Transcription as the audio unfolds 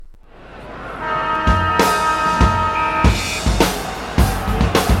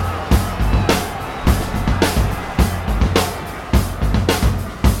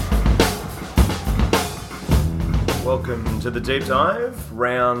Welcome to the Deep Dive,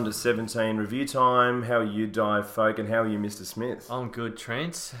 round 17 review time. How are you, Dive folk, and how are you, Mr. Smith? I'm good,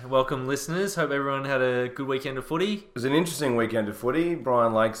 Trent. Welcome, listeners. Hope everyone had a good weekend of footy. It was an interesting weekend of footy.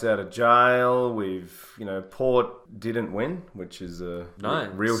 Brian Lake's out of jail. Port didn't win, which is a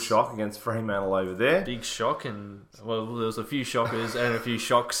real shock against Fremantle over there. Big shock, and there was a few shockers and a few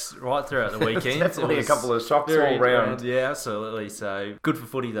shocks right throughout the weekend. Definitely a couple of shocks all round. Yeah, absolutely. So good for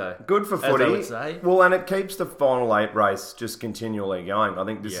footy, though. Good for footy. As I would say. Well, and it keeps the final 8 race just continually going. I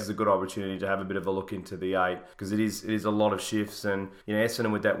think this is a good opportunity to have a bit of a look into the 8 because it is a lot of shifts, and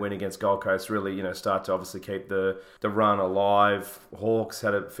Essendon with that win against Gold Coast really start to obviously keep the run alive. Hawks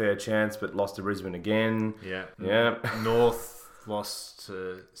had a fair chance but lost to Brisbane again. Yeah. North lost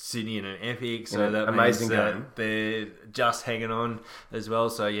to Sydney in an epic, so that amazing means game. They're just hanging on as well.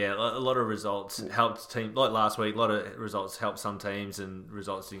 So a lot of results helped teams. Like last week, a lot of results helped some teams, and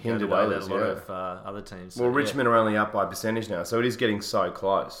results didn't go the way that a lot of other teams. So, Richmond are only up by percentage now, so it is getting so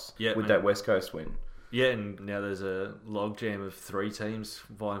close with that West Coast win. Yeah, and now there's a logjam of 3 teams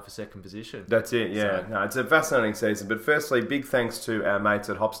vying for second position. That's it, yeah. So, it's a fascinating season. But firstly, big thanks to our mates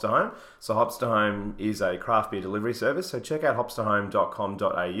at Hops to Home. So Hops to Home is a craft beer delivery service. So check out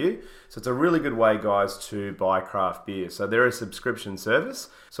hopstohome.com.au. So it's a really good way, guys, to buy craft beer. So they're a subscription service.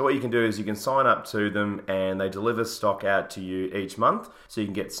 So what you can do is you can sign up to them and they deliver stock out to you each month. So you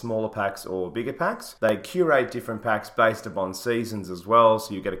can get smaller packs or bigger packs. They curate different packs based upon seasons as well.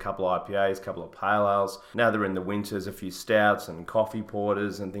 So you get a couple of IPAs, a couple of pale ales. Now they're in the winters, a few stouts and coffee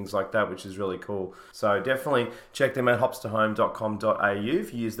porters and things like that, which is really cool. So definitely check them out, hopstohome.com.au.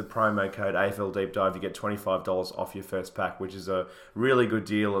 If you use the promo code AFL Deep Dive, you get $25 off your first pack, which is a really good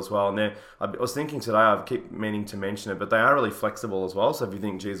deal as well. And I was thinking today, I keep meaning to mention it, but they are really flexible as well. So if you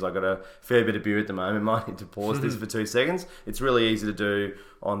think, geez, I've got a fair bit of beer at the moment, might need to pause this for 2 seconds. It's really easy to do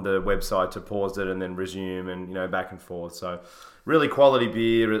on the website, to pause it and then resume and, back and forth. So really quality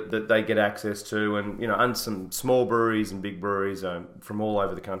beer that they get access to, and some small breweries and big breweries from all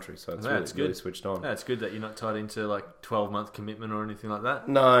over the country. So it's really switched on. It's good that you're not tied into like 12-month commitment or anything like that.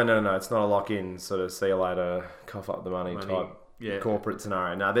 No. It's not a lock-in sort of see you later, cough up the money type corporate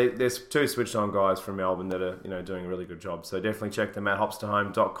scenario. No, there's 2 switched on guys from Melbourne that are doing a really good job. So definitely check them out,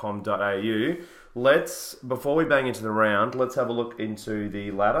 hopstohome.com.au. Before we bang into the round, let's have a look into the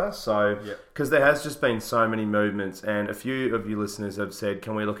ladder. So, because there has just been so many movements, and a few of you listeners have said,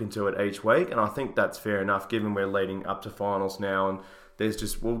 can we look into it each week? And I think that's fair enough, given we're leading up to finals now, and there's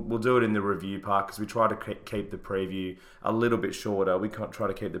just we'll do it in the review part because we try to keep the preview a little bit shorter. We can't try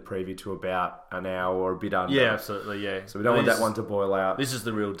to keep the preview to about an hour or a bit under. Yeah, absolutely, yeah. So we don't want that one to boil out. This is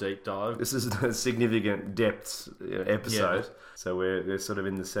the real deep dive. This is the significant depths episode. Yeah. So we're sort of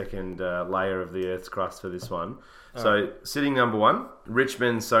in the second layer of the Earth's crust for this one. So sitting number 1,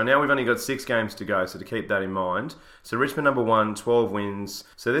 Richmond. So now we've only got 6 games to go, so to keep that in mind. So Richmond number 1, 12 wins.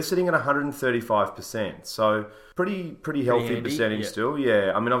 So they're sitting at 135%. So pretty healthy handy, percentage still.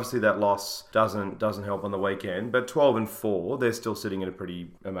 Yeah, I mean obviously that loss doesn't help on the weekend, but 12 and 4, they're still sitting in a pretty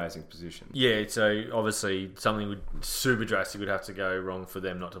amazing position. Yeah, so obviously something super drastic would have to go wrong for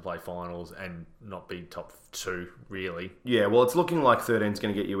them not to play finals and not be top 2, really. Yeah, well, it's looking like 13's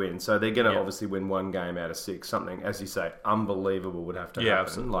going to get you in, so they're going to obviously win 1 game out of 6. Something, as you say, unbelievable would have to happen,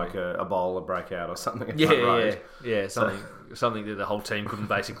 absolutely. Like a bowler breakout or something. Yeah, something that the whole team couldn't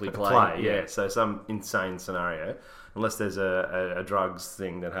basically play. So some insane scenario. Unless there's a drugs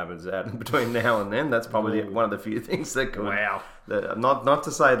thing that happens out between now and then, that's probably one of the few things that could. Wow. Not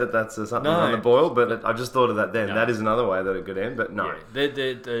to say that that's something on the boil, but I just thought of that then. No. That is another way that it could end, but no. Yeah.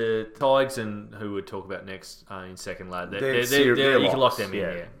 The Tigers, and who we'll talk about next in second lad, they're you can lock them in.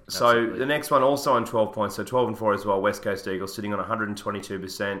 Yeah. So the next one also on 12 points, so 12 and 4 as well, West Coast Eagles sitting on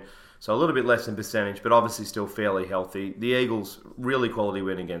 122%. So a little bit less in percentage, but obviously still fairly healthy. The Eagles, really quality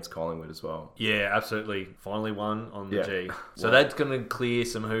win against Collingwood as well. Yeah, absolutely. Finally won on the G. So that's going to clear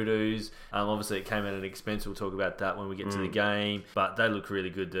some hoodoos. Obviously, it came at an expense. We'll talk about that when we get to the game. But they look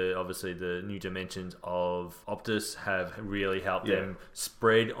really good. Obviously, the new dimensions of Optus have really helped them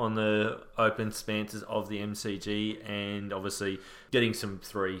spread on the open expanses of the MCG, and obviously getting some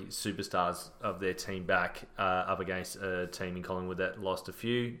 3 superstars of their team back up against a team in Collingwood that lost a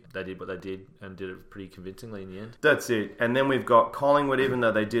few. They did what they did and did it pretty convincingly in the end. That's it. And then we've got Collingwood, even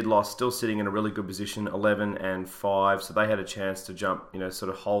though they did lose, still sitting in a really good position, 11 and 5. So they had a chance to jump, sort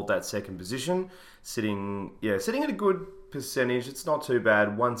of hold that second position. Sitting at a good percentage. It's not too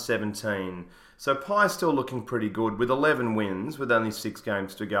bad, 117. So Pie's still looking pretty good with 11 wins, with only 6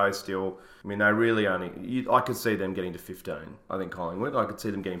 games to go still. I mean, they really only... I could see them getting to 15, I think, Collingwood. I could see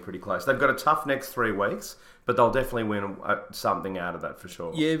them getting pretty close. They've got a tough next 3 weeks, but they'll definitely win something out of that for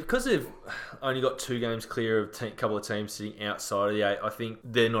sure. Yeah, because they've only got 2 games clear of a couple of teams sitting outside of the 8, I think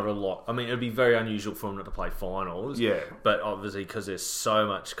they're not a lot. I mean, it'd be very unusual for them not to play finals. Yeah. But obviously, because there's so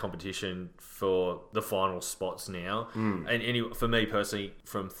much competition for the final spots now, and for me personally,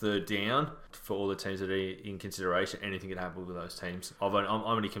 from 3rd down, for all the teams that are in consideration, anything can happen with those teams. I'm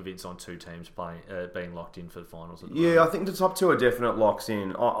only convinced on 2 teams being locked in for the finals. I think the top 2 are definite locks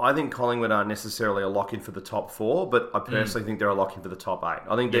in. I think Collingwood aren't necessarily a lock in for the top 4, but I personally think they're a lock in for the top 8.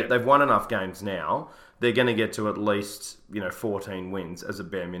 I think they've won enough games now. They're going to get to at least 14 wins as a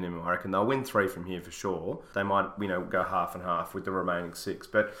bare minimum. I reckon they'll win 3 from here for sure. They might go half and half with the remaining 6,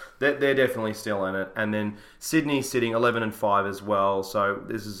 but they're definitely still in it. And then Sydney sitting 11-5 as well. So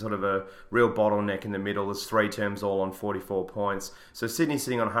this is sort of a real bottleneck in the middle. There's 3 teams all on 44 points. So Sydney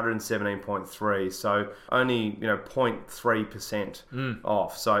sitting on 117.3. So only 0.3%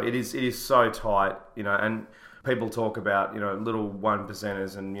 off. So it is so tight. And people talk about, little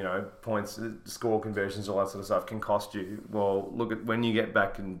 1%ers and, points, score conversions, all that sort of stuff can cost you. Well, look at when you get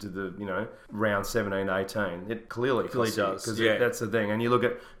back into the, round 17, 18, it clearly costs you. Because that's the thing. And you look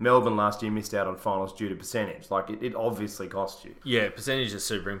at Melbourne last year missed out on finals due to percentage. Like, it obviously cost you. Yeah, percentage is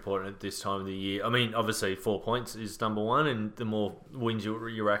super important at this time of the year. I mean, obviously 4 points is number 1, and the more wins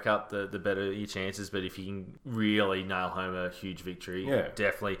you rack up, the better your chances. But if you can really nail home a huge victory,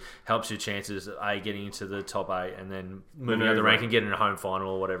 definitely helps your chances of getting into the top 8 and then moving up the rank and getting a home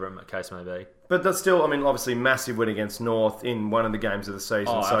final or whatever the case may be. But that's still, obviously massive win against North in one of the games of the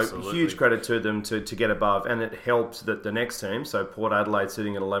season. So absolutely. Huge credit to them to get above. And it helped that the next team, so Port Adelaide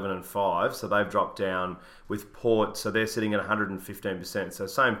sitting at 11-5, so they've dropped down with Port, so they're sitting at 115%. So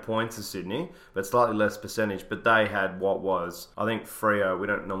same points as Sydney, but slightly less percentage. But they had what was, I think Freo, we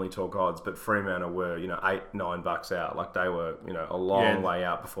don't normally talk odds, but Fremantle were, $8-9 out. Like they were, a long way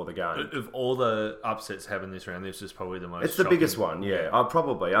out before the game. Of all the upsets happened this round, this is probably the most It's the biggest one,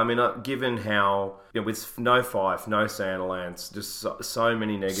 probably. Given how, with no Fife, no Sandilands, just so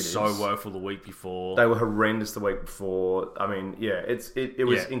many negatives. So woeful the week before. They were horrendous the week before. It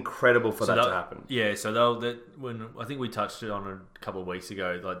was incredible for that to happen. Yeah, so when I think we touched it on a couple of weeks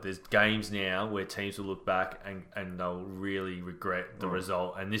ago, like there's games now where teams will look back and they'll really regret the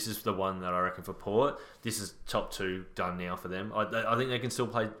result. And this is the one that I reckon for Port. This is top 2 done now for them. I think they can still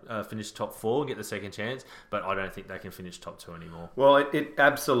finish top 4 and get the second chance, but I don't think they can finish top 2 anymore. Well, it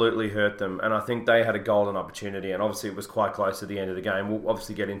absolutely hurt them, and I think they had a golden opportunity, and obviously it was quite close at the end of the game. We'll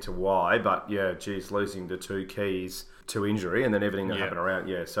obviously get into why, but losing the 2 keys to injury and then everything that happened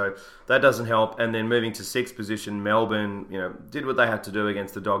around. So that doesn't help. And then moving to 6th position, Melbourne, did what they had to do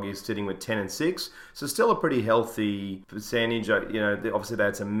against the Doggies, sitting with 10-6. So still a pretty healthy percentage. Obviously they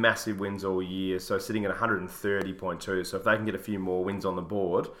had some massive wins all year, so sitting at 130.2. So if they can get a few more wins on the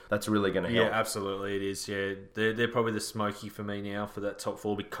board, that's really going to help. Yeah, absolutely it is. Yeah, they're probably the smoky for me now for that top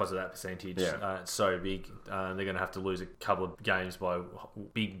 4 because of that percentage. It's so big. They're going to have to lose a couple of games by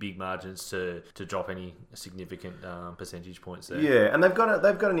big margins to drop any significant percentage points there. Yeah, and they've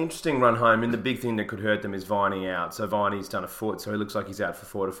got an interesting run home, and the big thing that could hurt them is Viney out. So Viney's done a foot, so he looks like he's out for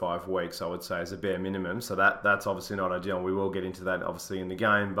 4 to 5 weeks, I would say, as a bare minimum. So that's obviously not ideal. We will get into that obviously in the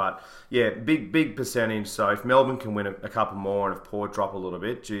game, but big percentage. So if Melbourne can win a couple more, and if Port drop a little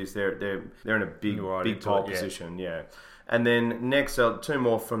bit, geez, they're in a big pole position. Yeah. And then next, 2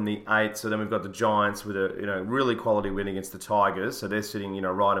 more from the 8. So then we've got the Giants with a really quality win against the Tigers. So they're sitting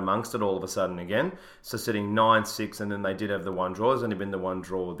right amongst it all of a sudden again. So sitting 9-6, and then they did have the 1 draw. There's only been the 1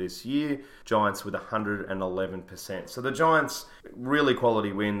 draw this year. Giants with 111%. So the Giants, really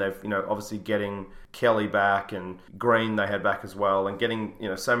quality win. They've obviously getting Kelly back and Green they had back as well, and getting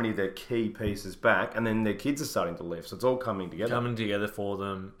so many of their key pieces back, and then their kids are starting to lift. So it's all coming together for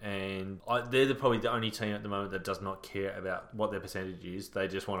them, and they're probably the only team at the moment that does not care about what their percentage is. They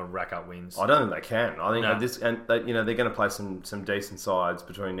just want to rack up wins. I don't think they can. I think they're going to play some decent sides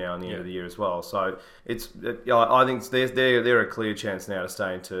between now and the end of the year as well. So I think they're a clear chance now to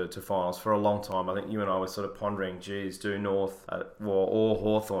stay into finals for a long time. I think you and I were sort of pondering, geez, do North or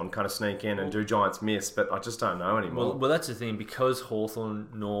Hawthorn kind of sneak in, and do Giants almost miss, but I just don't know anymore. Well, that's the thing, because Hawthorn,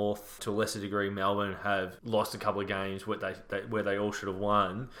 North, to a lesser degree Melbourne, have lost a couple of games where they all should have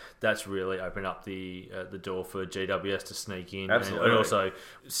won. That's really opened up the door for GWS to sneak in. Absolutely. And also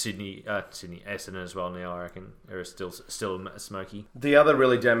Sydney, Essendon as well now, I reckon, are still smoky. The other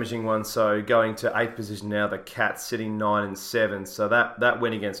really damaging one, so going to 8th position now, the Cats sitting 9 and 7. So that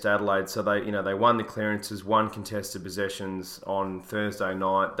win against Adelaide. So they won the clearances, won contested possessions on Thursday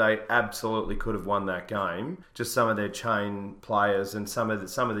night. They absolutely could have won that game. Just some of their chain players and some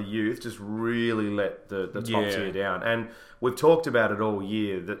of the youth just really let the top tier down. And we've talked about it all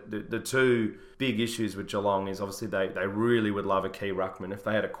year. The two big issues with Geelong is obviously they really would love a key ruckman. If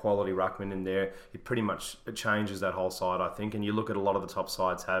they had a quality ruckman in there, it changes that whole side, I think. And you look at a lot of the top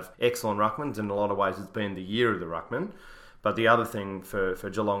sides have excellent ruckmans. In a lot of ways, it's been the year of the ruckman. But the other thing for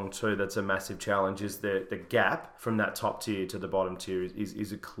Geelong too that's a massive challenge is the gap from that top tier to the bottom tier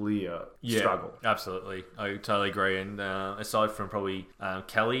is a clear struggle. Absolutely. I totally agree. And aside from probably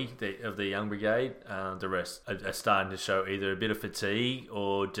Kelly of the young brigade, the rest are starting to show either a bit of fatigue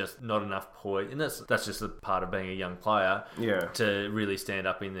or just not enough poise. And that's just a part of being a young player to really stand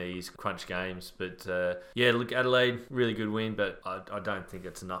up in these crunch games. But look, Adelaide, really good win, but I don't think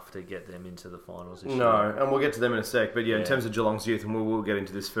it's enough to get them into the finals this year. No, and we'll get to them in a sec. But in terms of Geelong's youth, and we'll get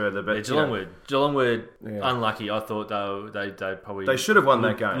into this further. But Geelong were unlucky. I thought they probably should have won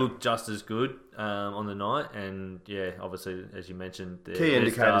that game. Looked just as good on the night, and obviously as you mentioned, key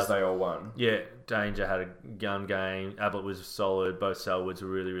indicators they all won. Danger had a gun game. Ablett was solid. Both Selwoods were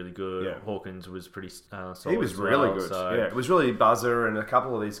really, really good. Hawkins was pretty solid. He was really good. So. It was really Buzzer and a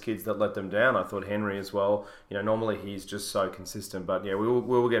couple of these kids that let them down. I thought Henry as well. Normally he's just so consistent, but we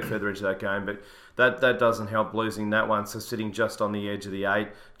will get further into that game. But that doesn't help losing that one. So sitting just on the edge of the 8,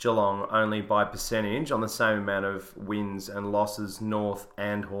 Geelong only by percentage on the same amount of wins and losses, North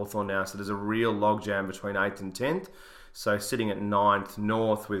and Hawthorn now. So there's a real logjam between 8th and 10th. So sitting at 9th,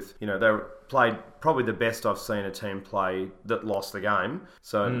 North with, they played probably the best I've seen a team play that lost the game.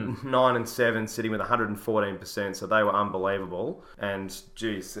 So 9 and 7 sitting with 114%. So they were unbelievable. And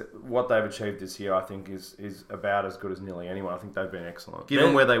geez, what they've achieved this year, I think, is about as good as nearly anyone. I think they've been excellent,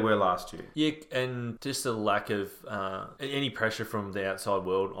 given where they were last year. Yeah, and just the lack of any pressure from the outside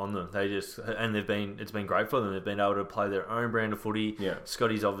world on them. It's been great for them. They've been able to play their own brand of footy. Yeah.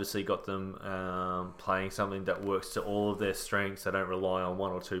 Scotty's obviously got them playing something that works to all of their strengths. They don't rely on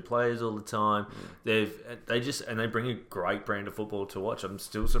one or two players all the time. They bring a great brand of football to watch. I'm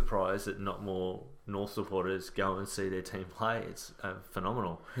still surprised that not more North supporters go and see their team play. It's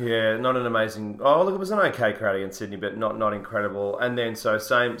phenomenal. Yeah, not an amazing. Oh, look, it was an okay crowd against Sydney, but not incredible. And then so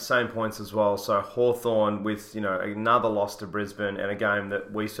same points as well. So Hawthorn with another loss to Brisbane and a game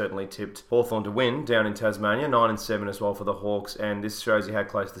that we certainly tipped Hawthorn to win down in Tasmania, 9 and 7 as well for the Hawks. And this shows you how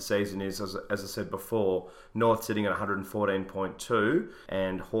close the season is. As I said before, North sitting at 114.2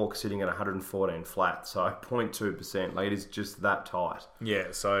 and Hawks sitting at 114 flat. So 0.2%. Like, it is just that tight.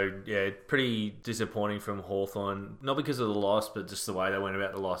 Yeah. So pretty disappointing from Hawthorn, not because of the loss, but just the way they went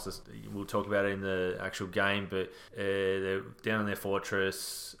about the loss. We'll talk about it in the actual game, but they're down in their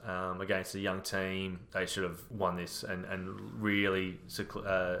fortress against a young team. They should have won this and really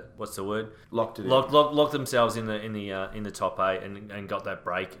what's the word? Locked themselves in the top 8 and got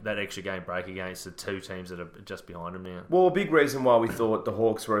that extra game break against the two teams that are just behind them now. Well, a big reason why we thought the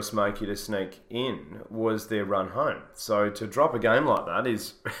Hawks were a smoky to sneak in was their run home. So to drop a game like that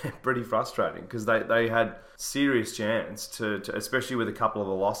is pretty frustrating, because they had serious chance to, especially with a couple of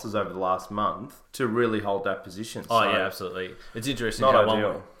the losses over the last month, to really hold that position. Absolutely. It's interesting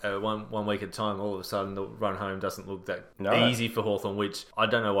how one week at a time, all of a sudden the run home doesn't look that easy for Hawthorn, which I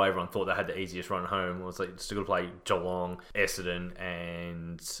don't know why everyone thought they had the easiest run home. It was like still got to play Geelong, Essendon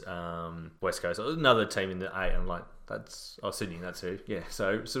and West Coast. Another team in the 8, and like, Sydney, that's who. Yeah,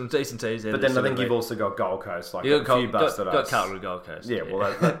 so some decent teams there. But then I think you've also got Gold Coast, like a few busted us. Got Carlton and Gold Coast. Yeah,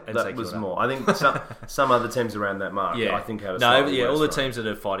 well, that was more. I think some other teams around that mark, I think had a all the teams that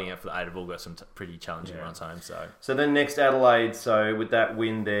are fighting out for the 8 have all got some pretty challenging runs home. So then next Adelaide, so with that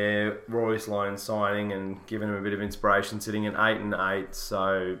win there, Royce Lyon signing and giving him a bit of inspiration, sitting at 8 and 8.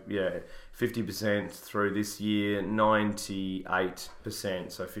 So 50% through this year,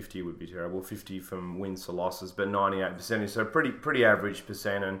 98%. So 50 would be terrible. 50 from wins to losses, but 98%. So pretty average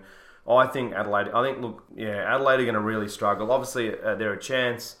percent. And I think Adelaide are going to really struggle. Obviously, they're a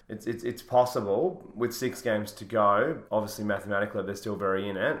chance. It's possible with 6 games to go. Obviously, mathematically, they're still very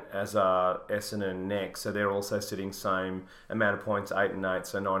in it, as are Essendon next. So they're also sitting same amount of points, 8 and 8,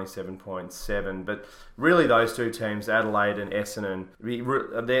 so 97.7. But really, those two teams, Adelaide and Essendon,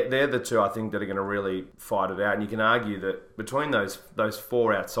 they're the two I think that are going to really fight it out. And you can argue that between those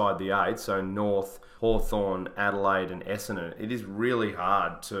four outside the 8, so North, Hawthorn, Adelaide and Essendon, it is really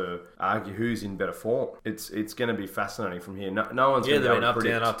hard to argue who's in better form. It's going to be fascinating from here. No one's going to they've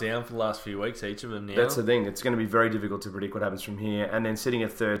been up, down for the last few weeks, each of them now. That's the thing. It's going to be very difficult to predict what happens from here. And then sitting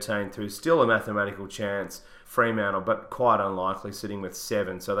at 13th, who's still a mathematical chance, Fremantle, but quite unlikely, sitting with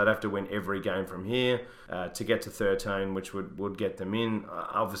 7. So they'd have to win every game from here to get to 13, which would get them in.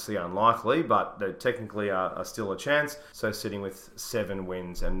 Obviously unlikely, but they technically are still a chance. So sitting with 7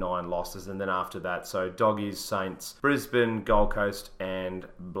 wins and 9 losses. And then after that, so Doggies, Saints, Brisbane, Gold Coast and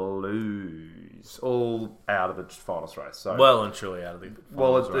Blues, all out of the finals race. So well and truly out of the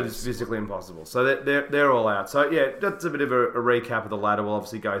finals race. It is physically impossible. So they're all out. So yeah, that's a bit of a recap of the ladder. We'll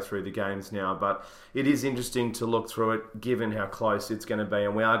obviously go through the games now, but it is interesting to look through it, given how close it's going to be,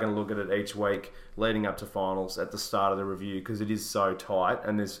 and we are going to look at it each week leading up to finals at the start of the review, because it is so tight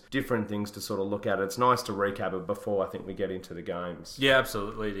and there's different things to sort of look at. It's nice to recap it before I think we get into the games. Yeah,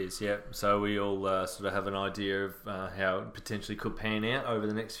 absolutely it is, yeah. So we all sort of have an idea of how it potentially could pan out over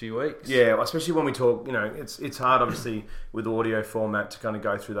the next few weeks. Yeah, especially when we talk, it's hard obviously with audio format to kind of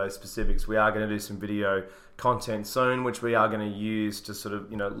go through those specifics. We are going to do some video content soon, which we are going to use to sort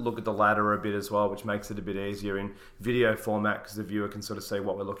of look at the ladder a bit as well, which makes it a bit easier in video format because the viewer can sort of see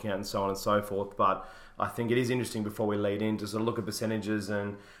what we're looking at and so on and so forth. But I think it is interesting before we lead in to sort of look at percentages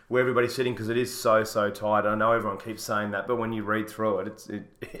and where everybody's sitting, because it is so tight. I know everyone keeps saying that, but when you read through it,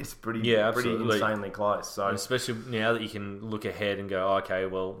 it's pretty insanely close. So and especially now that you can look ahead and go, okay,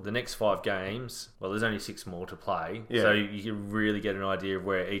 well, the next 5 games, well, there's only 6 more to play, so you can really get an idea of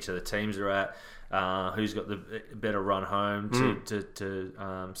where each of the teams are at. Who's got the better run home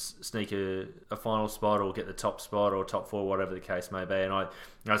to sneak a final spot or get the top spot or top 4, whatever the case may be. And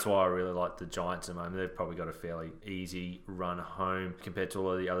that's why I really like the Giants at the moment. They've probably got a fairly easy run home compared to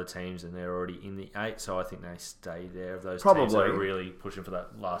all of the other teams, and they're already in the 8, so I think they stay there of those teams that are really pushing for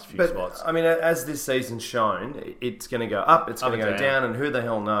that last few spots. I mean, as this season's shown, it's going to go up, it's going to go down, and who the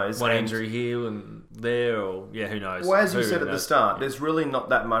hell knows? One injury here and there, or who knows? Well, as you said at the start, there's really not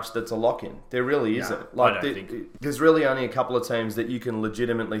that much that's a lock-in. There really isn't. I don't think. There's really only a couple of teams that you can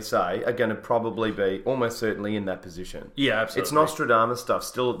legitimately say are going to probably be almost certainly in that position. Yeah, absolutely. It's Nostradamus stuff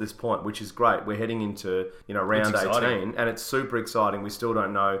still at this point, which is great. We're heading into round 18, and it's super exciting. We still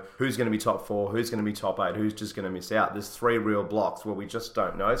don't know who's going to be top 4, who's going to be top 8, who's just going to miss out. There's 3 real blocks where we just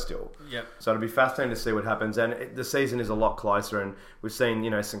don't know still. Yep. So it'll be fascinating to see what happens, and the season is a lot closer, and we've seen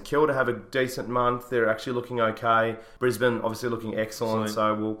St Kilda have a decent month. They're actually looking okay. Brisbane obviously looking excellent.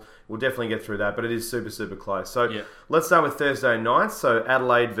 So we'll definitely get through that, but it is super close. So let's start with Thursday night. So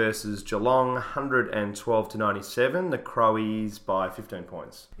Adelaide versus Geelong, 112-97. The Crowies by 15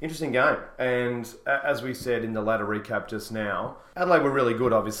 points. Interesting game. And as we said in the ladder recap just now, Adelaide were really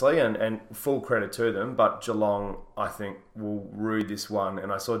good, obviously, and full credit to them, but Geelong, I think, will rue this one.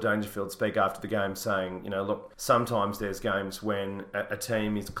 And I saw Dangerfield speak after the game saying, look, sometimes there's games when a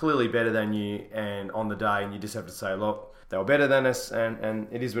team is clearly better than you and on the day, and you just have to say, look, they were better than us, and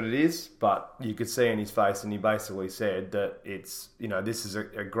it is what it is. But you could see in his face, and he basically said that it's, this is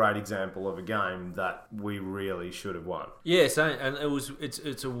a great example of a game that we really should have won. Yeah, so and it was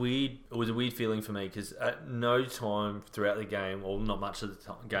a weird feeling for me, because at no time throughout the game, or not much of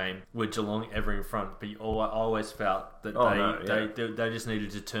the game, were Geelong ever in front. But I always felt that they just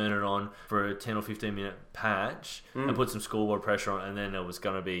needed to turn it on for a 10 or 15 minute patch and put some scoreboard pressure on, and then it was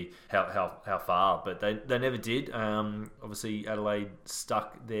going to be how far. But they never did. Obviously, Adelaide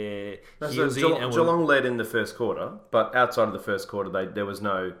stuck their heels in. Geelong led in the first quarter, but outside of the first quarter, there was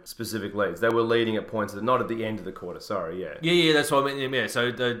no specific leads. They were leading at points, not at the end of the quarter. Sorry, yeah. Yeah, that's what I meant. Yeah,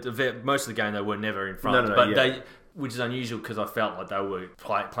 so most of the game they were never in front, which is unusual because I felt like they were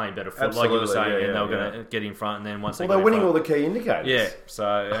playing better football, like you were saying, and they were going to get in front, and then once they got they're winning all the key indicators. Yeah, so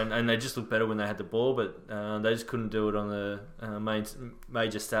and they just looked better when they had the ball, but they just couldn't do it on the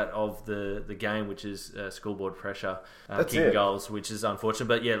major stat of the game, which is scoreboard pressure, kicking goals, which is unfortunate.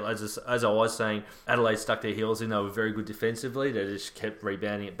 But yeah, as I was saying, Adelaide stuck their heels in. They were very good defensively. They just kept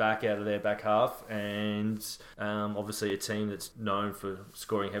rebounding it back out of their back half, and obviously a team that's known for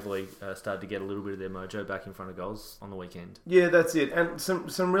scoring heavily started to get a little bit of their mojo back in front of goals on the weekend. Yeah, that's it. And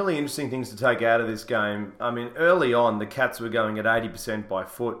some really interesting things to take out of this game. I mean, early on, the Cats were going at 80% by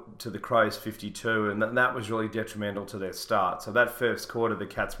foot to the Crows 52, and that was really detrimental to their start. So that first quarter, the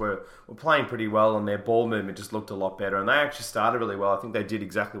Cats were playing pretty well, and their ball movement just looked a lot better. And they actually started really well. I think they did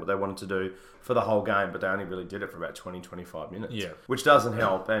exactly what they wanted to do for the whole game, but they only really did it for about 20-25 minutes, which doesn't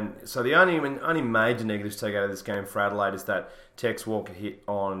help. And so the only major negative to take out of this game for Adelaide is that Tex Walker hit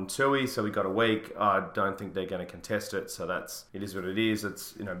on Tui, so we got a week. I don't think they're going to contest it, so it is what it is.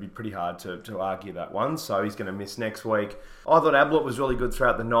 It's it'd be pretty hard to argue that one. So he's going to miss next week. I thought Ablett was really good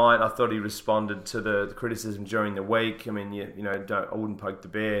throughout the night. I thought he responded to the criticism during the week. I mean, I wouldn't poke the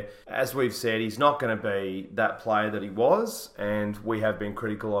bear. As we've said, he's not going to be that player that he was, and we have been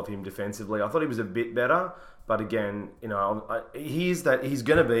critical of him defensively. I thought he was a bit better. But again, he's going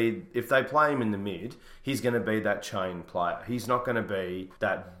to be, if they play him in the mid, he's going to be that chain player. He's not going to be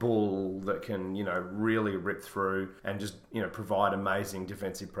that bull that can, really rip through and just, provide amazing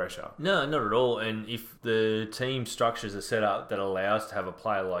defensive pressure. No, not at all. And if the team structures are set up that allow us to have a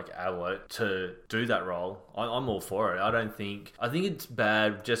player like Ablett to do that role, I'm all for it. I think it's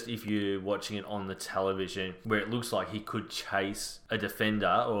bad just if you're watching it on the television where it looks like he could chase a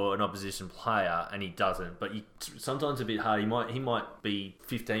defender or an opposition player and he doesn't. But sometimes a bit hard. He might be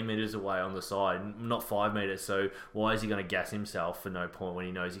 15 metres away on the side, not 5 metres. So why is he going to gas himself for no point when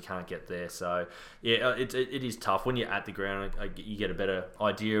he knows he can't get there? So yeah, it is tough. When you're at the ground, you get a better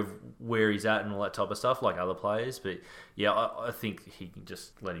idea of where he's at and all that type of stuff, like other players. But yeah, I think he can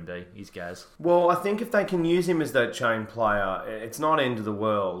just let him be. He's Gaz. Well, I think if they can use him as that chain player, it's not end of the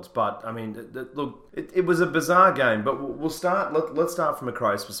world. But I mean, look, it was a bizarre game. But let's start from a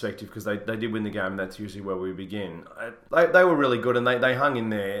Crows perspective because they did win the game. And that's usually where we begin. They were really good and they hung in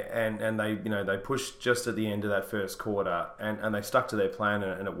there and they pushed just at the end of that first quarter and they stuck to their plan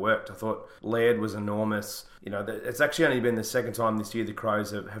and it worked. I thought Laird was enormous. It's actually only been the second time this year the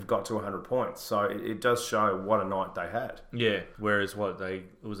Crows have got to 100 points. So it does show what a night they had. Yeah, whereas it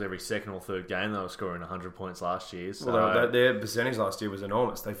was every second or third game they were scoring 100 points last year. So. Well, their percentage last year was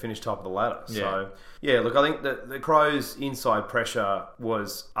enormous. They finished top of the ladder. Yeah. So, yeah, look, I think the Crows' inside pressure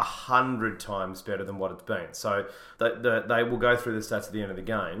was 100 times better than what it's been. So they will go through the stats at the end of the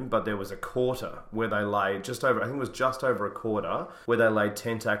game, but there was a quarter where they laid just over a quarter, where they laid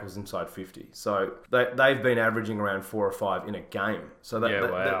 10 tackles inside 50. So they've been averaging around 4 or 5 in a game. So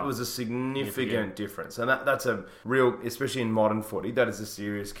that was a significant difference. And that's a real, especially in modern footy, that is a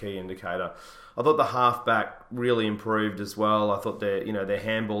serious key indicator. I thought the halfback really improved as well. I thought their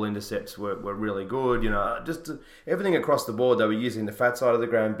handball intercepts were really good. Just everything across the board. They were using the fat side of the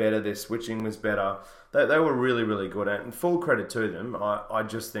ground better. Their switching was better. They were really, really good. And full credit to them. I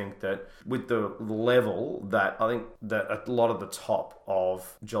just think that with the level that I think that a lot of the top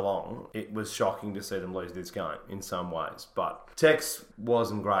of Geelong, it was shocking to see them lose this game in some ways. But Tex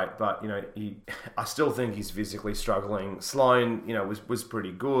wasn't great, but I still think he's physically struggling. Sloan, was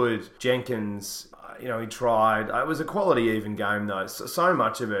pretty good. Jenkins, he tried. It was a quality even game though. So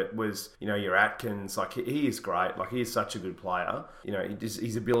much of it was, your Atkins. Like he is great. Like he is such a good player.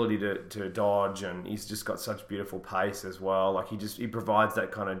 His ability to dodge, and he's just got such beautiful pace as well. Like he provides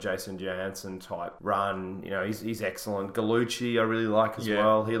that kind of Jason Johansson type run. He's excellent. Gallucci I really like as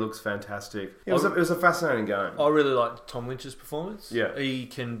well. He looks fantastic. It was a fascinating game. I really like Tom Lynch's performance. Yeah, he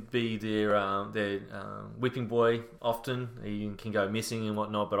can be their whipping boy often. He can go missing and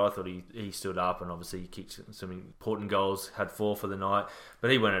whatnot, but I thought he stood up and obviously he kicked some important goals, had 4 for the night,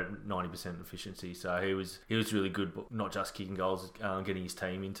 but he went at 90% efficiency, so he was really good, but not just kicking goals, getting his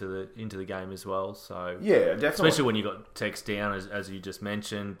team into the game as well. So yeah, definitely, especially when you got Tex down as you just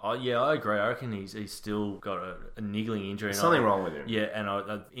mentioned. I agree. I reckon he's still got a niggling injury. Something wrong with him. Yeah,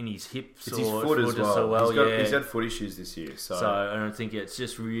 and in his hips, it's his foot as well. So well. He's had foot issues this year, so I don't think it's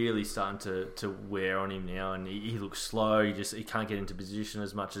just really starting to wear on him now, and he looks slow. He can't get into position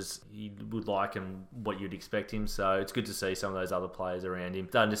as much as he would like and what you'd expect him. So it's good to see some of those other players around him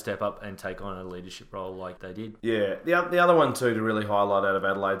starting to step up and take on a leadership role like they did. Yeah, the other one too to really highlight out of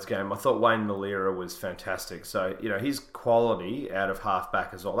Adelaide's game, I thought Wayne Malira was fantastic. So his quality out of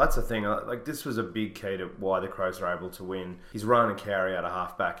halfback as well. That's the thing. Like this was a big key to why the Crows were able to win. His run and carry out of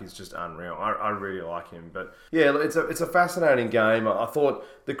halfback is just unreal. I really like him. But yeah, it's a fascinating game. I thought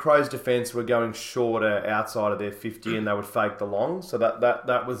the Crows' defence were going shorter outside of their 50 and they would fake the long. So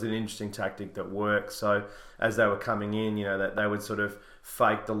that was an interesting tactic that worked. So as they were coming in, that they would sort of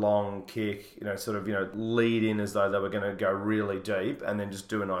fake the long kick, lead in as though they were going to go really deep and then just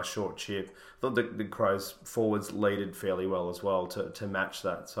do a nice short chip. I thought the Crows forwards leaded fairly well as well to match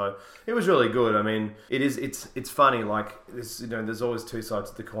that. So it was really good. I mean, it's funny, like this, there's always two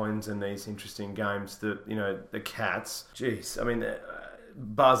sides to the coins in these interesting games. The Cats, geez, I mean,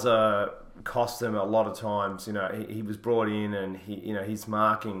 Buzzer cost them a lot of times. He was brought in and his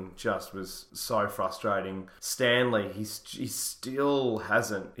marking just was so frustrating. Stanley, he's still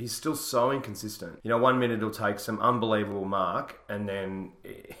so inconsistent. 1 minute he'll take some unbelievable mark and then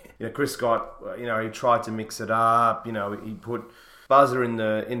Chris Scott, he tried to mix it up. He put buzzer in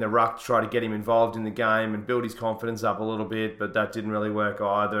the ruck to try to get him involved in the game and build his confidence up a little bit, but that didn't really work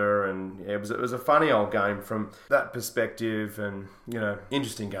either. And yeah, it was a funny old game from that perspective, and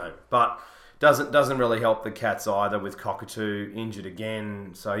interesting game, but doesn't really help the Cats either, with Cockatoo injured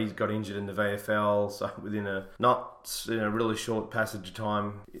again. So he's got injured in the VFL, so within a really short passage of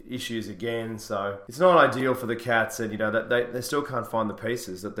time, issues again. So it's not ideal for the Cats, and that they still can't find the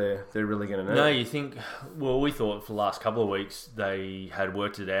pieces that they're really going to need. No, you think? Well, we thought for the last couple of weeks they had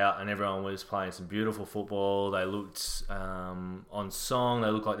worked it out, and everyone was playing some beautiful football. They looked on song. They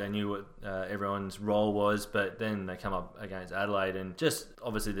looked like they knew what everyone's role was. But then they come up against Adelaide, and just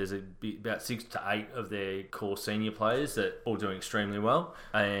obviously there's about 6 to 8 of their core senior players that all doing extremely well,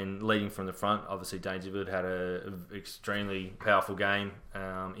 and leading from the front. Obviously, Dangerfield had a extremely powerful game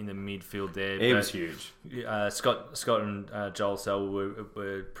in the midfield there. He was huge. Scott and Joel Selwell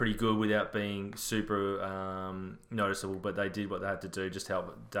were pretty good without being super noticeable, but they did what they had to do, just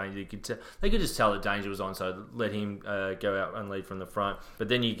help Danger. They could just tell that Danger was on, so let him go out and lead from the front. But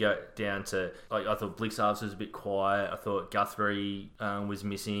then you go down to, I thought Blixarves was a bit quiet. I thought Guthrie was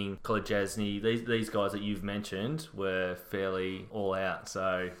missing. Kolodjasny. These guys that you've mentioned were fairly all out.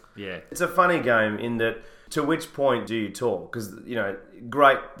 So yeah, it's a funny game in that. To which point do you talk? Because,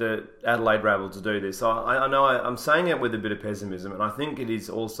 great that Adelaide were able to do this. I know I'm saying it with a bit of pessimism, and I think it is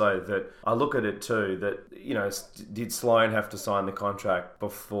also that I look at it too, that, did Sloane have to sign the contract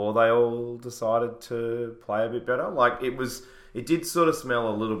before they all decided to play a bit better? Like, it did sort of smell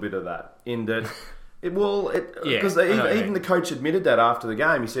a little bit of that, in that... Because even the coach admitted that after the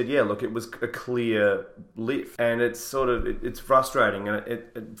game. He said, "Yeah, look, it was a clear lift," and it's frustrating, and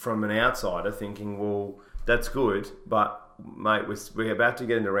it from an outsider thinking, "Well, that's good, but mate, we're about to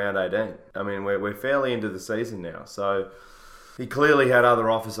get into round 18. I mean, we're fairly into the season now, so." He clearly had other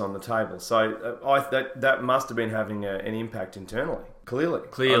offers on the table, so that must have been having an impact internally. Clearly.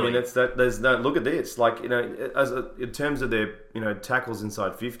 I mean, it's that there's no look at this. Like, in terms of their tackles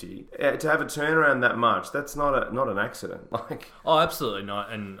inside 50, to have a turnaround that much, that's not an accident. Like, oh, absolutely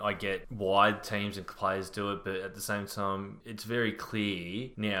not. And I get why teams and players do it, but at the same time, it's very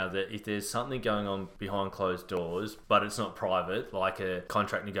clear now that if there's something going on behind closed doors, but it's not private, like a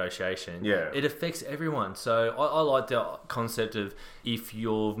contract negotiation, it affects everyone. So I like the concept of, if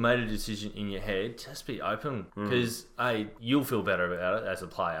you've made a decision in your head, just be open, because you'll feel better about it as a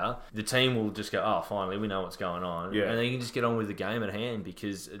player. The team will just go, oh, finally, we know what's going on. And then you can just get on with the game at hand,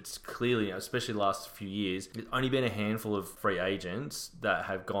 because it's clearly, especially the last few years, there's only been a handful of free agents that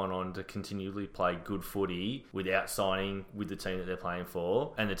have gone on to continually play good footy without signing with the team that they're playing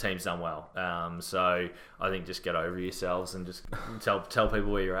for, and the team's done well. So I think just get over yourselves and just tell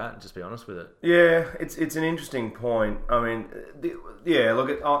people where you're at and just be honest with it. Yeah, it's an interesting point. I mean,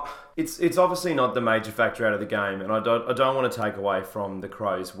 it's obviously not the major factor out of the game, and I don't want to take away from the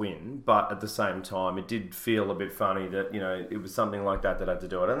Crows' win, but at the same time, it did feel a bit funny that it was something like that had to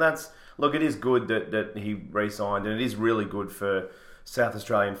do it. And it is good that he re-signed, and it is really good for South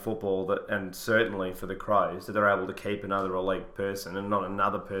Australian football, and certainly for the Crows, that they're able to keep another elite person and not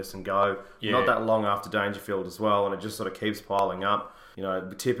another person go. Not that long after Dangerfield as well, and it just sort of keeps piling up.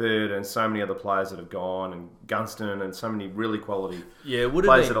 Tippett and so many other players that have gone, and Gunston, and so many really quality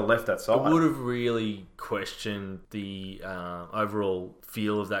players that have left that side. It would have really questioned the overall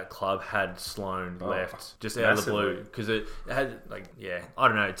feel of that club had Sloane left just out of the blue, because it had, I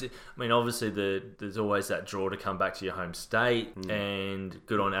don't know. I mean, obviously there's always that draw to come back to your home state, and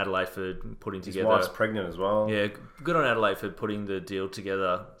good on Adelaide for putting together. His wife's pregnant as well. Yeah, good on Adelaide for putting the deal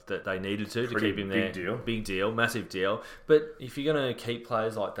together that they needed to keep him there. Big deal, massive deal. But if you're going to keep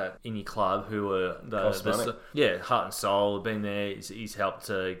players like that in your club, who are heart and soul, have been there, he's helped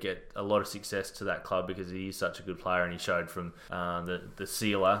to get a lot of success to that club, because he is such a good player, and he showed from the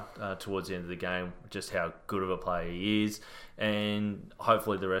sealer towards the end of the game just how good of a player he is. And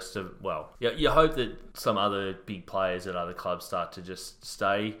hopefully the rest of... you hope that some other big players at other clubs start to just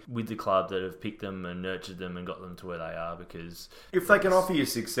stay with the club that have picked them and nurtured them and got them to where they are, because... If they can offer you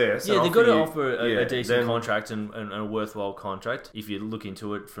success... Yeah, they've got to offer a decent contract and a worthwhile contract. If you look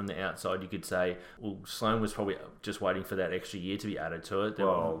into it from the outside, you could say, well, Sloane was probably just waiting for that extra year to be added to it.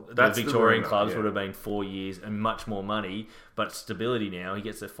 The Victorian clubs would have been 4 years and much more money, but stability now. He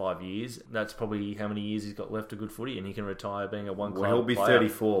gets there 5 years. That's probably how many years he's got left of good footy, and he can retire being a one club player. He'll be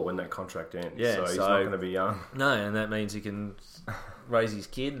 34 when that contract ends, so he's not going to be young. No, and that means he can raise his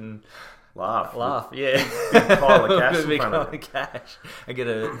kid and Laugh, yeah. Big pile of cash in Big front pile of of cash.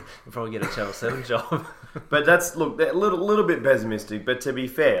 Probably get a Channel 7 job. But that's, look, a little bit pessimistic. But to be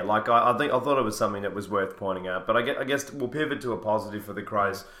fair, like I thought it was something that was worth pointing out. But I guess we'll pivot to a positive for the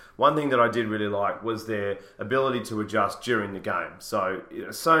Crows. One thing that I did really like was their ability to adjust during the game. So,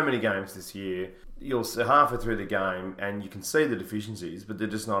 so many games this year, you'll see halfway through the game and you can see the deficiencies, but they're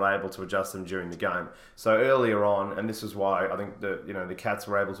just not able to adjust them during the game. So earlier on, and this is why I think the Cats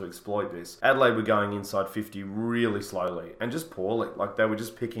were able to exploit this, Adelaide were going inside 50 really slowly and just poorly. Like, they were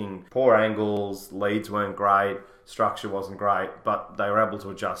just picking poor angles, leads weren't great, structure wasn't great, but they were able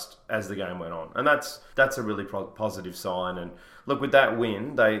to adjust as the game went on. And that's a really positive sign. And look, with that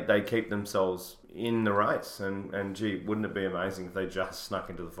win, they keep themselves in the race, and gee, wouldn't it be amazing if they just snuck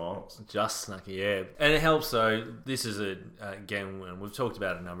into the finals? Just snuck, yeah. And it helps though. This is again, we've talked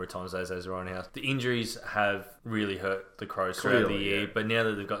about it a number of times as Ryan House. The injuries have really hurt the Crows throughout the year, but now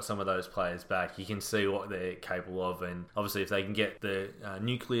that they've got some of those players back, you can see what they're capable of. And obviously, if they can get the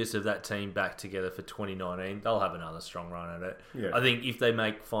nucleus of that team back together for 2019, they'll have another strong run at it. Yeah. I think if they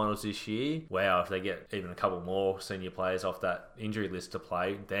make finals this year, wow, if they get even a couple more senior players off that injury list to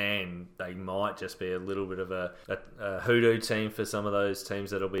play, then they might just be a little bit of a hoodoo team for some of those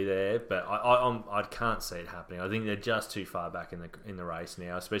teams that'll be there. But I can't see it happening. I think they're just too far back in the race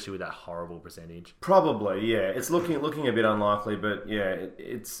now, especially with that horrible percentage. Probably, yeah. It's looking a bit unlikely, but yeah,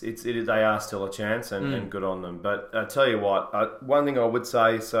 they are still a chance, and good on them. But I tell you what, one thing I would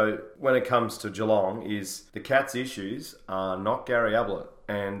say, so when it comes to Geelong, is the Cats' issues are not Gary Ablett.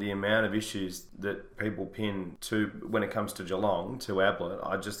 And the amount of issues that people pin to when it comes to Geelong, to Ablett,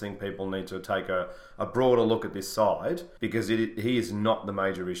 I just think people need to take a broader look at this side, because he is not the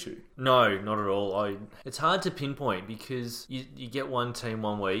major issue. No, not at all. It's hard to pinpoint because you get one team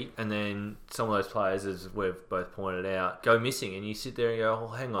 1 week and then some of those players, as we've both pointed out, go missing, and you sit there and go,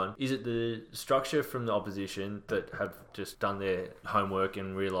 oh, hang on, is it the structure from the opposition that have just done their homework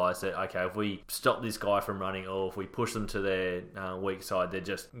and realised that, okay, if we stop this guy from running, or if we push them to their weak side, they're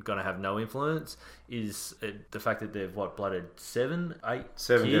just going to have no influence? Is it the fact that they've blooded seven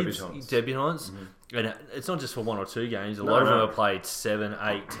debutants? Mm-hmm. And it's not just for 1 or 2 games. A lot of them have played 7,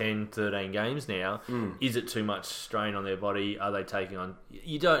 8, 10, 13 games now. Is it too much strain on their body? Are they taking on...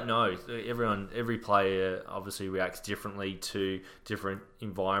 You don't know. Every player obviously reacts differently to different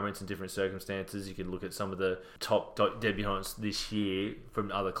environments and different circumstances. You can look at some of the top debutants this year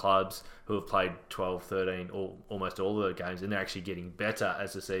from other clubs who have played 12, 13, or almost all of the games, and they're actually getting better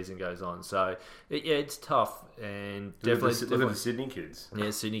as the season goes on. So, it's tough. And look at the Sydney kids.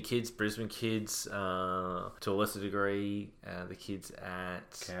 Yeah, Sydney kids, Brisbane kids, to a lesser degree, the kids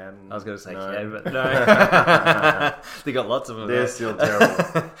at... Cadden. I was going to say Cadden, but no. They got lots of them. They're still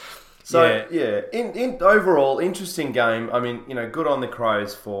terrible. So, in overall, interesting game. I mean, good on the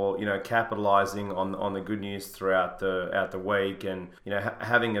Crows for, capitalising on the good news throughout the week, and,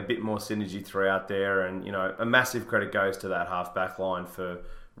 having a bit more synergy throughout there. And, a massive credit goes to that half-back line for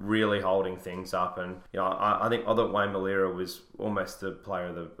really holding things up. And I thought Wayne Malera was almost the player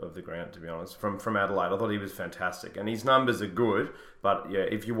of the ground, to be honest, from Adelaide. I thought he was fantastic, and his numbers are good, but yeah,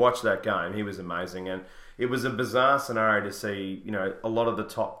 if you watch that game, he was amazing. And it was a bizarre scenario to see a lot of the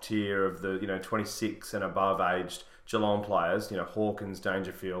top tier of the 26 and above aged Geelong players, Hawkins,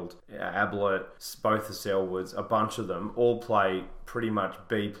 Dangerfield, Ablett, both the Selwoods, a bunch of them all play pretty much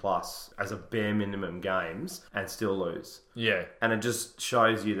B+ as a bare minimum games and still lose. Yeah. And it just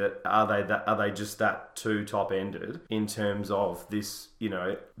shows you that are they just that too top ended in terms of this, B+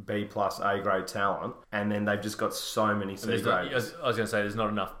 A grade talent, and then they've just got so many C grades. I was going to say there's not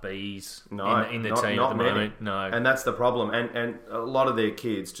enough Bs in the team at the moment. No. And that's the problem. And a lot of their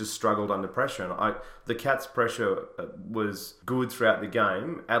kids just struggled under pressure. And the Cats' pressure was good throughout the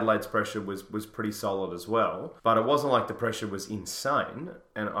game. Adelaide's pressure was pretty solid as well. But it wasn't like the pressure was insane.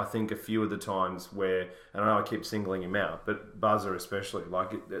 And I think a few of the times where, and I know I keep singling him out, but Buzzer especially,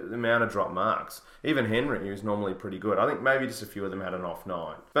 the amount of drop marks. Even Henry, who's normally pretty good. I think maybe just a few of them had an off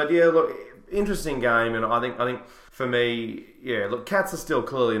night. But yeah, look, interesting game, and I think for me, yeah, look, Cats are still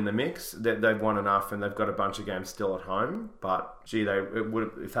clearly in the mix. They've won enough, and they've got a bunch of games still at home. But gee,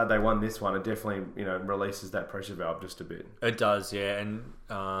 if had they won this one, it definitely releases that pressure valve just a bit. It does, yeah, and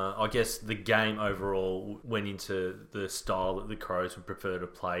I guess the game overall went into the style that the Crows would prefer to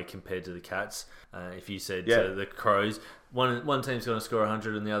play compared to the Cats. If you said to the Crows, one team's going to score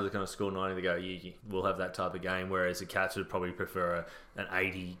 100 and the other's going to score 90. They go, we'll have that type of game. Whereas the Cats would probably prefer an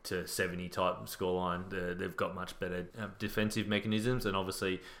 80 to 70 type scoreline. They've got much better defensive mechanisms, and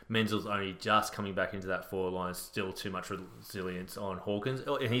obviously Menzel's only just coming back into that forward line. Still too much resilience on Hawkins,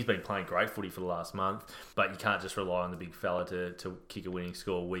 and he's been playing great footy for the last month. But you can't just rely on the big fella to kick a winning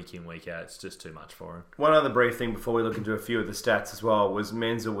score week in, week out. It's just too much for him. One other brief thing before we look into a few of the stats as well was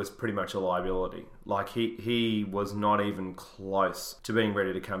Menzel was pretty much a liability. Like he was not even close to being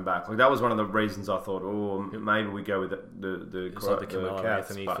ready to come back. Like that was one of the reasons I thought, maybe we go with the Carmelo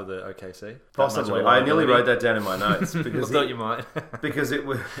Anthony for the OKC. Possibly, I nearly wrote that down in my notes because I thought you might. Because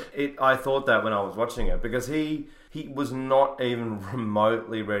I thought that when I was watching it because he was not even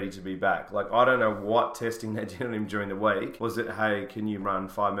remotely ready to be back. Like, I don't know what testing they did on him during the week. Was it, hey, can you run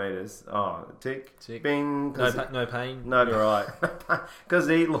 5 metres? Oh, tick, bing. No pain? No, you're right. Because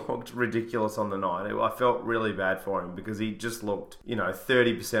he looked ridiculous on the night. I felt really bad for him because he just looked,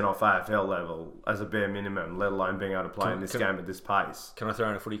 30% off AFL level as a bare minimum, let alone being able to play in this game at this pace. Can I throw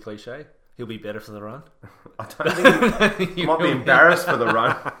in a footy cliche? He'll be better for the run. I don't think he might be embarrassed for the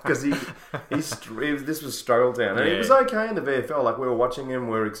run because this was struggle down. And he was okay in the VFL. Like we were watching him,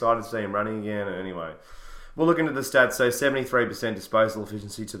 we were excited to see him running again. And anyway, we'll look into the stats. So 73% disposal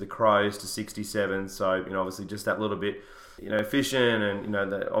efficiency to the Crows to 67. So obviously just that little bit. Efficient and,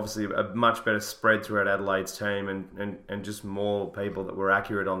 obviously a much better spread throughout Adelaide's team and just more people that were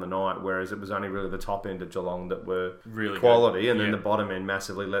accurate on the night, whereas it was only really the top end of Geelong that were really quality good. And then the bottom end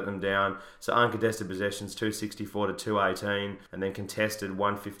massively let them down. So uncontested possessions 264 to 218 and then contested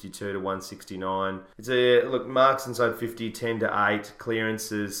 152 to 169. Look, marks inside 50, 10 to 8,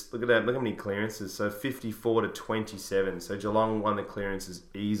 clearances. Look at that, look how many clearances. So 54 to 27. So Geelong won the clearances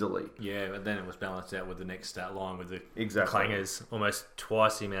easily. Yeah, but then it was balanced out with the next stat line with the clangers, almost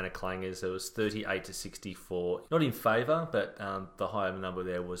twice the amount of clangers. It was 38 to 64. Not in favour, but the higher number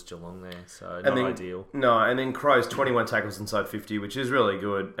there was Geelong there, so not ideal. No, and then Crows 21 tackles inside 50, which is really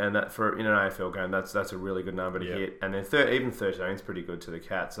good, and that for in an AFL game, that's a really good number to hit. And then even 13 is pretty good to the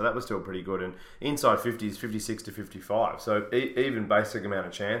Cats, so that was still pretty good. And inside 50 is 56 to 55, so even basic amount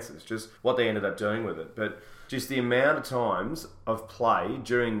of chances. Just what they ended up doing with it, but. Just the amount of times of play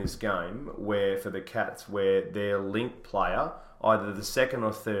during this game where for the Cats where their link player, either the second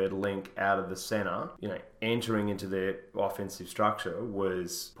or third link out of the centre, entering into their offensive structure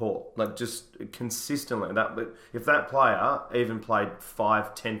was poor. Like just consistently. If that player even played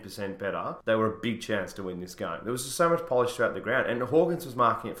 5-10% better, they were a big chance to win this game. There was just so much polish throughout the ground. And Hawkins was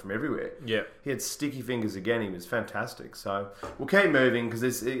marking it from everywhere. Yeah. He had sticky fingers again. He was fantastic. So we'll keep moving because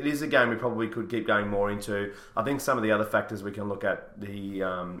it is a game we probably could keep going more into. I think some of the other factors we can look at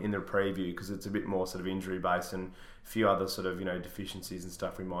in the preview because it's a bit more sort of injury based and a few other sort of deficiencies and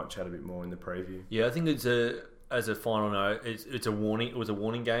stuff we might chat a bit more in the preview. Yeah, I think as a final note, it's a warning. It was a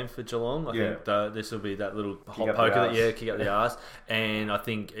warning game for Geelong. I think this will be that little hot poker kick up the arse, and I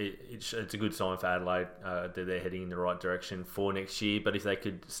think it's a good sign for Adelaide that they're heading in the right direction for next year. But if they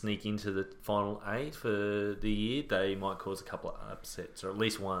could sneak into the final 8 for the year, they might cause a couple of upsets or at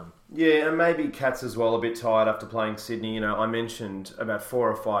least one. Yeah, and maybe Cats as well, a bit tired after playing Sydney. I mentioned about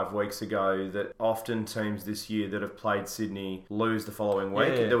 4 or 5 weeks ago that often teams this year that have played Sydney lose the following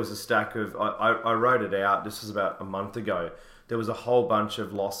week. Yeah. There was a stack of... I wrote it out. This was about a month ago. There was a whole bunch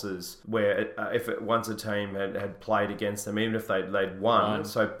of losses where once a team had played against them, even if they'd won.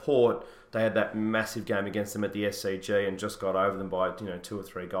 So Port... They had that massive game against them at the SCG and just got over them by 2 or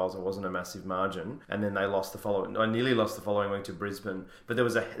 3 goals. It wasn't a massive margin, and then they lost the following. I nearly lost the following week to Brisbane, but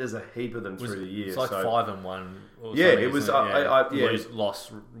there's a heap of them through the year. It's like 5-1. Yeah, it was.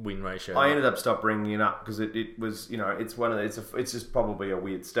 Loss win ratio. I ended up stop bringing it up because it was it's one of it's just probably a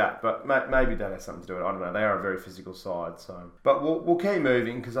weird stat, but maybe that has something to do with it. I don't know. They are a very physical side, so but we'll keep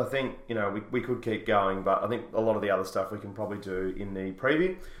moving because I think we could keep going, but I think a lot of the other stuff we can probably do in the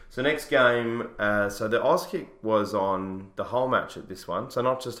preview. So next game, so the Auskick was on the whole match at this one, so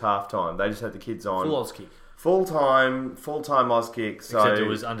not just half time. They just had the kids on full Auskick. Full time Auskick. So except it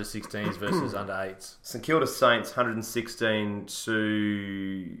was under 16s versus under 8s. St Kilda Saints 116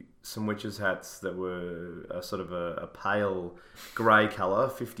 to some witches' hats that were sort of a pale grey colour,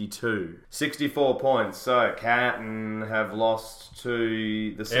 52. 64 points. So Carlton have lost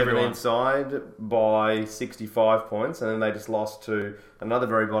to the 17th side by 65 points, and then they just lost to another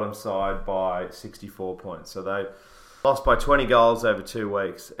very bottom side by 64 points. So lost by 20 goals over 2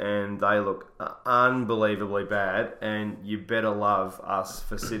 weeks, and they look unbelievably bad. And you better love us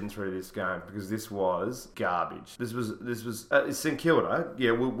for sitting through this game, because this was garbage. This was St Kilda.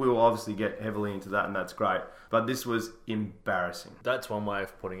 Yeah, we'll obviously get heavily into that, and that's great. But this was embarrassing. That's one way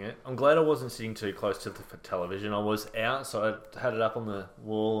of putting it. I'm glad I wasn't sitting too close to the television. I was out, so I had it up on the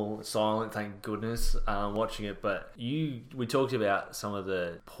wall, silent, thank goodness, watching it. But we talked about some of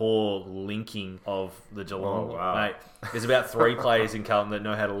the poor linking of the Geelong. Oh, wow. Mate, there's about 3 players in Carlton that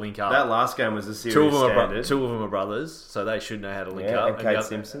know how to link up. That last game was a serious standard. 2 of them are brothers, so they should know how to link up. And Kate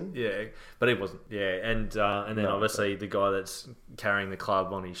Simpson. Yeah, but it wasn't. Yeah, and then obviously the guy that's carrying the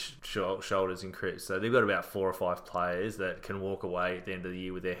club on his shoulders in Chris. So they've got about 4 or 5 players that can walk away at the end of the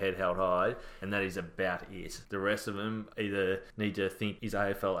year with their head held high, and that is about it. The rest of them either need to think, is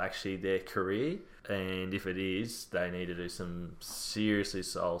AFL actually their career? And if it is, they need to do some seriously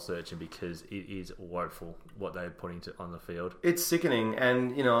soul searching, because it is woeful what they're putting on the field. It's sickening,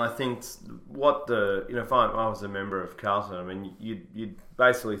 and I think if I was a member of Carlton, I mean, you'd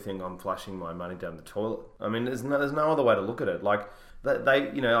basically think I'm flushing my money down the toilet. I mean, there's no other way to look at it. Like, they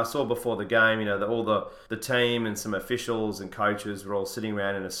I saw before the game, all the team and some officials and coaches were all sitting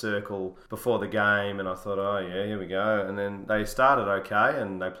around in a circle before the game, and I thought, oh yeah, here we go. And then they started okay,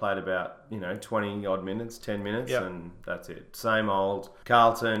 and they played about 20 odd minutes, 10 minutes, yep. And that's it. Same old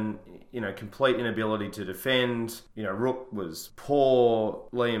Carlton. Complete inability to defend. Rook was poor,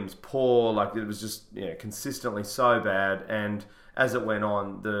 Liam's poor. Like, it was just consistently so bad. And as it went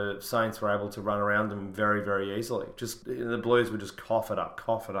on, the Saints were able to run around them very, very easily. Just the Blues would just cough it up.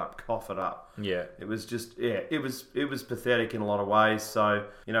 Yeah, it was just it was pathetic in a lot of ways. So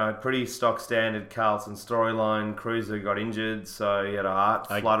pretty stock standard Carlton storyline. Cruiser got injured, so he had a heart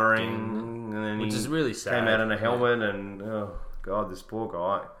fluttering, and then which is really sad. Came out in a helmet, and oh god, this poor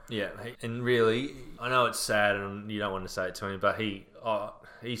guy. Yeah, and really, I know it's sad, and you don't want to say it to him, but he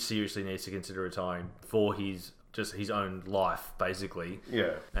seriously needs to consider retiring for his own life, basically.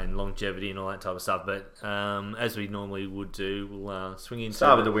 Yeah. And longevity and all that type of stuff. But as we normally would do, we'll swing into...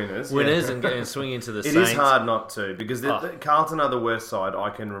 Start with the winners. And swing into the Saints. It is hard not to, because Carlton are the worst side I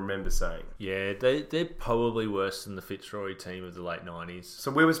can remember seeing. Yeah, they're probably worse than the Fitzroy team of the late 90s.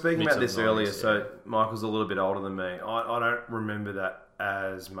 So we were speaking about this earlier, yeah. So Michael's a little bit older than me. I don't remember that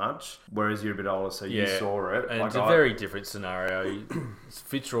as much, whereas you're a bit older, so you saw it. And it's a very different scenario.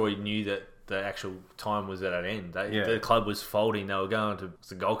 Fitzroy knew that the actual time was at an end. The club was folding. They were going to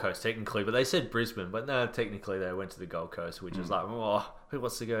the Gold Coast technically, but they said Brisbane. But no, technically they went to the Gold Coast, which is like, who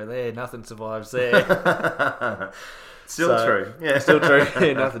wants to go there? Nothing survives there. Still true. Yeah. Still true.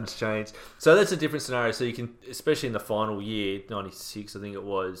 Yeah, nothing's changed. So that's a different scenario. So you can, especially in the final year, 96, I think it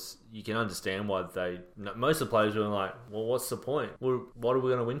was, you can understand why most of the players were like, well, what's the point? What are we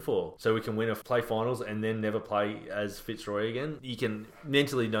going to win for? So we can play finals and then never play as Fitzroy again?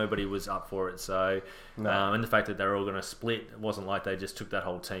 Mentally, nobody was up for it. So, and the fact that they were all going to split, it wasn't like they just took that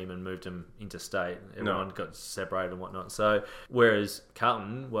whole team and moved them interstate. Everyone got separated and whatnot. So, whereas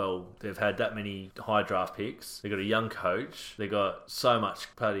Carlton, well, they've had that many high draft picks. They've got a young coach. They got so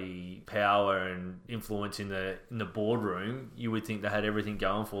much bloody power and influence in the boardroom. You would think they had everything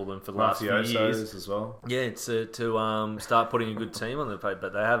going for them for the last few years as well. Yeah, to start putting a good team on the plate,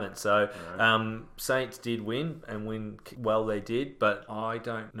 but they haven't. So Saints did win, and win well they did, but I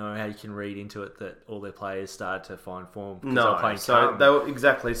don't know how you can read into it that all their players started to find form. No, so they were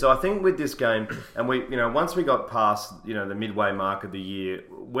exactly. So I think with this game, and we, once we got past the midway mark of the year,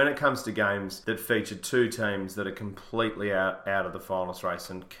 when it comes to games that feature 2 teams that are completely out of the finals race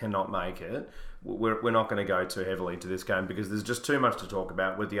and cannot make it, we're not going to go too heavily into this game, because there's just too much to talk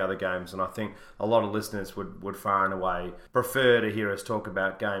about with the other games, and I think a lot of listeners would far and away prefer to hear us talk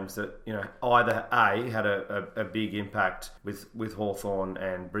about games that either A, had a big impact with Hawthorn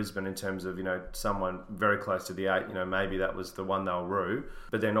and Brisbane in terms of someone very close to the 8, maybe that was the one they'll rue,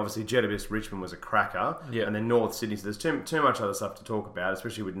 but then obviously Jedabis Richmond was a cracker, and then North Sydney, so there's too much other stuff to talk about,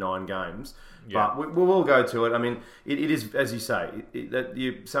 especially with 9 games. Yeah. But we will go to it. I mean, it is, as you say, that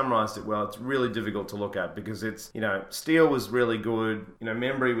you summarised it well. It's really difficult to look at, because it's, Steele was really good,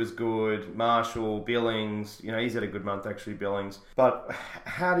 Membry was good, Marshall, Billings, he's had a good month actually, Billings. But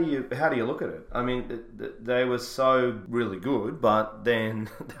how do you look at it? I mean, they were so really good, but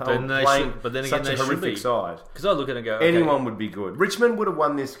then they were playing such a horrific side. Because I look at it and go, okay, anyone would be good. Richmond would have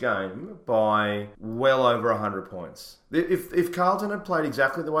won this game by well over 100 points. If Carlton had played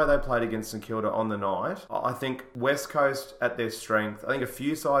exactly the way they played against St Kilda on the night, I think West Coast at their strength, I think a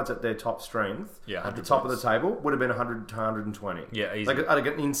few sides at their top strength, at the top of the table, would have been 100 to 120. Yeah, easy. Like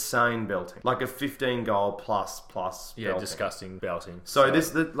an insane belting. Like a 15 goal plus Yeah, belting. disgusting belting. So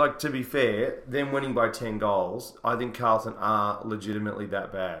to be fair, them winning by 10 goals, I think Carlton are legitimately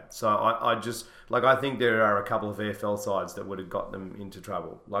that bad. So I think there are a couple of AFL sides that would have got them into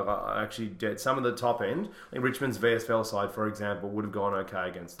trouble. Like I actually did. Some of the top end, like Richmond's VFL side, for example, would have gone okay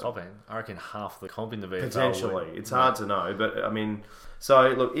against them. Top end? I reckon half the comp in the VFL Potentially. It's hard to know, but I mean... So,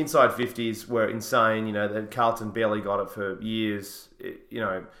 look, inside 50s were insane. You know, Carlton barely got it for years.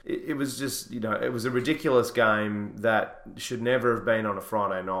 It was just, it was a ridiculous game that should never have been on a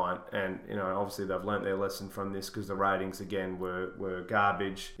Friday night. And, obviously they've learnt their lesson from this because the ratings, again, were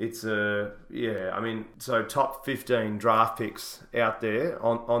garbage. It's so top 15 draft picks out there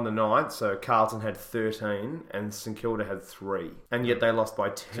on the night. So Carlton had 13 and St Kilda had 3. And yet they lost by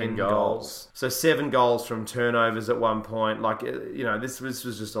 10 goals. So 7 goals from turnovers at one point. Like, this was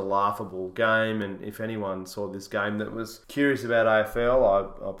just a laughable game, and if anyone saw this game that was curious about AFL,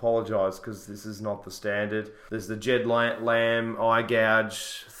 I apologise because this is not the standard. There's the Jed Lamb eye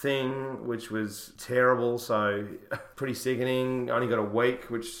gouge thing, which was terrible, so pretty sickening. Only got a week,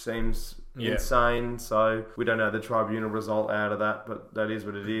 which seems... insane. So we don't know the tribunal result out of that, but that is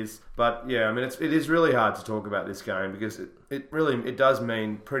what it is. But yeah, I mean, it is really hard to talk about this game because it does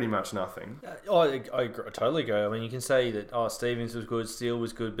mean pretty much nothing. I totally agree. I mean, you can say that Stevens was good, Steele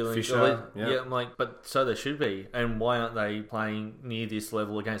was good, Fisher, yeah. I'm like, but so they should be. And why aren't they playing near this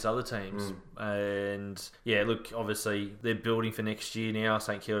level against other teams? And yeah, look, obviously they're building for next year now.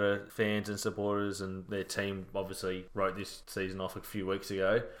 St Kilda fans and supporters and their team obviously wrote this season off a few weeks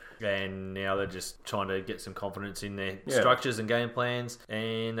ago. And now they're just trying to get some confidence in their structures and game plans.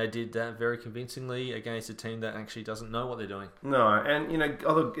 And they did that very convincingly against a team that actually doesn't know what they're doing. No, and,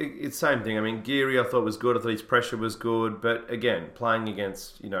 it's the same thing. I mean, Geary I thought was good. I thought his pressure was good. But again, playing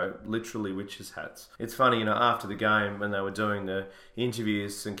against, literally witches' hats. It's funny, after the game when they were doing the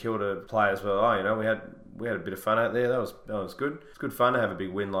interviews, St Kilda players were, we had a bit of fun out there. That was good. It's good fun to have a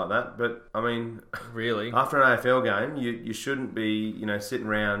big win like that. But, I mean... Really? After an AFL game, you shouldn't be, sitting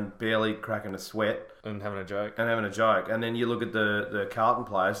around barely cracking a sweat. And having a joke. And then you look at the Carlton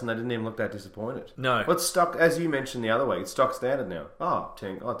players and they didn't even look that disappointed. No. Well, it's stock, as you mentioned the other week, it's stock standard now.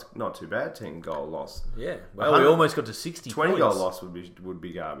 It's not too bad, 10 goal loss. Yeah. Well, we almost got to 60 20 points. goal loss would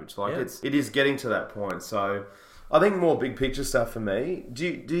be garbage. It is getting to that point. So... I think more big picture stuff for me. Do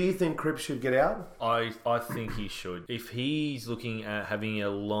you think Cripps should get out? I think he should. If he's looking at having a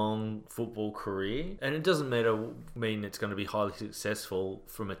long football career, and it doesn't mean it's going to be highly successful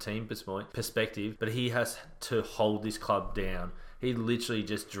from a team perspective, but he has to hold this club down. He literally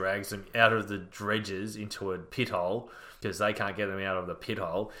just drags them out of the dredges into a pit hole because they can't get him out of the pit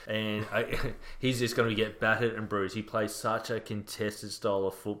hole. And he's just going to get battered and bruised. He plays such a contested style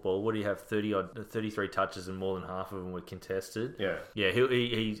of football. What do you have? 33 touches and more than half of them were contested. Yeah. Yeah,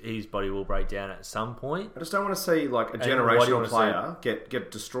 his body will break down at some point. I just don't want to see like a generational player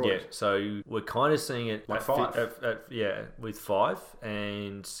get destroyed. Yeah, so we're kind of seeing it like Fife. With Fife,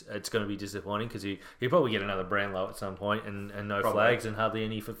 and it's going to be disappointing because he'll probably get another Brownlow at some point and no probably. Flags and hardly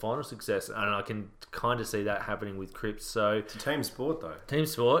any for final success. And I can kind of see that happening with Cripps. So it's a team sport, though. Team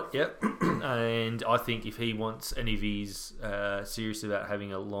sport, yep. And I think if he wants, and if he's serious about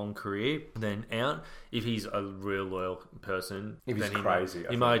having a long career, then out. If he's a real loyal person, if he's crazy,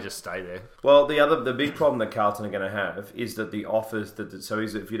 he may just stay there. Well, the big problem that Carlton are going to have is that the offers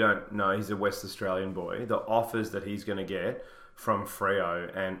if you don't know, he's a West Australian boy. The offers that he's going to get from Freo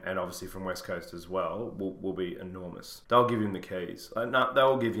and obviously from West Coast as well will be enormous. They'll give him the keys.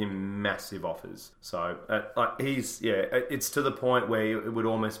 They'll give him massive offers. So it's to the point where it would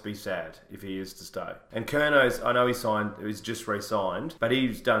almost be sad if he is to stay. And Curno's, I know he's just re-signed, but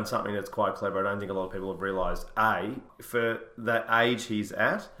he's done something that's quite clever. I don't think a lot of people have realised. For that age he's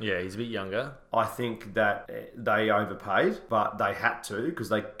at. Yeah, he's a bit younger. I think that they overpaid, but they had to because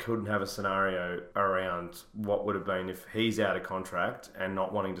they couldn't have a scenario around what would have been if he's out of contract and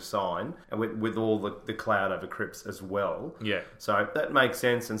not wanting to sign, and with all the cloud over Cripps as well. Yeah. So that makes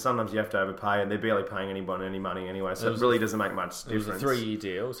sense, and sometimes you have to overpay, and they're barely paying anyone any money anyway, so it really doesn't make much difference. It was a 3-year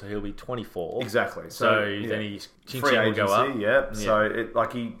deal, so he'll be 24. Exactly. So then he's free agency, will go up. Yeah. So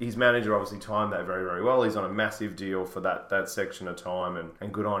his manager obviously timed that very, very well. He's on a massive deal for that section of time,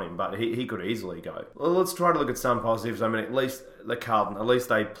 and good on him, but he could easily go. Well, let's try to look at some positives. I mean, at least they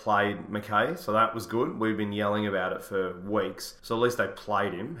played McKay, so that was good. We've been yelling about it for weeks. weeks, so at least they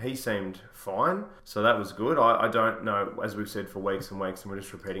played him. He seemed fine, so that was good. I don't know, as we've said for weeks and weeks, and we're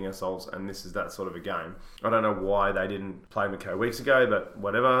just repeating ourselves, and this is that sort of a game. I don't know why they didn't play McKay weeks ago, but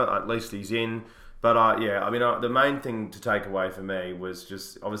whatever, at least he's in. But the main thing to take away for me was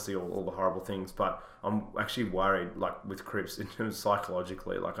just obviously all the horrible things, but I'm actually worried, like with Cripps, in terms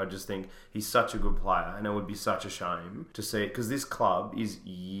psychologically. Like, I just think he's such a good player, and it would be such a shame to see it, because this club is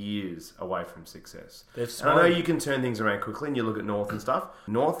years away from success. And I know you can turn things around quickly, and you look at North and stuff.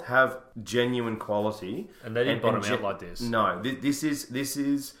 North have genuine quality, and they didn't bottom out like this. No, this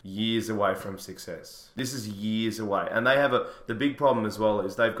is years away from success. This is years away, and they have the big problem as well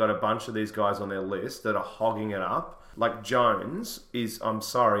is they've got a bunch of these guys on their list that are hogging it up. Like Jones is, I'm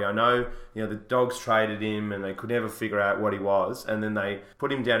sorry, I know, the Dogs traded him and they could never figure out what he was, and then they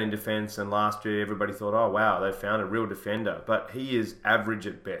put him down in defence, and last year everybody thought, oh wow, they found a real defender, but he is average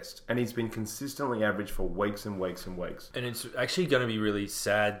at best, and he's been consistently average for weeks and weeks and weeks. And it's actually going to be really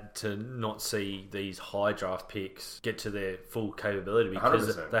sad to not see these high draft picks get to their full capability,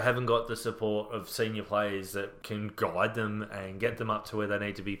 because 100%. They haven't got the support of senior players that can guide them and get them up to where they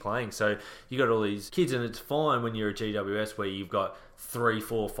need to be playing. So you got all these kids, and it's fine when you're a GWS where you've got 3,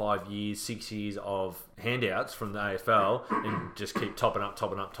 4, 5 years, 6 years of handouts from the AFL and just keep topping up.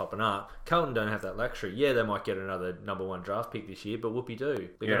 Carlton don't have that luxury. Yeah, they might get another number 1 draft pick this year, but whoopie-doo.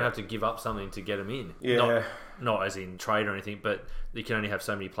 They're going to have to give up something to get them in. Yeah. Not as in trade or anything, but you can only have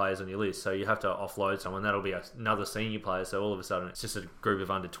so many players on your list, so you have to offload someone. That'll be another senior player, so all of a sudden it's just a group of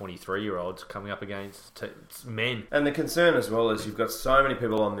under 23-year-olds coming up against men. And the concern as well is you've got so many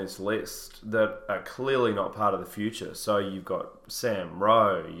people on this list that are clearly not part of the future. So you've got Sam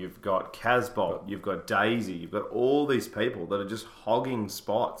Rowe, you've got Casbolt, you've got Daisy, you've got all these people that are just hogging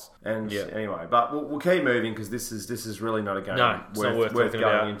spots. And anyway, but we'll keep moving, because this is really not a game worth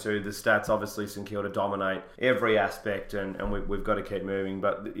going into. The stats, obviously, St Kilda dominate every aspect, and we've got to keep moving.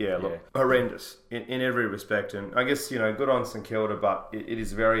 But horrendous in every respect. And I guess, good on St Kilda, but it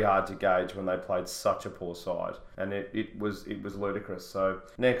is very hard to gauge when they played such a poor side, and it was ludicrous. So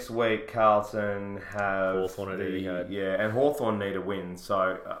next week Carlton have Hawthorn at Etihad. and Hawthorn need a win.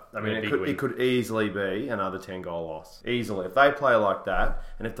 So it could easily be another 10-goal loss, easily, if they play like that,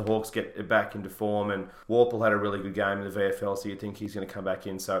 and if the Hawks get back into form. And Warple had a really good game in the VFL, so you think he's going to come back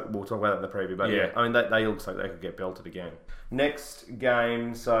in. So we'll talk about that in the preview. But they looks like they could get belted again. Next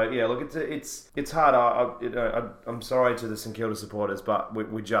game, so look, it's hard. I'm sorry to the St Kilda supporters, but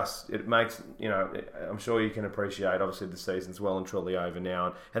it makes, I'm sure you can appreciate, obviously the season's well and truly over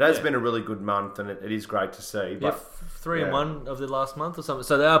now. It has been a really good month, and it is great to see. But 3-1 of the last month or something,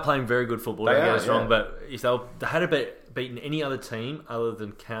 so they are playing very good football. Don't get us wrong, but if they had beaten any other team other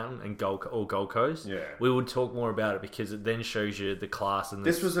than Carlton and Gold Coast, we would talk more about it, because it then shows you the class. And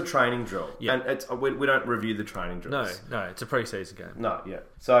this was a training drill, and we don't review the training drills. No, it's a pre-season game. No,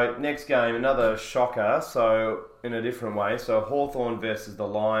 So next game, another shocker. So in a different way. So Hawthorn versus the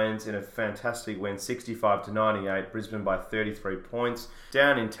Lions in a fantastic win, 65-98. Brisbane by 33 points.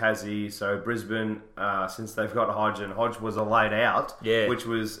 Down in Tassie. So Brisbane, since they've got Hodge was a laid out, which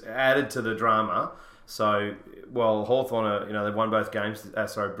was added to the drama. So, Hawthorn, they've won both games.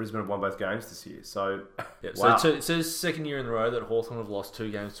 Brisbane have won both games this year. So, wow. So it's the second year in a row that Hawthorn have lost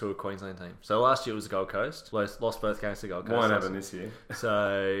 2 games to a Queensland team. So last year it was Gold Coast. Lost both games to Gold Coast. Won't happen this year.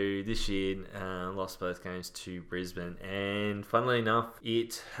 So this year, lost both games to Brisbane. And funnily enough,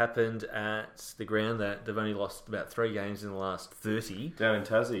 it happened at the ground that they've only lost about 3 games in the last 30. Down in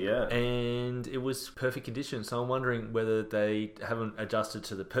Tassie, And it was perfect conditions. So I'm wondering whether they haven't adjusted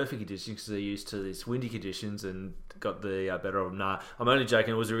to the perfect conditions, because they're used to this windy conditions and got the better of them. Nah, I'm only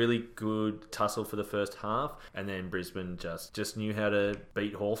joking. It was a really good tussle for the first half, and then Brisbane just knew how to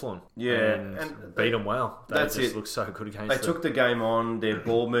beat Hawthorn. And beat them well. They just looked so good against them. They took the game on. Their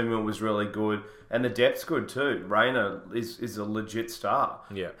ball movement was really good, and the depth's good too. Rayner is a legit star.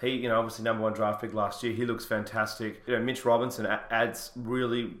 He, obviously number 1 draft pick last year. He looks fantastic. Mitch Robinson adds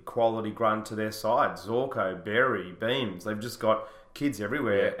really quality grunt to their side. Zorko, Berry, Beams. They've just got kids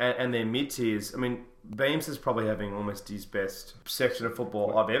everywhere, and their mid tiers. I mean, Beams is probably having almost his best section of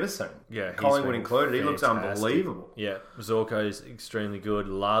football I've ever seen. Collingwood included. He looks unbelievable. Zorko's extremely good.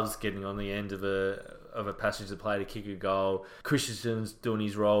 Loves getting on the end of a passage to play to kick a goal. Christensen's doing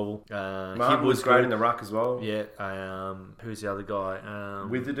his role. Martin was great in the ruck as well. Who's the other guy?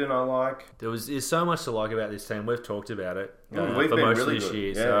 Witherden I like. There's so much to like about this team. We've talked about it. We've for been most really of this good. year.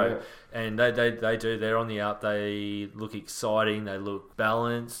 Yeah, So. yeah. And they do. They're on the up. They look exciting. They look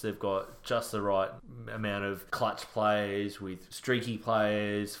balanced. They've got just the right amount of clutch players with streaky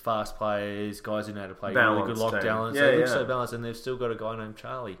players, fast players, guys who know how to play really good lockdowns. Yeah, they look so balanced, and they've still got a guy named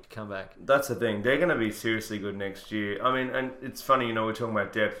Charlie to come back. That's the thing. They're going to be seriously good next year. I mean, and it's funny, we were talking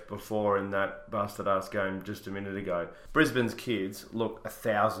about depth before in that bastard ass game just a minute ago. Brisbane's kids look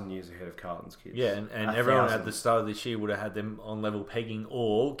 1,000 years ahead of Carlton's kids. Yeah, and everyone at the start of this year would have had them on level pegging,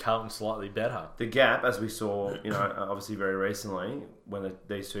 or Carlton slightly better. The gap, as we saw, obviously very recently, when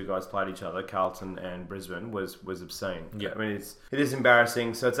these two guys played each other, Carlton and Brisbane, was obscene. Yeah. I mean, it is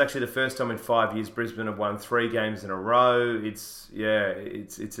embarrassing. So it's actually the first time in 5 years Brisbane have won 3 games in a row. It's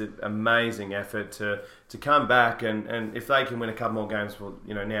an amazing effort to come back, and if they can win a couple more games,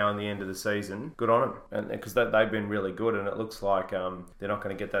 now in the end of the season, good on them. And because they've been really good, and it looks like they're not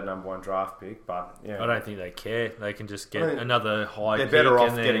going to get that number 1 draft pick. But I don't think they care. They can just get another high. They're better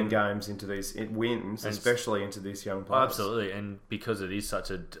off getting games into these wins, especially into these young players. Absolutely, and because it is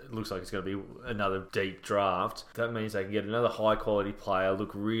looks like it's going to be another deep draft. That means they can get another high quality player,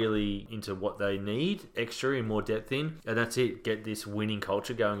 look really into what they need, extra and more depth in, and that's it. Get this winning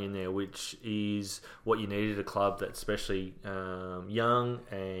culture going in there, which is what you need at a club that's especially young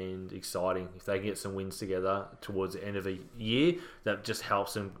and exciting. If they can get some wins together towards the end of a year, that just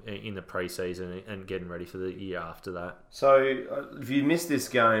helps them in the pre-season and getting ready for the year after that. So if you missed this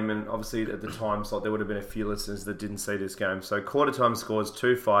game, and obviously at the time slot there would have been a few listeners that didn't see this game. So quarter time scores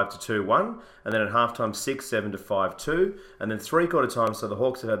 2-5 to 2-1, and then at half time 6-7 to 5-2, and then 3/4 time. So the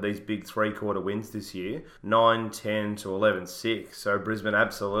Hawks have had these big 3/4 wins this year, 9-10 to 11-6. So Brisbane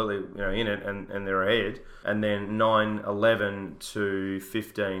absolutely in it, and they're ahead. And then 9-11 to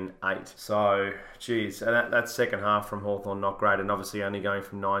 15-8. So, geez, and that second half from Hawthorn not great, and obviously only going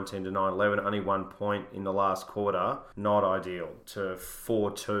from 9-10 to 9-11, only 1 point in the last quarter, not ideal, to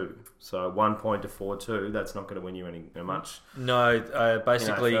 4-2. So 1 point to 4-2, that's not going to win you any much. No,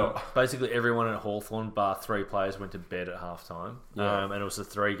 basically everyone at Hawthorn, bar 3 players, went to bed at halftime. Yeah. And it was the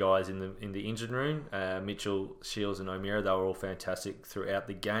 3 guys in the engine room, Mitchell, Shields, and O'Meara. They were all fantastic throughout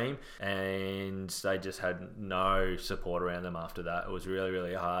the game, and they just had no support around them after that. It was really,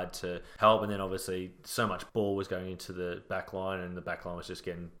 really hard to help, and then obviously so much ball was going into the back line, and the back line was just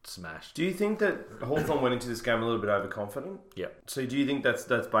getting smashed. Do you think that Hawthorn went into this game a little bit overconfident? Yeah. So do you think that's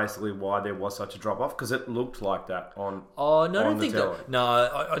basically why there was such a drop off? Because it looked like that on. Oh no, I don't the think telly. that. No,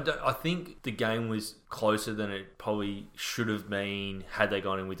 I think the game was closer than it probably should have been had they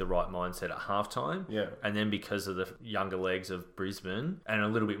gone in with the right mindset at halftime. Yeah. And then because of the younger legs of Brisbane and a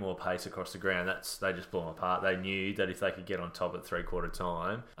little bit more pace across the ground, they just blew them apart. They knew that if they could get on top at 3/4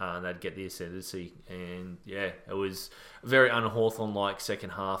 time, they'd get the ascendancy. And yeah, it was a very un-Hawthorn-like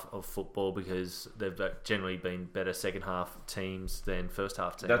second half of football, because they've generally been better second half teams than first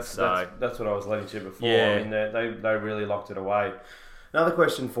half teams. That's what I was leading to before. Yeah. I mean, they really locked it away. Another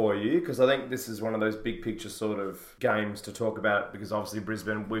question for you, because I think this is one of those big picture sort of games to talk about, because obviously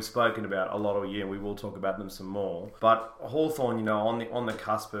Brisbane we've spoken about a lot all year, and we will talk about them some more. But Hawthorn, on the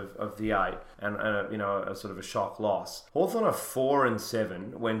cusp of the 8, and a sort of a shock loss. Hawthorn are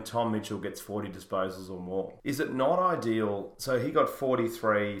 4-7 when Tom Mitchell gets 40 disposals or more. Is it not ideal? So he got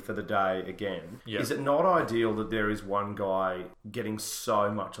 43 for the day again. Yeah. Is it not ideal that there is one guy getting so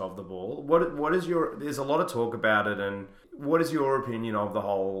much of the ball? What is your? There's a lot of talk about it, and what is your opinion of the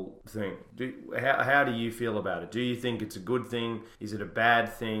whole thing? How do you feel about it? Do you think it's a good thing? Is it a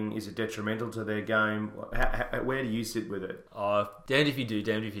bad thing? Is it detrimental to their game? Where do you sit with it? Damned if you do,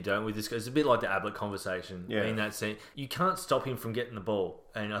 damned if you don't with this guy. It's a bit like the Ablett conversation. Yeah. In that sense, you can't stop him from getting the ball.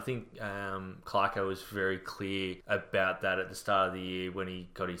 And I think Clarko was very clear about that at the start of the year when he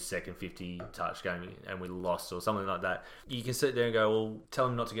got his second 50-touch game and we lost or something like that. You can sit there and go, well, tell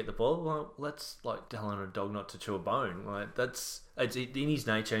him not to get the ball. Well, that's like telling a dog not to chew a bone. Like, it's in his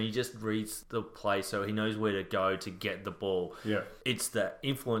nature, and he just reads the play so he knows where to go to get the ball. Yeah. It's the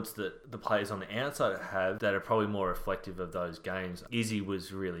influence that the players on the outside have that are probably more reflective of those games. Izzy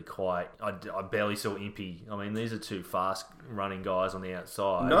was really quiet. I barely saw Impey. I mean, these are 2 fast running guys on the outside.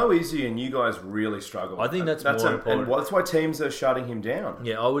 No Izzy, and you guys really struggle. I think that's more important. And that's why teams are shutting him down.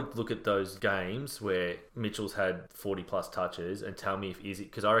 Yeah, I would look at those games where Mitchell's had 40-plus touches and tell me if Izzy...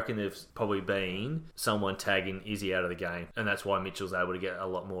 Because I reckon there's probably been someone tagging Izzy out of the game, and that's why Mitchell's able to get a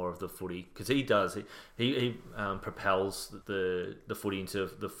lot more of the footy, because he does. He propels the footy into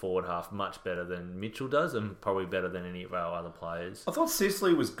the forward half much better than Mitchell does, and probably better than any of our other players. I thought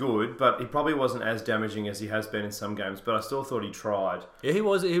Sicily was good, but he probably wasn't as damaging as he has been in some games. But I still thought he tried. Yeah, he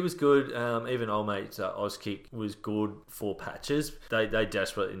was good. Even old mate Auskick was good for patches. They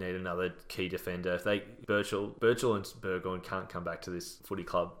desperately need another key defender. If Birchall and Burgoyne can't come back to this footy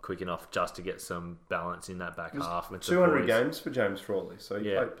club quick enough just to get some balance in that back half. With 200 games for James Frawley, so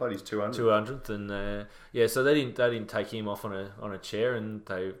he played his 200th, and so they didn't take him off on a chair, and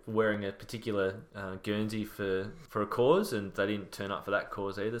they were wearing a particular Guernsey for a cause, and they didn't turn up for that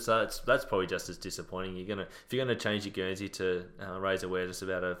cause either. So that's probably just as disappointing. If you're gonna change your Guernsey to raise awareness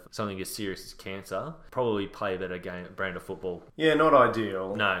about something as serious as cancer, probably play a better brand of football. Yeah, not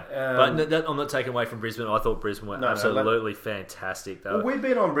ideal. No, but I'm not taking away from Brisbane. I thought Brisbane were absolutely fantastic. Well, we've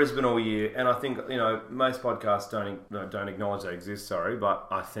been on Brisbane all year, and I think most podcasts don't acknowledge they exist. Sorry, but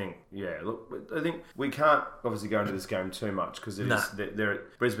I think I think we can't obviously go into this game too much because they're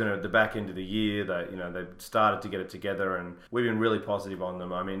Brisbane are at the back end of the year. They've started to get it together, and we've been really positive on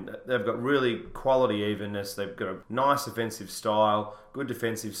them. I mean, they've got really quality evenness. They've got a nice offensive style, good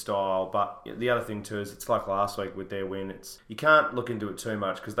defensive style, but the other thing too is it's like last week with their win. You can't look into it too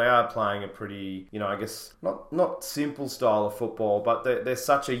much because they are playing a pretty, I guess not simple style of football, but they're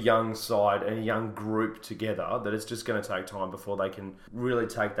such a young side and a young group together that it's just going to take time before they can really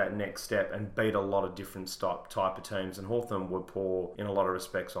take that next step and beat a lot of different type of teams. And Hawthorn were poor in a lot of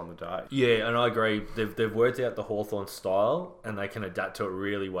respects on the day. Yeah, and I agree. They've worked out the Hawthorn style and they can adapt to it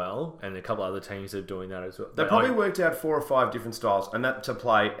really well. And a couple of other teams are doing that as well. They probably worked out 4 or 5 different styles, and that to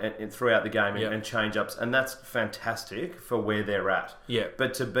play throughout the game and change ups, and that's fantastic for where they're at. Yeah,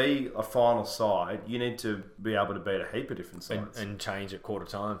 but to be a final side, you need to be able to beat a heap of different sides and change at quarter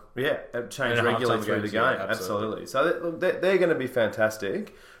time. Yeah, change regularly through the game. Yeah, absolutely. So they're going to be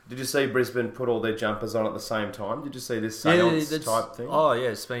fantastic. Did you see Brisbane put all their jumpers on at the same time? Did you see this seance type thing? Oh yeah,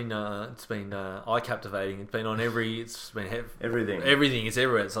 it's been eye captivating. It's been on everything. Everything. It's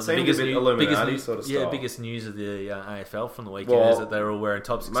everywhere. It's like the biggest Illuminati sort of style. Yeah, biggest news of the AFL from the weekend is that they were all wearing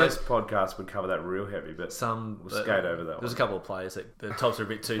tops. Most podcasts would cover that real heavy, but we'll skate over that. There's a couple of players that the tops are a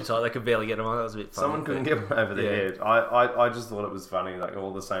bit too tight. They could barely get them on. That was a bit funny. Someone couldn't get them over their head. I just thought it was funny, like all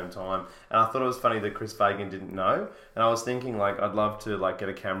at the same time, and I thought it was funny that Chris Fagan didn't know. And I was thinking, like, I'd love to get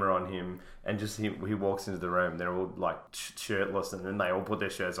a camera on him and just he walks into the room, they're all shirtless, and then they all put their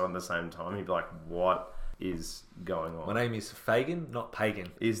shirts on at the same time. He'd be like, what is going on? My name is Fagan, not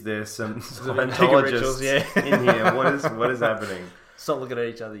Pagan. Is there some Scientologists in here? What is happening? Stop looking at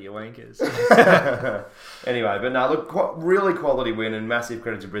each other, you wankers. Anyway, but no, look, really quality win and massive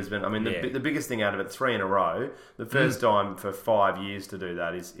credit to Brisbane. I mean, the biggest thing out of it, 3 in a row, the first time for 5 years to do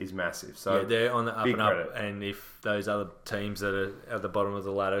that is massive. So they're on the up and up, and if those other teams that are at the bottom of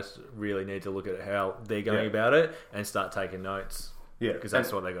the ladder really need to look at how they're going about it and start taking notes. Yeah, because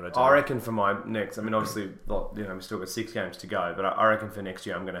that's what they're going to do. I reckon for my next, I mean, obviously, we've still got 6 games to go, but I reckon for next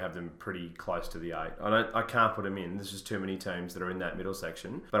year I'm going to have them pretty close to the 8. I can't put them in. There's just too many teams that are in that middle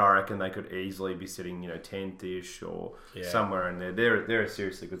section, but I reckon they could easily be sitting, 10th-ish or somewhere in there. They're a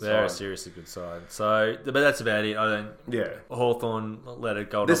seriously good side. They're a seriously good side. So, but that's about it. I don't. Yeah. Hawthorn let a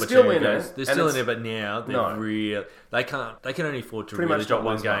golden opportunity. Still in it. They're still in it, but now they're they can't. They can only afford to really drop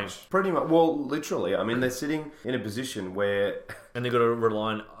one game. Pretty much. Well, literally. I mean, they're sitting in a position where. And they've got to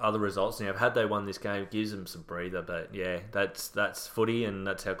rely on other results now. Had they won this game, it gives them some breather. But yeah, that's footy, and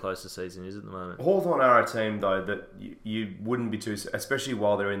that's how close the season is at the moment. Hawthorn are a team, though, that you wouldn't be too... Especially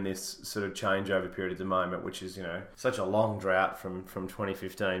while they're in this sort of changeover period at the moment, which is, such a long drought from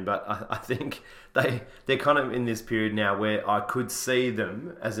 2015. But I think they're kind of in this period now where I could see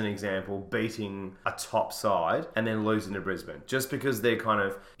them, as an example, beating a top side and then losing to Brisbane. Just because they're kind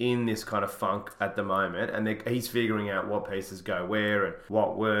of in this kind of funk at the moment, and he's figuring out what pieces go where and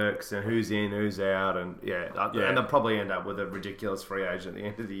what works and who's in, who's out, and and they'll probably end up with a ridiculous free agent at the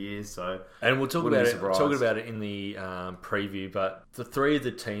end of the year. So, and we'll talk about it in the preview. But the 3 of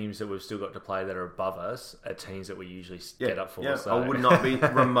the teams that we've still got to play that are above us are teams that we usually get up for. Yeah. So. I would not be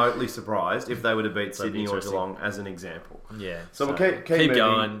remotely surprised if they were to beat Sydney or Geelong, as an example. Yeah. So we'll keep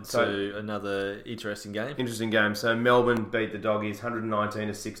going to another interesting game. Interesting game. So Melbourne beat the Doggies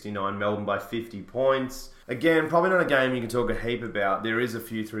 119-69. Melbourne by 50 points. Again, probably not a game you can talk a heap about. There is a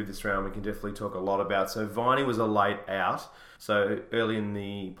few through this round we can definitely talk a lot about. So Viney was a late out. So early in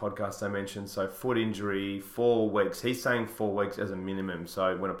the podcast I mentioned, foot injury, 4 weeks. He's saying 4 weeks as a minimum.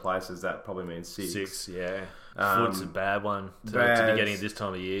 So when a player says that, probably means 6. 6, yeah. Foot's a bad one to be getting at this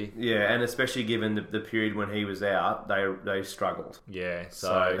time of year. Yeah, and especially given the period when he was out, they struggled. Yeah,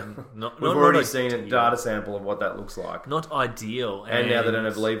 so we've already seen a data sample of what that looks like. Not ideal. And now they don't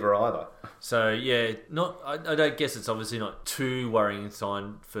have Lever either. So, yeah, I don't guess it's obviously not too worrying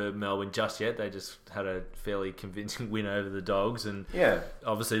sign for Melbourne just yet. They just had a fairly convincing win over the Dogs. And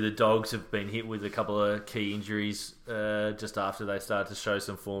obviously the Dogs have been hit with a couple of key injuries just after they started to show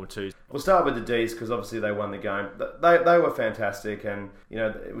some form too. We'll start with the D's because obviously they won the game. They were fantastic, and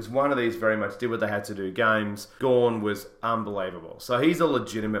it was one of these very much did what they had to do games. Gawn was unbelievable. So he's a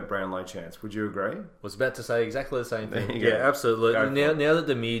legitimate Brownlow chance. Would you agree? I was about to say exactly the same thing. Yeah, absolutely. Now that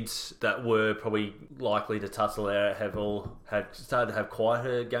the mids that were probably likely to tussle out have all started to have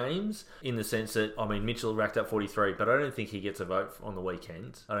quieter games, in the sense that, I mean, Mitchell racked up 43, but I don't think he gets a vote on the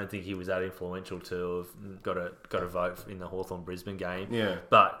weekend. I don't think he was that influential to have got a vote in the Hawthorn-Brisbane game. Yeah.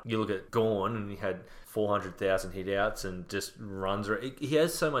 But you look at Gawn, and he had 400,000 hit outs and just runs. He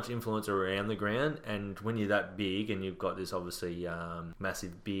has so much influence around the ground, and when you're that big and you've got this obviously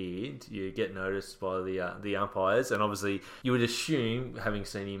massive beard, you get noticed by the umpires. And obviously you would assume, having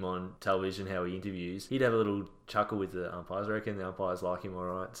seen him on television, how he interviews, he'd have a little chuckle with the umpires. I reckon the umpires like him all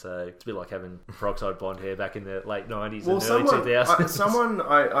right. So it's a bit like having peroxide blonde hair back in the late 90s and early 2000s. Someone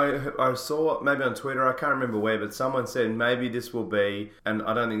I saw, maybe on Twitter, I can't remember where, but someone said maybe this will be, and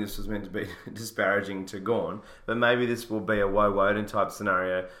I don't think this was meant to be disparaging to Gawn, but maybe this will be a Woe Woden type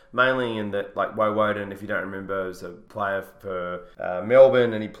scenario, mainly in that, like, Woe Woden, if you don't remember, was a player for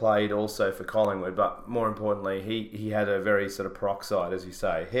Melbourne, and he played also for Collingwood, but more importantly, he had a very sort of peroxide, as you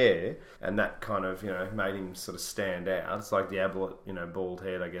say, hair, and that kind of, made him sort of stand out. It's like the Ablett, bald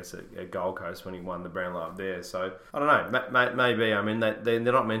head, I guess, at Gold Coast when he won the Brownlow up there. So, I don't know, maybe, I mean, they're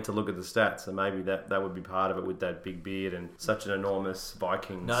not meant to look at the stats, so maybe that would be part of it with that big beard and such an enormous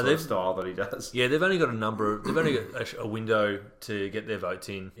Viking sort of style that he does. Yeah, they've only got a window to get their votes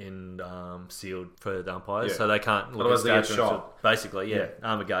in sealed for the umpires, so they can't look at stats. Shot. Basically,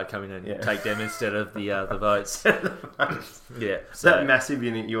 armour guard come in and take them instead of the votes. Yeah, so that massive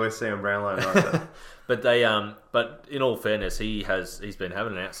unit you always see on Brownlow, right? But but in all fairness, he's been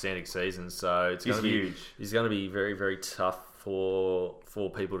having an outstanding season, so it's huge. He's going to be very, very tough for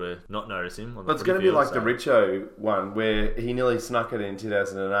people to not notice him. But it's going to be like the Richo one, where he nearly snuck it in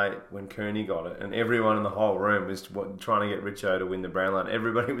 2008 when Kearney got it, and everyone in the whole room was trying to get Richo to win the Brownlow.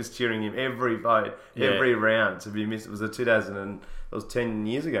 Everybody was cheering him every vote, every round to be missed. It was it was 10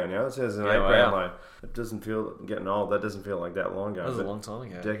 years ago now. It says an 8 Brownlow. It doesn't feel, getting old, that doesn't feel like that long ago. That was a long time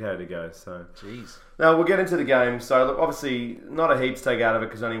ago. A decade ago. So. Jeez. Now, we'll get into the game. So, look, obviously, not a heap to take out of it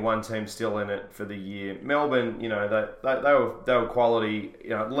because only one team's still in it for the year. Melbourne, they were quality.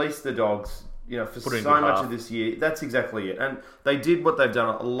 At least the Dogs, for so much of this year, that's exactly it. And they did what they've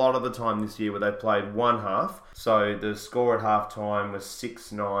done a lot of the time this year, where they played one half. So the score at half time was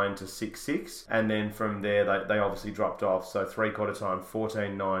 6-9 to 6-6, and then from there they obviously dropped off. So 3/4 time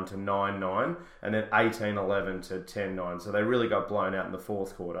 14-9 to 9-9, and then 18-11 to 10-9. So they really got blown out in the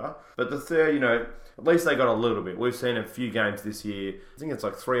fourth quarter. But the third, at least they got a little bit. We've seen a few games this year. I think it's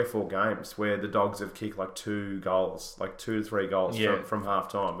like 3 or 4 games where the Dogs have kicked like 2 goals, like 2 to 3 goals from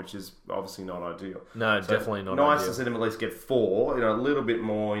half time, which is obviously not ideal. No, so definitely not nice ideal. To see them at least get 4, a little bit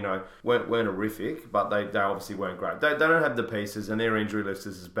more, weren't horrific, but they obviously weren't great. They don't have the pieces, and their injury list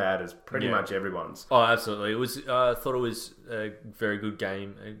is as bad as pretty much everyone's. Oh, absolutely. It was. I thought it was a very good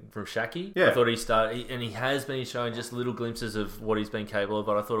game from Shaki. Yeah. I thought he has been showing just little glimpses of what he's been capable of,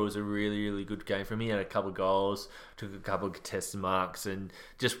 but I thought it was a really, really good game from him. He had a couple of goals, took a couple of contested marks, and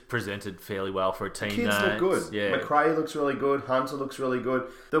just presented fairly well for a team. Kids look good. Yeah. McRae looks really good. Hunter looks really good.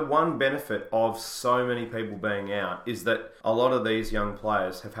 The one benefit of so many people being out is that a lot of these young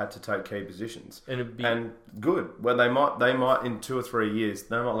players have had to take key positions. And good. Well, they might in 2 or 3 years,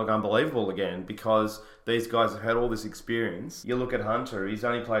 they might look unbelievable again because these guys have had all this experience. You look at Hunter; he's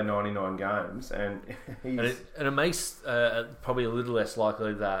only played 99 games, and it makes probably a little less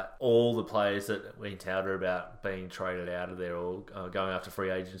likely that all the players that we touted about being traded out of there or going after free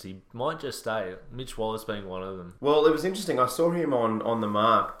agency might just stay. Mitch Wallace being one of them. Well, it was interesting. I saw him on the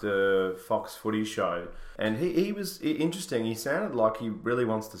Mark, the Fox Footy show, and he was interesting. He sounded like he really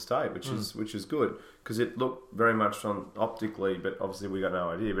wants to stay, which is good. Because it looked very much on optically, but obviously we got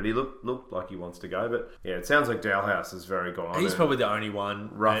no idea. But he looked like he wants to go. But yeah, it sounds like Dalhouse is very gone. He's probably the only one.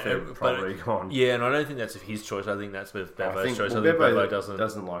 Roughhead probably gone. Yeah, and I don't think that's his choice. I think that's Bevo's choice. I think Bevo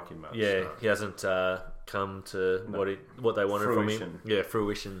doesn't like him much. Yeah, he hasn't come to what they wanted from him. Yeah,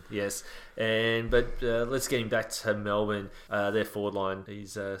 fruition. Yes, but let's get him back to Melbourne. Their forward line,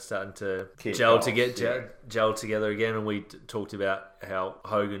 he's starting to gel together again, and we talked about how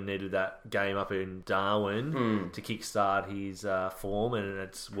Hogan needed that game up in Darwin to kickstart his form, and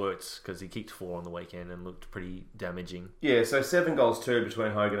it's worked because he kicked 4 on the weekend and looked pretty damaging. Yeah, so 7 goals, 2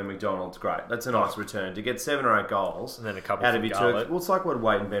 between Hogan and McDonald's, great. That's a nice return. To get 7 or 8 goals, and then a couple out from of your Garlett. Well, it's like what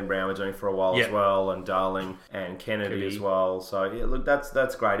Wade and Ben Brown were doing for a while as well, and Darling and Kennedy as well. So, yeah, look,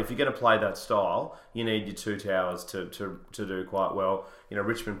 that's great. If you're going to play that style, you need your 2 towers to do quite well. You know,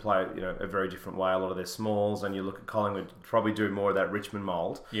 Richmond play, a very different way. A lot of their smalls, and you look at Collingwood, probably do more of that Richmond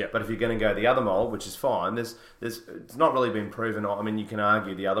mould. Yeah. But if you're going to go the other mould, which is fine, it's not really been proven. I mean, you can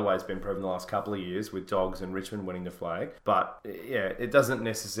argue the other way has been proven the last couple of years with Dogs and Richmond winning the flag. But yeah, it doesn't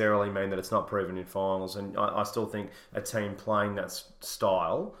necessarily mean that it's not proven in finals. And I still think a team playing that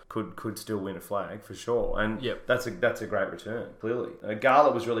style could still win a flag for sure. And that's a great return. Clearly,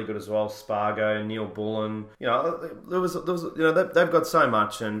 Garlett was really good as well. Spargo, Neil Bullen. There was they've got so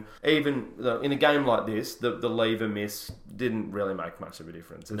much, and even in a game like this, the lever miss didn't really make much of a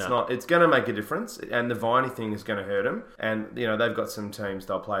difference. It's not. It's going to make a difference, and the Viney thing is going to hurt them. And they've got some teams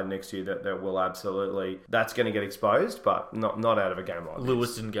they'll play next year that will absolutely. That's going to get exposed, but not out of a game like this.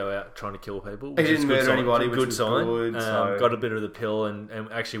 Lewis didn't go out trying to kill people. He didn't murder anybody, which good was sign. good. Got a bit of the pill and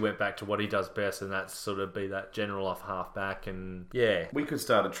actually went back to what he does best, and that's sort of be that general off half back. And we could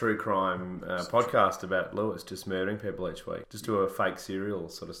start a true crime podcast about Lewis just murdering people each week. Just do a fake serial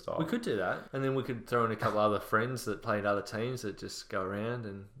sort of style. We could do that, and then we could throw in a couple other friends that played other teams that just go around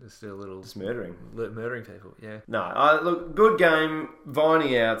and just do a little murdering people. Yeah. No, look, good game.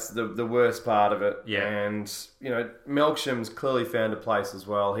 Viney out's the worst part of it. Yeah. And Melksham's clearly found a place as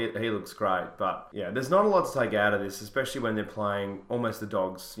well. He looks great, but there's not a lot to take out of this, especially when they're playing almost the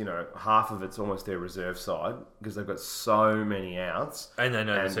Dogs. Half of it's almost their reserve side because they've got so many outs, and they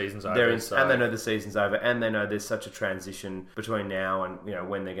know the season's over. And they know the season's over, and they know there's such a transition between now and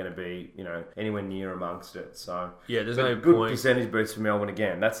when they're going to be anywhere near amongst it. So there's no good point. Percentage boost for Melbourne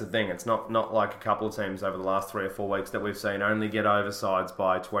again. That's the thing. It's not like a couple of teams over the last 3 or 4 weeks that we've seen only get over sides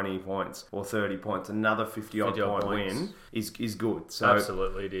by 20 points or 30 points. Another 50-odd point win is good. So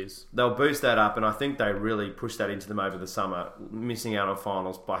absolutely it is. They'll boost that up, and I think they really pushed that into them over the summer, missing out on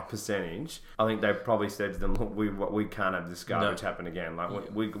finals by percentage. I think they probably said to them, look, we can't have this garbage happen again.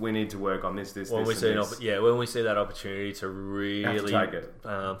 Like we need to work on this. When we see that opportunity to really take it.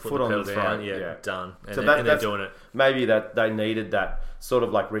 Put Foot the on pedal the down, throat, done. And, so they're doing it. Maybe that they needed that, sort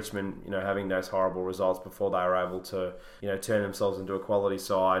of like Richmond, having those horrible results before they were able to, turn themselves into a quality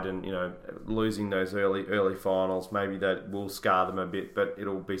side, and losing those early finals. Maybe that will scar them a bit, but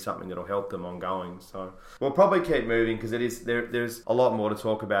it'll be something that'll help them ongoing. So we'll probably keep moving because there's a lot more to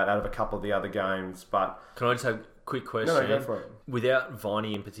talk about out of a couple of the other games. But can I just have a quick question? No, go for it. Without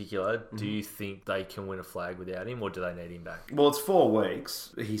Viney in particular, do you think they can win a flag without him, or do they need him back? Well, it's 4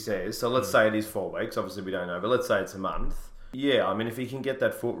 weeks, he says. So let's say it is 4 weeks. Obviously, we don't know, but let's say it's a month. Yeah, I mean, if he can get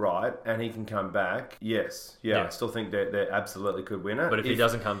that foot right and he can come back, yes. Yeah, I still think that they absolutely could win it. But if he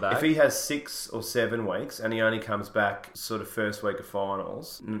doesn't come back? If he has 6 or 7 weeks and he only comes back sort of first week of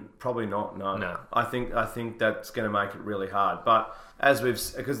finals, probably not, no. I think that's going to make it really hard. But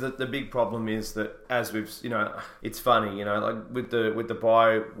because the big problem is that it's funny, like with the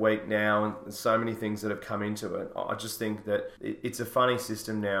bye week now and so many things that have come into it, I just think that it's a funny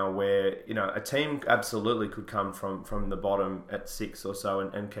system now where, a team absolutely could come from the bottom at 6 or so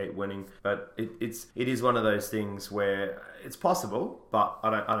and keep winning, but it is one of those things where it's possible, but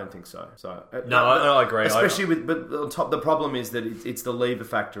I don't think so. So I agree. Especially but on top, the problem is that it's the lever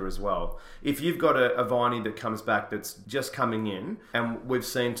factor as well. If you've got a Viney that comes back that's just coming in, and we've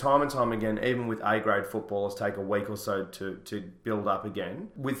seen time and time again, even with A-grade footballers take a week or so to build up again,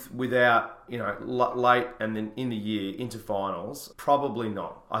 without late and then in the year into finals, probably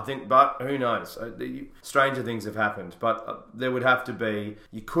not. I think, but who knows? Stranger things have happened, but there would have to be.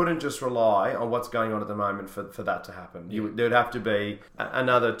 You couldn't just rely on what's going on at the moment for that to happen. There would have to be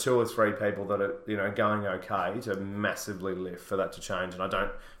another 2 or 3 people that are going okay to massively lift for that to change. And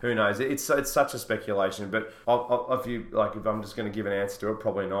who knows? It's such a speculation. But if I'm just going to give an answer to it,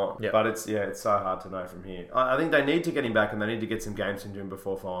 probably not. Yep. But it's so hard to know from here. I think they need to get him back, and they need to get some games into him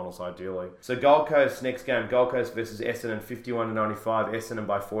before finals, ideally. So Gold Coast next game, Gold Coast versus Essendon, 51-95. Essendon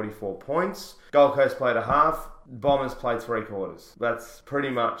by 44 points. Gold Coast played a half. Bombers played 3 quarters. That's pretty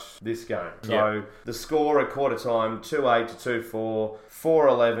much this game. So the score at quarter time, 2-8 to 2-4,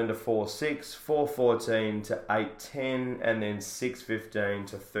 4-11 to 4-6, 4-14 to 8-10, and then 6-15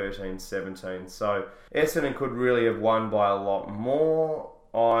 to 13-17. So Essendon could really have won by a lot more.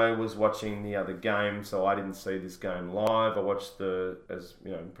 I was watching the other game, so I didn't see this game live. I watched as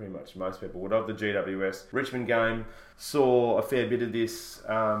pretty much most people would have, the GWS Richmond game. Saw a fair bit of this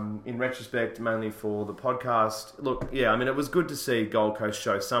in retrospect, mainly for the podcast. Look, yeah, I mean, it was good to see Gold Coast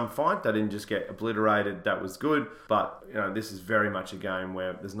show some fight. They didn't just get obliterated. That was good. But, this is very much a game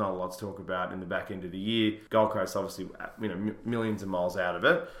where there's not a lot to talk about in the back end of the year. Gold Coast, obviously, millions of miles out of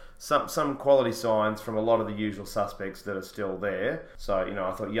it. Some quality signs from a lot of the usual suspects that are still there. So,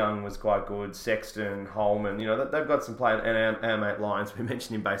 I thought Young was quite good, Sexton, Holman, they've got some play, and our mate Lyons, we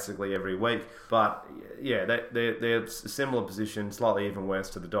mention him basically every week. But, yeah, they're a similar position, slightly even worse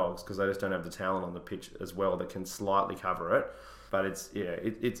to the Dogs, because they just don't have the talent on the pitch as well that can slightly cover it. But it's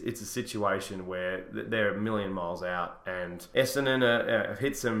a situation where they're a million miles out, and Essendon have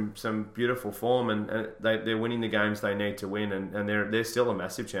hit some beautiful form, and they're winning the games they need to win, and they're still a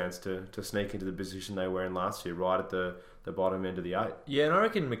massive chance to sneak into the position they were in last year, right at the bottom end of the 8. Yeah, and I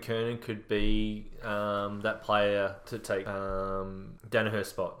reckon McKernan could be that player to take Danaher's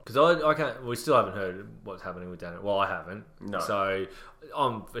spot, because I can't. We still haven't heard what's happening with Danaher. Well, I haven't. No. So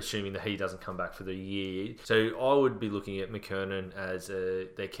I'm assuming that he doesn't come back for the year. So I would be looking at McKernan as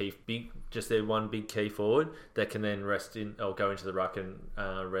their key their one big key forward that can then rest in or go into the ruck and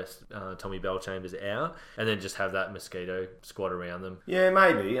rest Tommy Bellchambers out, and then just have that mosquito squad around them. Yeah,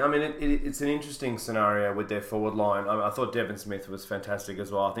 maybe. I mean, it's an interesting scenario with their forward line. I thought Devon Smith was fantastic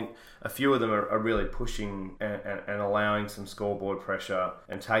as well. I think a few of them are really pushing and allowing some scoreboard pressure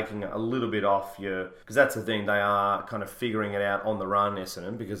and taking a little bit off you, because that's the thing, they are kind of figuring it out on the run,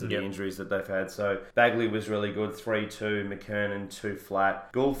 Essendon, because of the injuries that they've had. So Bagley was really good, 3-2, McKernan 2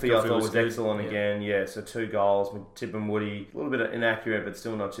 flat. Goulfey I thought was excellent again, so 2 goals. Tip and Woody, a little bit inaccurate, but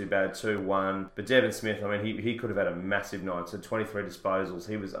still not too bad, 2-1. But Devon Smith, I mean, he could have had a massive night, so 23 disposals.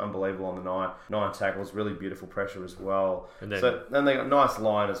 He was unbelievable on the night. 9 tackles, really beautiful pressure as well. And then they got a nice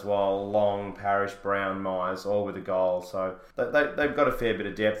line as well, Long, Parrish, Brown, Myers, all with a goal. So they've got a fair bit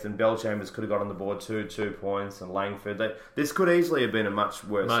of depth, and Bellchambers could have got on the board 2 points, and Langford. This could easily have been a much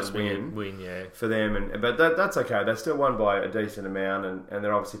worse win for them, but that's okay. They still won by a decent amount, and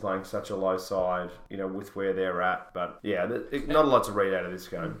they're obviously playing such a low side, with where they're at. But yeah, not a lot to read out of this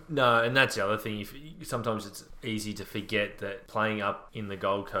game. No, and that's the other thing. Sometimes it's easy to forget that playing up in the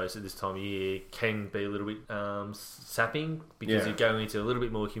Gold Coast at this time of year can be a little bit sapping, because you're going into a little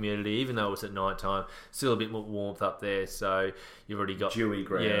bit more humidity, even though it's at night time. Still a bit more warmth up there, so you've already got dewy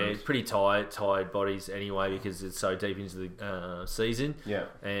ground. Yeah, it's pretty tired bodies anyway, because it's so deep into the season. Yeah,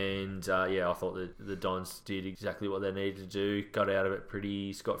 and I thought that the Dons did exactly what they needed to do. Got out of it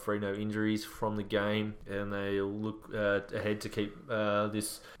pretty scot-free, no injuries from the game, and they'll look ahead to keep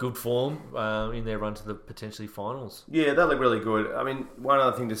this good form in their run to the potentially finals. Yeah, they look really good. I mean, one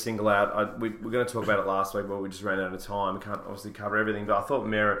other thing to single out, we were going to talk about it last week, but we just ran out of time. We can't obviously cover everything, but I thought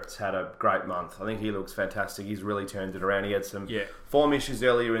Merritt's had a great month. I think he looks fantastic. He's really turned it around. He had some form issues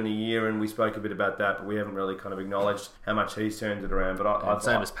earlier in the year, and we spoke a bit about that, but we haven't really kind of acknowledged how much he's turned it around. But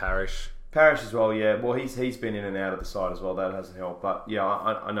same as Parrish. Parrish as well, yeah. Well, he's been in and out of the side as well. That hasn't helped. But yeah,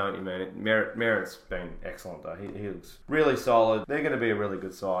 I know what you mean. Merritt's been excellent though. He looks really solid. They're going to be a really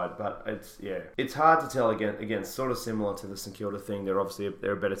good side, but it's hard to tell against sort of similar to the St Kilda thing. They're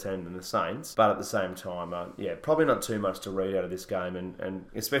a better team than the Saints, but at the same time, probably not too much to read out of this game, and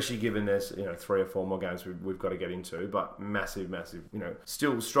especially given there's 3 or 4 more games we've got to get into. But massive,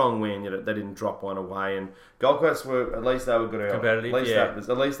 still strong win. They didn't drop one away, and Gold Coast were good. Competitive,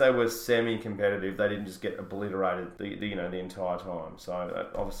 at least they were semi-competitive. They didn't just get obliterated the entire time. So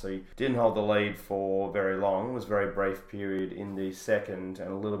obviously didn't hold the lead for very long. It was a very brief period in the second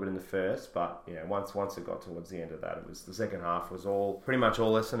and a little bit in the first. But once it got towards the end of that, it was the second half was pretty much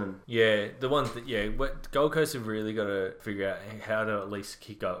all Essendon. Yeah, the one what Gold Coast have really got to figure out how to at least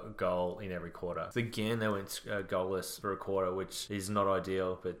kick a goal in every quarter. Again, they went goalless for a quarter, which is not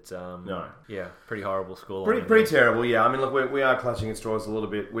ideal. But no, pretty horrible score. Pretty terrible. Yeah, I mean, look, we are clutching at straws a little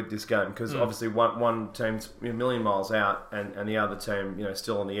bit with this game, because obviously one team's a million miles out, and the other team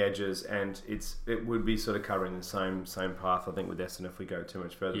still on the edges, and it would be sort of covering the same path, I think, with Essendon if we go too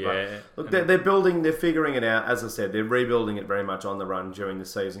much further. Yeah, but look, they're figuring it out. As I said, they're rebuilding it very much on the run during the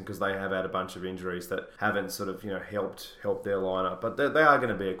season, because they have had a bunch of injuries that haven't sort of helped their lineup. But they are going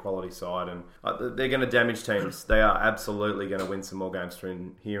to be a quality side, and they're going to damage teams. They are absolutely going to win some more games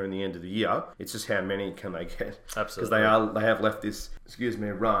here in the end of the year. It's just how many can they get? Absolutely, because they have left this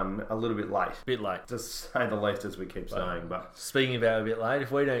run a little bit late. Bit late. To say the least, as we keep saying. But speaking about a bit late,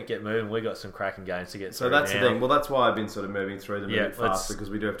 if we don't get moving, we've got some cracking games to get through. So that's now. the thing. Well, that's why I've been sort of moving through them a bit faster, because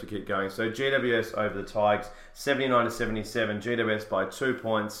we do have to keep going. So GWS over the Tigers, 79-77. GWS by 2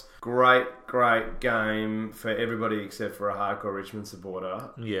 points. Great game for everybody except for a hardcore Richmond supporter.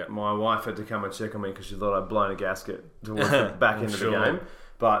 Yeah. My wife had to come and check on me because she thought I'd blown a gasket towards the back into the game.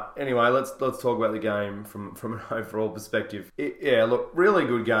 But anyway, let's talk about the game from an overall perspective. Look, really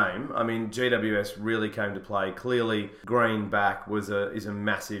good game. I mean, GWS really came to play. Clearly, Green back is a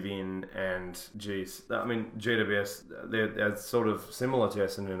massive in, and geez, I mean, GWS they're sort of similar to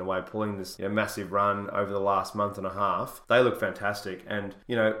Essendon in a way, pulling this massive run over the last month and a half. They look fantastic, and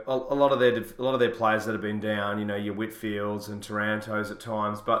a lot of their players that have been down, your Whitfields and Tarantos at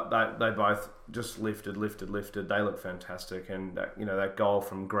times, but they both just lifted. They look fantastic, and that goal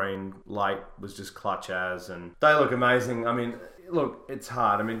from Green late was just clutch as, and they look amazing. I mean, look, it's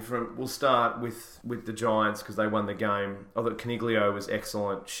hard. I mean, we'll start with the Giants because they won the game. Although Caniglio was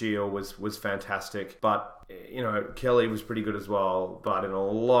excellent, Shield was fantastic, but Kelly was pretty good as well, but in a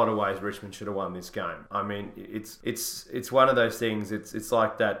lot of ways, Richmond should have won this game. I mean, it's one of those things. It's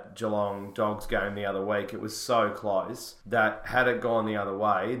like that Geelong Dogs game the other week. It was so close that had it gone the other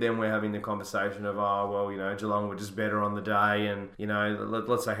way, then we're having the conversation of, Geelong were just better on the day, and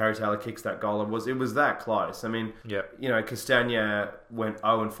let's say Harry Taylor kicks that goal. It was that close. I mean, Castagna went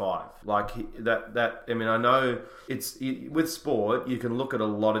 0-5. I mean, I know with sport you can look at a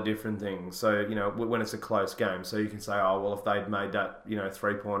lot of different things. So when it's a close game, so you can say, if they'd made that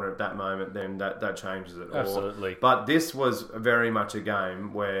 3-pointer at that moment, then that changes it. Absolutely. But this was very much a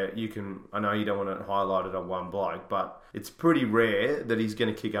game where I know you don't want to highlight it on one bloke, but it's pretty rare that he's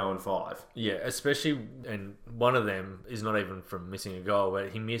going to kick 0-5. Yeah, especially, and one of them is not even from missing a goal, but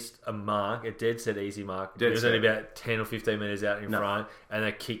he missed a mark, a dead set easy mark. It was only about 10 or 15 metres out in front, and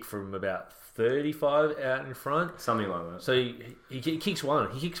a kick from about 35 out in front. Something like that. So he kicks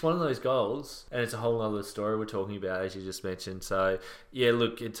one. He kicks one of those goals, and it's a whole other story we're talking about, as you just mentioned. So, yeah,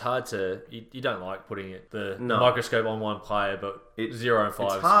 look, it's hard to... You don't like putting the microscope on one player, but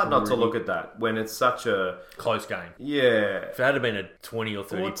 0-5... It's hard not to look at that when it's such a... close game. Yeah. If it had been a 20 or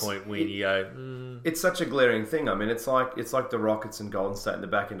 30 point win, you go... It's such a glaring thing. I mean, it's like the Rockets and Golden State in the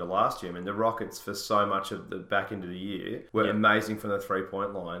back end of last year. I mean, the Rockets, for so much of the back end of the year, were amazing from the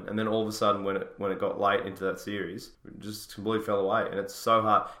 3-point line, and then all of a sudden, when it got late into that series, it just completely fell away, and it's so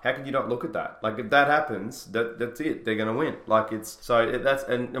hard. How can you not look at that? Like, if that happens, that's it. They're going to win.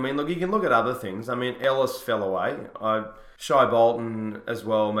 And I mean, look, you can look at other things. I mean, Ellis fell away. Shai Bolton as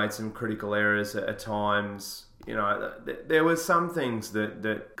well made some critical errors at times. There were some things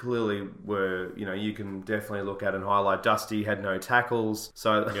that clearly were, you can definitely look at and highlight. Dusty had no tackles.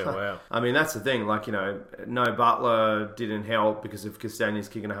 So, wow. I mean, that's the thing. Like, no Butler didn't help because if Castagna's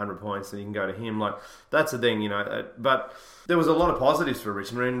kicking 100 points, then you can go to him. Like, that's the thing, But there was a lot of positives for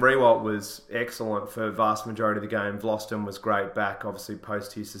Richmond. I mean, Rewalt was excellent for the vast majority of the game. Vlosten was great back, obviously,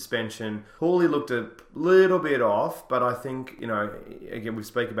 post his suspension. Hawley looked a little bit off, but I think, again, we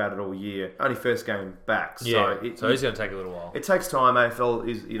speak about it all year. Only first game back. So so he's going to take a little while. It takes time. AFL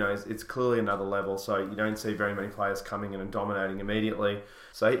is, it's clearly another level, so you don't see very many players coming in and dominating immediately.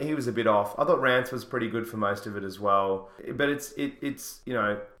 So he was a bit off. I thought Rance was pretty good for most of it as well. But it's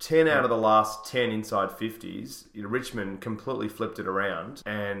 10 out of the last 10 inside 50s, Richmond completely flipped it around,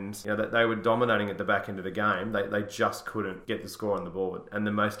 and they were dominating at the back end of the game. They just couldn't get the score on the board. And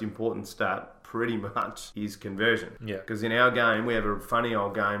the most important stat pretty much is conversion. Yeah. Because in our game, we have a funny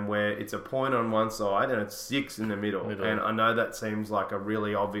old game where it's a point on one side and it's 6 in the middle. And I know that seems like a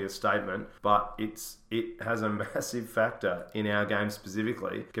really obvious statement, but it has a massive factor in our game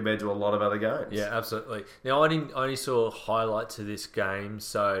specifically compared to a lot of other games. Yeah, absolutely. Now, I only saw highlights of this game,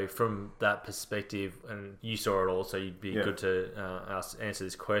 so from that perspective, and you saw it all, so you'd be good to answer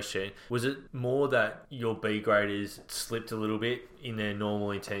this question. Was it more that your B graders slipped a little bit in their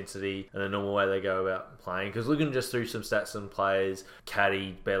normal intensity and the normal way they go about playing? Because looking just through some stats on players,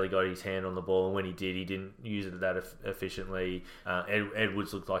 Caddy barely got his hand on the ball, and when he did, he didn't use it that efficiently.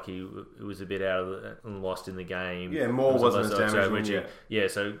 Edwards looked like he was a bit out of and lost in the game. Yeah, Moore wasn't as damaging.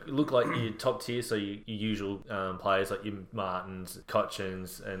 So it looked like your top tier, so your usual players like your Martins,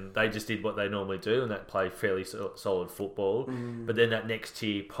 Cotchins, and they just did what they normally do, and that played fairly solid football. But then that next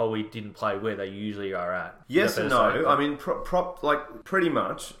tier, Poey didn't play where they usually are at. Yes and no. I mean, like pretty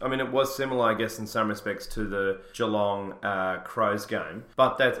much. I mean, it was similar, I guess, in some respects to the Geelong Crows game.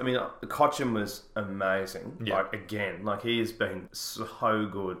 But Cotchin was amazing. Yeah. Like, again, like he has been so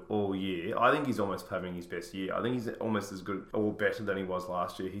good all year. I think he's almost having his best year. I think he's almost as good or better than he was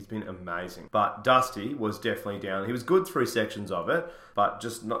last year. He's been amazing. But Dusty was definitely down. He was good through sections of it, but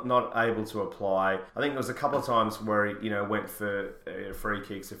just not able to apply. I think there was a couple of times where he, went for free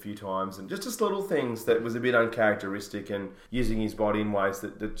kicks a few times, and just little things that was a bit uncharacteristic, and using his body in ways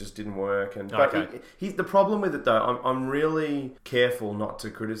that just didn't work. And but he's the problem with it though. I'm really careful not to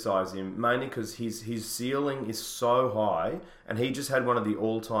criticise him, mainly because his ceiling is so high, and he just had one of the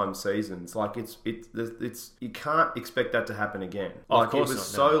all-time seasons. Like it's you can't expect that to happen again. Like, of course it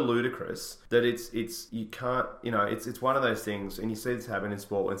was not, so ludicrous that it's you can't, it's one of those things, and you see this happen in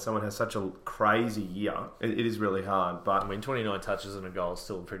sport when someone has such a crazy year. It is really hard. But 29 touches and a goal is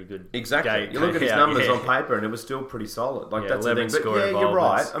still a pretty good. Exactly. You look at his numbers on paper, and it was still pretty solid. Like, that's the thing. But yeah, you're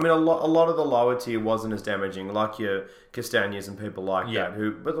right. I mean, a lot of the lower tier wasn't as damaging, like your Castagnas and people like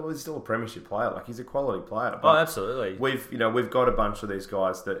that. But he's still a premiership player. Like, he's a quality player. But absolutely. We've got a bunch of these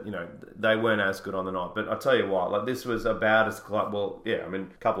guys that they weren't as good on the night. But I tell you what, like, this was about as close. Well, yeah, I mean,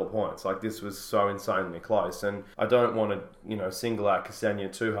 a couple of points. Like, this was so insanely close, and I don't want to single out Castagna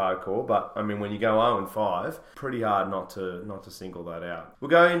too hardcore. But I mean, when you go 0-5, pretty hard not to single that out. We'll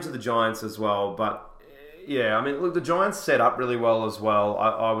go into the Giants as well, but. Yeah, I mean, look, the Giants set up really well as well.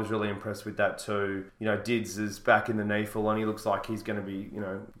 I was really impressed with that too. Dids is back in the NEAFL, and he looks like he's going to be,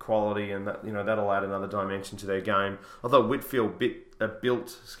 quality, and that, that'll add another dimension to their game. I thought Whitfield built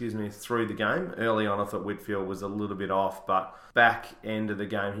through the game. Early on, I thought Whitfield was a little bit off, but back end of the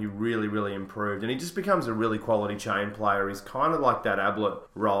game, he really, really improved. And he just becomes a really quality chain player. He's kind of like that Ablett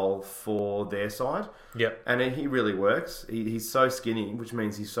role for their side. Yep. And he really works. He's so skinny, which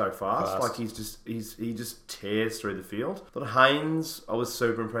means he's so fast. Like, he just tears through the field. But Haynes, I was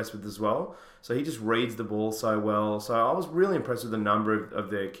super impressed with as well. So he just reads the ball so well. So I was really impressed with the number of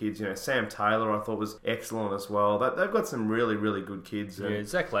their kids. Sam Taylor, I thought, was excellent as well. They've got some really, really good kids. And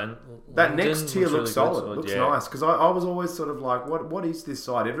Zach Landon. That next tier looks really solid. Looks nice. Because I was always sort of like, what is this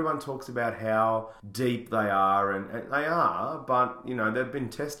side? Everyone talks about how deep they are, and they are. But, they've been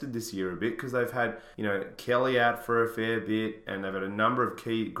tested this year a bit because they've had, Kelly out for a fair bit, and they've had a number of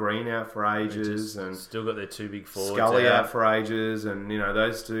Green out for ages. And still got their two big forwards Scully out for ages, and,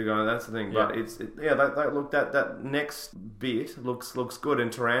 those two guys, that's the thing. But that next bit looks good,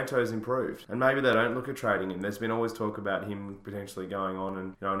 and Taranto's improved, and maybe they don't look at trading him. There's been always talk about him potentially going on,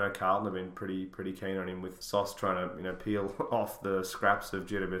 and I know Carlton have been pretty keen on him, with Sauce trying to peel off the scraps of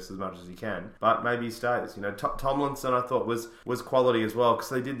Jitterbus as much as he can. But maybe he stays. Tomlinson, I thought was quality as well, because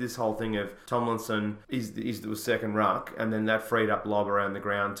they did this whole thing of Tomlinson is the second ruck, and then that freed up Lob around the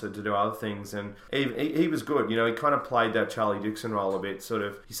ground to do other things, and he was good. He kind of played that Charlie Dixon role a bit. Sort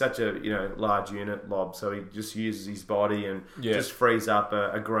of, he's such a large unit, Lob, so he just uses his body and just frees up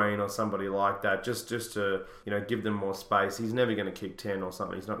a Green or somebody like that, just to give them more space. He's never going to kick 10 or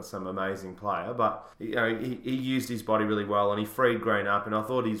something. He's not some amazing player, but he used his body really well, and he freed Green up, and I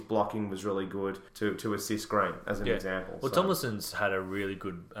thought his blocking was really good to assist Green as an example. Well, Tomlinson's had a really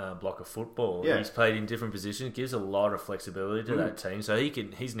good block of football. He's played in different positions, gives a lot of flexibility to that team, so he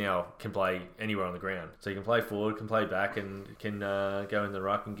now can play anywhere on the ground. So he can play forward, can play back, and can go in the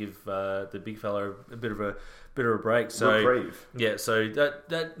ruck and give the big fella a bit of a break. So reprieve. Yeah, so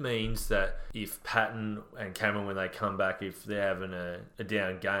that means that if Patton and Cameron, when they come back, if they're having a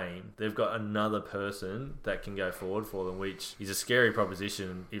down game, they've got another person that can go forward for them, which is a scary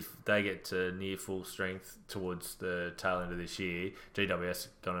proposition. If they get to near full strength towards the tail end of this year, GWS is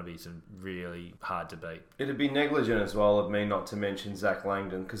going to be some really hard to beat. It'd be negligent as well of me not to mention Zach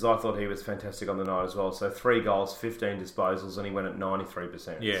Langdon, because I thought he was fantastic on the night as well. So 3 goals, 15 disposals, and he went at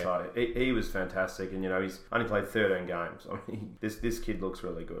 93%. Yeah. So he was fantastic, and he's only played 13 games. I mean, this kid looks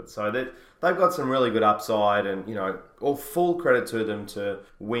really good. So they've got some really good upside, and all full credit to them to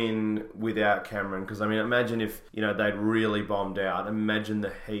win without Cameron. Because I mean, imagine if they'd really bombed out. Imagine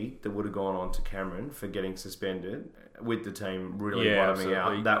the heat that would have gone on to Cameron for getting suspended, with the team really bottoming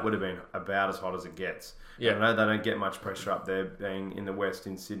out. That would have been about as hot as it gets. Yeah, I know they don't get much pressure up there being in the West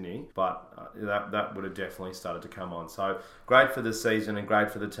in Sydney, but that would have definitely started to come on. So great for the season, and great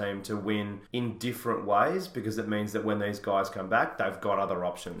for the team to win in different ways, because it means that when these guys come back, they've got other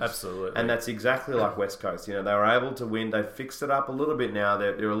options. Absolutely. And that's exactly like West Coast. They were able to win. They've fixed it up a little bit now.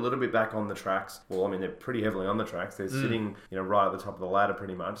 They're a little bit back on the tracks. Well, I mean, they're pretty heavily on the tracks. They're sitting right at the top of the ladder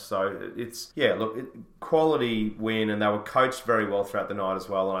pretty much. So it's, quality win, and they were coached very well throughout the night as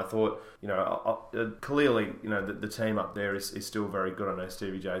well. And I thought, clearly, the team up there is still very good. I know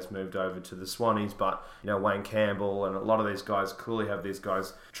Stevie J's moved over to the Swannies, but, Wayne Campbell and a lot of these guys clearly have these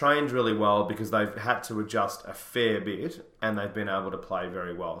guys trained really well because they've had to adjust a fair bit and they've been able to play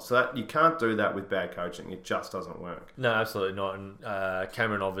very well. So that you can't do that with bad coaching. It just doesn't work. No, absolutely not. And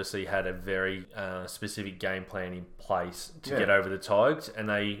Cameron obviously had a very specific game plan in place to get over the Tigers, and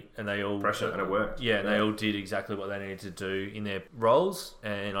they all pressure, and it worked. Yeah, and they all did exactly what they needed to do in their roles,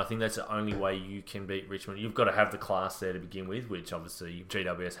 and I think that's the only way you can beat Richmond. You've got to have the class there to begin with, which obviously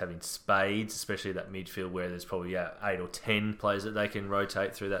GWS have in spades, especially that midfield where there's probably 8 or 10 players that they can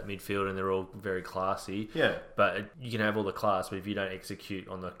rotate through that midfield, and they're all very classy. Yeah. But you can have all the class, but if you don't execute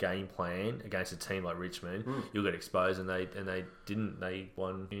on the game plan against a team like Richmond, you'll get exposed, and they didn't. They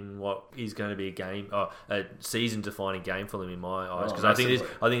won in what is going to be a season-defining game for them in my eyes, because I think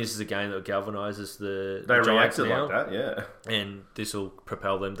this is a game that galvanises the Giants reacted now, like that, yeah. and this will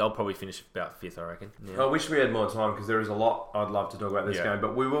propel them. They'll probably finish about 5th, I reckon. Yeah. I wish we had more time because there is a lot I'd love to talk about this game,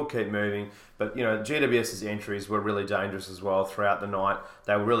 but we will keep moving. But, GWS's entries were really dangerous as well throughout the night.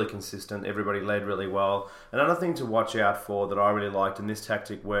 They were really consistent. Everybody led really well. Another thing to watch out for that I really liked, and this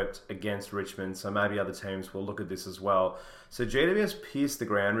tactic worked against Richmond, so maybe other teams will look at this as well. So GWS pierced the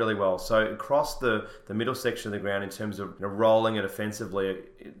ground really well. So across the middle section of the ground in terms of rolling it offensively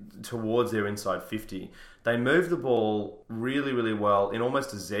towards their inside 50, they moved the ball really, really well in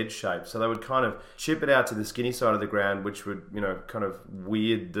almost a Z shape. So they would kind of chip it out to the skinny side of the ground, which would, kind of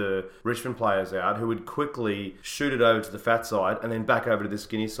weird the Richmond players out, who would quickly shoot it over to the fat side and then back over to the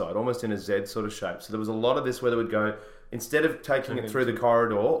skinny side, almost in a Z sort of shape. So there was a lot of this where they would go, instead of taking it through the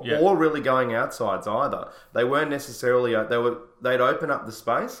corridor or really going outsides either, they weren't necessarily, they'd open up the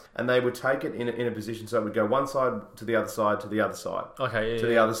space and they would take it in a position so it would go one side to the other side to the other side. Okay, to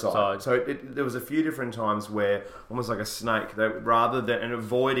the other side. So there was a few different times where, almost like a snake, rather than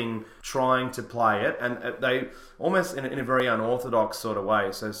avoiding trying to play it, and they almost in a very unorthodox sort of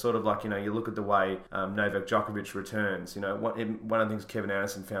way. So sort of like, you look at the way Novak Djokovic returns. One of the things Kevin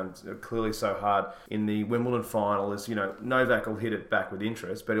Anderson found clearly so hard in the Wimbledon final is, Novak will hit it back with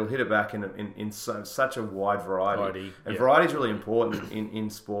interest, but he'll hit it back in such a wide variety. And variety is really important in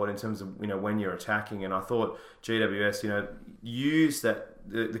sport in terms of, when you're attacking. And I thought GWS, used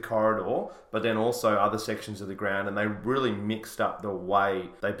the corridor, but then also other sections of the ground, and they really mixed up the way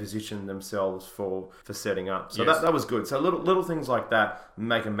they positioned themselves for setting up. So that was good. So little things like that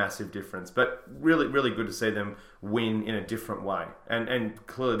make a massive difference, but really, really good to see them win in a different way. And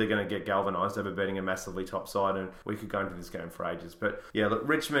clearly they're going to get galvanised over beating a massively top side, and we could go into this game for ages. But yeah, look,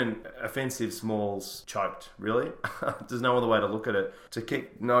 Richmond offensive smalls choked, really. There's no other way to look at it. To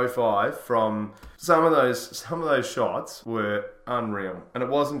kick no 5 from some of those shots were unreal. And it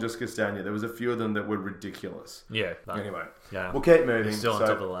wasn't just Castagna. There was a few of them that were ridiculous. Yeah. Anyway, yeah. We'll keep moving. He's still on top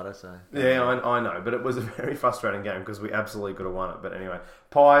of the ladder, so... Yeah, I know. But it was a very frustrating game because we absolutely could have won it. But anyway,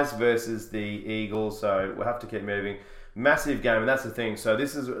 Pies versus the Eagles. So we'll have to keep moving. Massive game, and that's the thing. So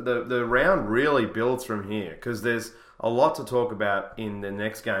this is... The round really builds from here because there's a lot to talk about in the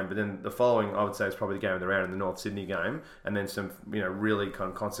next game, but then the following, I would say, is probably the game of the round in the North Sydney game, and then some, really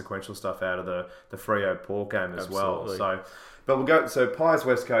kind of consequential stuff out of the Freo Port game as well. So, but we'll go. So Pies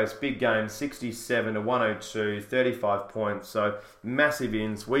West Coast, big game, 67 to 102, 35 points. So massive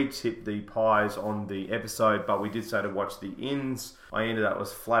ins. We tipped the Pies on the episode, but we did say to watch the ins. I ended up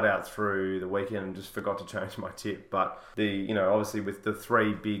was flat out through the weekend and just forgot to change my tip. But obviously with the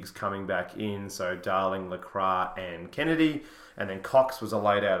 3 bigs coming back in, so Darling, LaCroix, and Kennedy. And then Cox was a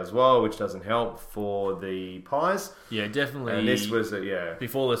laid out as well, which doesn't help for the Pies. Yeah, definitely. And this was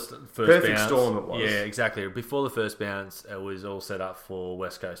before the first perfect bounce, storm it was. Yeah, exactly. Before the first bounce, it was all set up for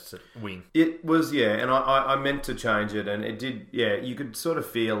West Coast to win. It was, and I meant to change it, and it did. Yeah, you could sort of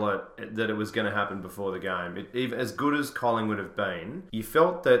feel that it was going to happen before the game. Even as good as Collingwood have been, you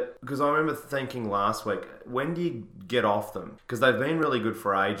felt that, because I remember thinking last week, when do you get off them? Because they've been really good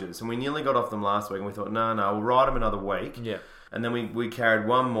for ages, and we nearly got off them last week, and we thought, no, we'll ride them another week. Yeah. And then we carried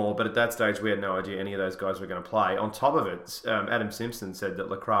one more, but at that stage we had no idea any of those guys were going to play. On top of it, Adam Simpson said that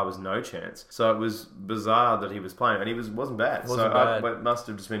LaCroix was no chance. So it was bizarre that he was playing, and he wasn't bad. It must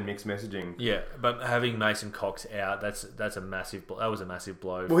have just been mixed messaging. Yeah, but having Mason Cox out, that was a massive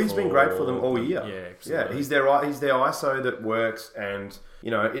blow. Well, he's been great for them all year. Yeah, absolutely. Yeah, he's their ISO that works, and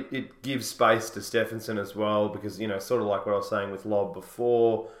it gives space to Stephenson as well, because sort of like what I was saying with Lobb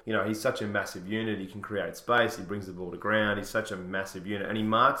before. He's such a massive unit. He can create space. He brings the ball to ground. He's such a massive unit, and he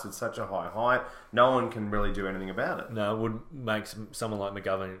marks at such a high height. No one can really do anything about it. No, it would make someone like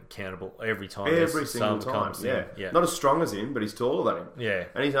McGovern accountable every time. Every single time. Yeah. Not as strong as him, but he's taller than him. Yeah.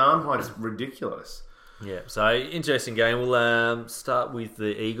 And his arm height's ridiculous. Yeah, so interesting game. We'll start with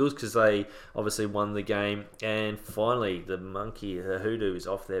the Eagles because they obviously won the game, and finally the hoodoo is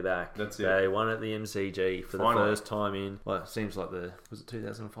off their back. That's it. They won at the MCG for the first time in, it seems like was it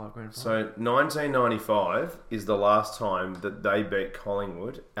 2005 grand final? So 1995 is the last time that they beat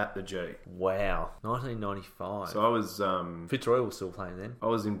Collingwood at the G. Wow, 1995. So I was Fitzroy was still playing then. I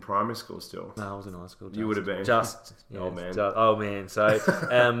was in primary school still. No, I was in high school. You would have been old man. Oh man. So,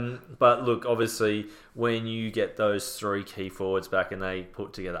 but look, obviously, when you get those three key forwards back and they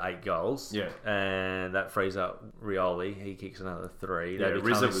put together 8 goals, and that frees up Rioli, he kicks another 3. They become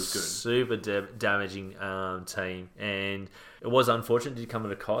Rizzo a was good. super damaging team, and it was unfortunate. It did come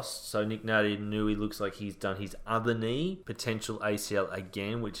at a cost. So Nick Naitanui looks like he's done his other knee, potential ACL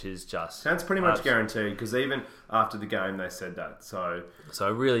again, which is just... That's pretty much guaranteed, because even after the game they said that. So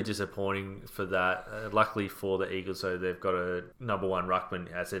really disappointing for that. Luckily for the Eagles, so they've got a number 1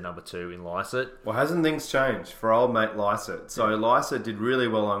 ruckman as their number 2 in Lysett. Well, hasn't things changed for old mate Lysett? So Lysett did really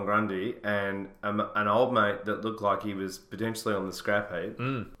well on Grundy, and an old mate that looked like he was potentially on the scrap heap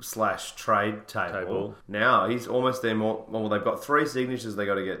 / trade table. Now he's almost there more... Well, they've got 3 signatures they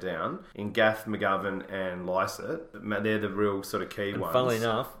got to get down in Gaff, McGovern and Lysett. They're the real sort of key ones. Funnily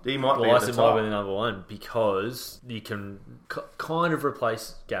enough, he might be at the top. Might be the number 1 because you can kind of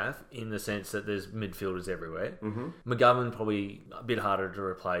replace Gaff in the sense that there's midfielders everywhere. McGovern probably a bit harder to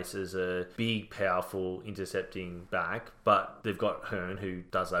replace as a big, powerful intercepting back, but they've got Hearn who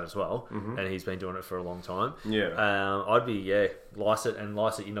does that as well, and he's been doing it for a long time. I'd be Lysett, and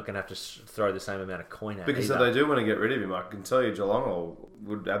Lysett you're not going to have to throw the same amount of coin at because either. if they do want to get rid of him, I can tell you Geelong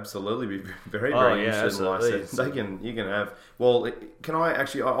would absolutely be very interested in Lysett. You can have... Well, can I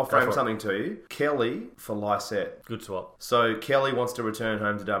actually... I'll frame something to you. Kelly for Lysett. Good swap. So Kelly wants to return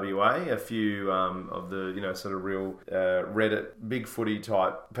home to WA. A few of the sort of real Reddit big footy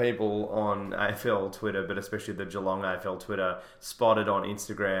type people on AFL Twitter, but especially the Geelong AFL Twitter, spotted on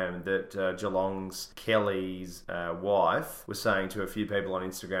Instagram that Geelong's Kelly's wife was saying to a few people on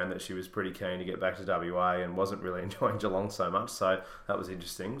Instagram that she was pretty keen to get back to WA and wasn't really enjoying Geelong so much. So that was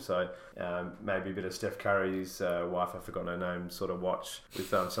interesting. So maybe a bit of Steph Curry's wife, I've forgotten her name, sort of watch with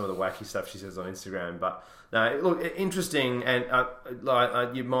some of the wacky stuff she says on Instagram. But no, look, interesting, and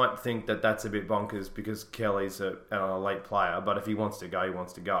you might think that that's a bit bonkers because Kelly's an elite player, but if he wants to go, he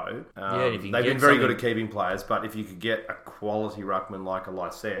wants to go. They've been very good at keeping players, but if you could get a quality ruckman like a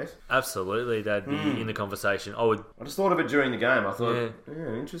Lysett... Absolutely, they'd be in the conversation. I just thought of it during the game. I thought,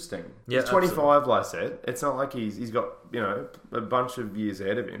 interesting. He's 25, Lysett. It's not like he's got a bunch of years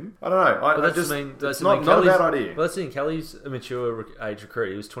ahead of him. I don't know. It's not a bad idea. Well, that's the thing. Kelly's a mature age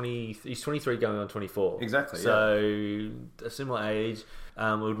recruit. He's 23 going on 24. Exactly. So a similar age.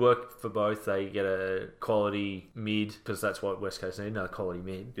 It would work for both. They get a quality mid because that's what West Coast need. Another quality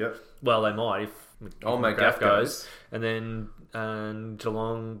mid. Yep. Well, they might if Gaff goes, and then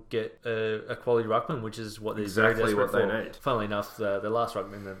Geelong get a quality ruckman, which is what they're exactly what they need. Funnily enough, the last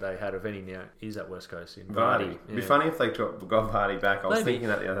ruckman that they had of any now is at West Coast in Vardy. It'd be funny if they got Vardy back. I was thinking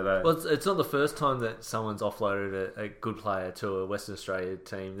that the other day. Well, it's not the first time that someone's offloaded a good player to a Western Australia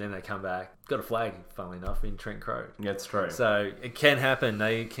team. Then they come back. Got a flag, funnily enough, in Trent Crowe. Yeah, it's true. So it can happen.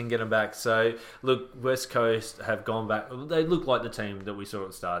 They can get them back. So look, West Coast have gone back. They look like the team that we saw at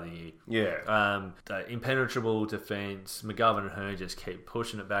the start of the year. Yeah. The impenetrable defence. McGovern and Hearn just keep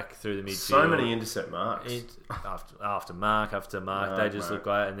pushing it back through the midfield. So many intercept marks. After mark after mark, they just look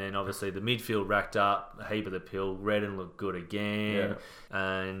like. And then obviously the midfield racked up a heap of the pill. Redden looked good again.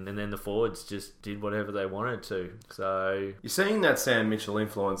 Yeah. And then the forwards just did whatever they wanted to. So you're seeing that Sam Mitchell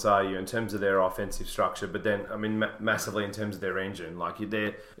influence, are you, in terms of their offensive structure? But then, I mean, massively in terms of their engine. Like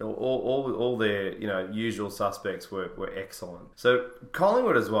all their usual suspects were excellent. So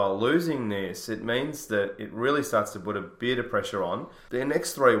Collingwood as well, losing this, it means that it really starts to put a bit of pressure on. Their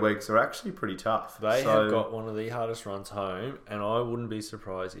next 3 weeks are actually pretty tough. They have got one of the hardest runs home, and I wouldn't be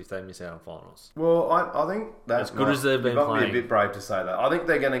surprised if they miss out on finals. Well, I think that's as good as they've been playing. Be a bit brave to say that. I think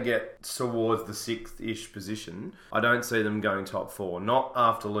they're going to get towards the 6th-ish position. I don't see them going top 4. Not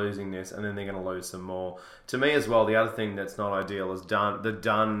after losing this, and then they're going to lose some more. To me as well, the other thing that's not ideal is the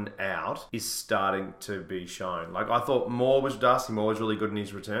done out is starting to be shown. Like, I thought Darcy Moore was really good in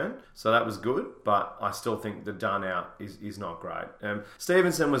his return, so that was good, but I still think the done out is not great.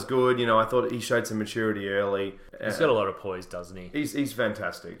 Stevenson was good. I thought he showed some maturity early. He's got a lot of poise, doesn't he? He's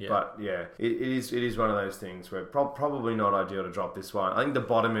fantastic, but yeah, it is one of those things where probably not ideal to drop this one. I think the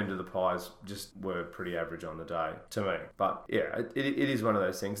bottom end of the pies just were pretty average on the day to me, but yeah, it is one of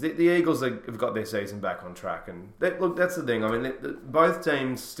those things. The Eagles Eagles have got their season back on track, and that's the thing. I mean, both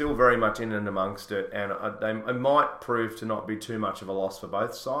teams still very much in and amongst it, and they might prove to not be too much of a loss for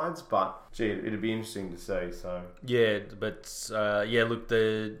both sides, but gee, it'd be interesting to see. So yeah, but look,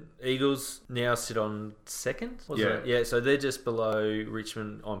 the Eagles now sit on second. So they're just below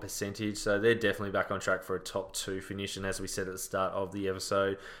Richmond on percentage, so they're definitely back on track for a top 2 finish. And as we said at the start of the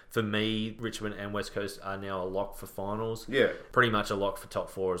episode, for me, Richmond and West Coast are now a lock for finals. Yeah, pretty much a lock for top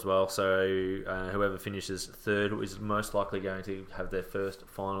 4 as well. So whoever finishes third is most likely going to have their first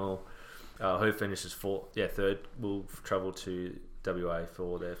final. Who finishes third will travel to WA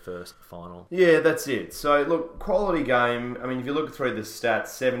for their first final. Yeah, that's it. So, look, quality game. I mean, if you look through the stats,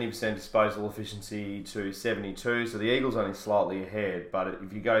 70% disposal efficiency to 72. So the Eagles only slightly ahead. But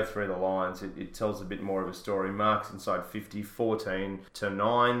if you go through the lines, it tells a bit more of a story. Marks inside 50, 14 to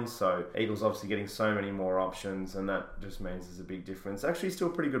 9. So Eagles obviously getting so many more options, and that just means there's a big difference. Actually, still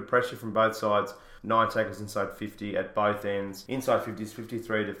pretty good pressure from both sides. 9 tackles inside 50 at both ends. Inside 50 is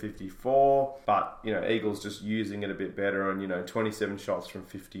 53 to 54. But, Eagles just using it a bit better, and, 27 shots from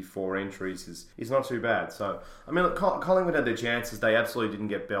 54 entries is not too bad. So, I mean, look, Collingwood had their chances. They absolutely didn't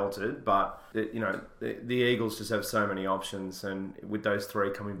get belted, but, the Eagles just have so many options, and with those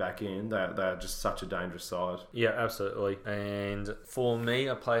 3 coming back in, they're just such a dangerous side. Yeah, absolutely. And for me,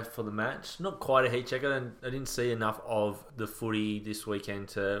 I played for the match. Not quite a heat check. I didn't see enough of the footy this weekend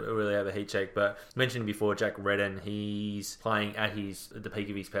to really have a heat check, but mentioned before, Jack Redden, he's playing at the peak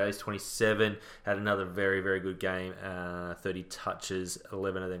of his powers. 27, had another very, very good game. 30 touches,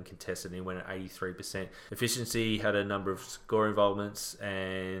 11 of them contested, and he went at 83% efficiency. Had a number of score involvements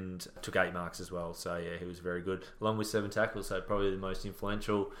and took 8 marks as well. So yeah, he was very good, along with 7 tackles. So probably the most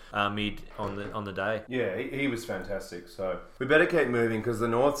influential mid on the day. Yeah, he was fantastic. So we better keep moving because the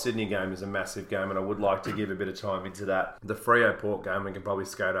North Sydney game is a massive game, and I would like to give a bit of time into that. The Freo Port game, we can probably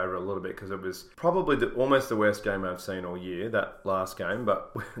skate over a little bit because it was probably almost the worst game I've seen all year, that last game,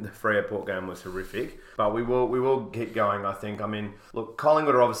 but the Freo Port game was horrific. But we will keep going, I think. I mean, look,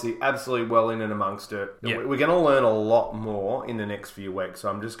 Collingwood are obviously absolutely well in and amongst it. Yep. We're going to learn a lot more in the next few weeks, so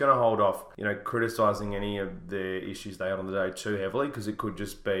I'm just going to hold off, criticising any of the issues they had on the day too heavily, because it could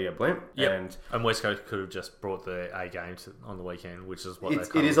just be a blimp. Yep. And West Coast could have just brought the A game on the weekend, which is what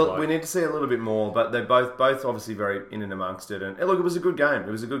we need to see a little bit more, but they're both obviously very in and amongst it. And look, it was a good game.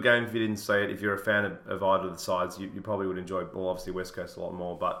 It was a good game if you didn't see it. If you're a fan of either of the sides, you probably would enjoy, obviously West Coast a lot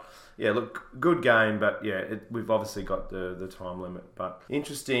more. But yeah, look, good game, but yeah, we've obviously got the time limit. But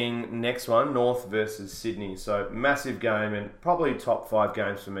interesting, next one, North versus Sydney. So massive game and probably top 5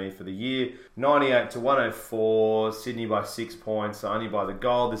 games for me for the year. 98 to 104, Sydney by 6 points, only by the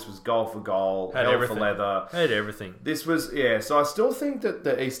goal. This was goal for goal, hell for leather. Had everything. This was, so I still think that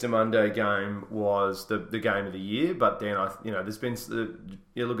the Easter Monday game was the game of the year, but then there's been,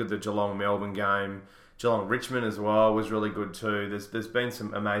 you look at the Geelong-Melbourne game, Geelong-Richmond as well was really good too. There's been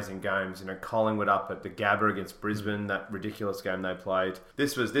some amazing games. Collingwood up at the Gabba against Brisbane, that ridiculous game they played.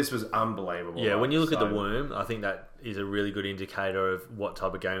 This was unbelievable. Yeah, when you look at the Worm, I think that is a really good indicator of what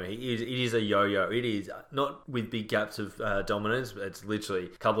type of game it is. It is a yo-yo. It is not with big gaps of dominance. It's literally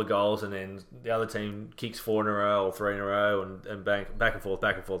a couple of goals and then the other team kicks 4 in a row or 3 in a row and back and forth.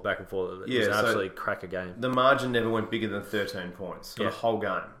 It was an absolutely cracker game. The margin never went bigger than 13 points for the whole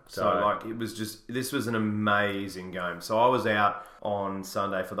game. So this was an amazing game. So I was out on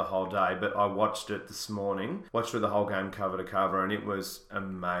Sunday for the whole day, but I watched it this morning, watched through the whole game cover to cover, and it was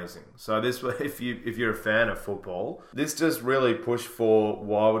amazing. So this, if you're a fan of football, this just really pushed for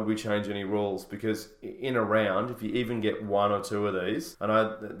why would we change any rules? Because in a round, if you even get 1 or 2 of these, I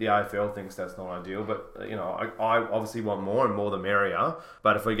know the AFL thinks that's not ideal, but I obviously want more and more the merrier.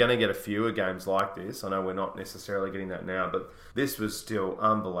 But if we're going to get a fewer games like this, I know we're not necessarily getting that now, but this was still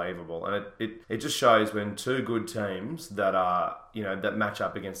unbelievable, and it just shows when 2 good teams that are that match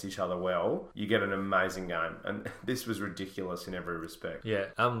up against each other well, you get an amazing game, and this was ridiculous in every respect. Yeah,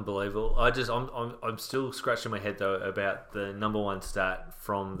 unbelievable. I'm still scratching my head though about the number 1 stat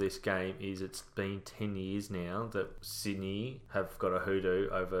from this game is it's been 10 years now that Sydney have got a hoodoo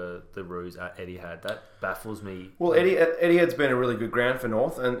over the Roos at Etihad. That baffles me. Well, Etihad's been a really good ground for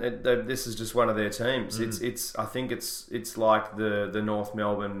North, and this is just one of their teams. I think it's like the North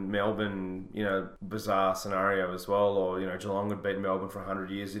Melbourne bizarre scenario as well, or Geelong would beat Melbourne for 100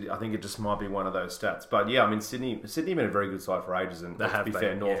 years. I think it just might be one of those stats. But yeah, I mean Sydney have been a very good side for ages, and to be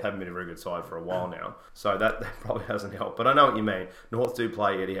fair, North haven't been a very good side for a while now, so that probably doesn't help. But I know what you mean. North do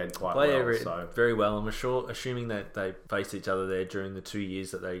play Etihad quite well. Very well. I'm assuming that they faced each other there during the 2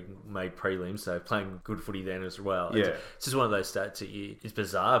 years that they made prelims. So playing good footy then as well. Yeah. It's just one of those stats that it's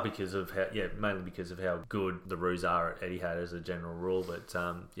bizarre because of how, mainly because of how good the Roos are at Etihad as a general rule. But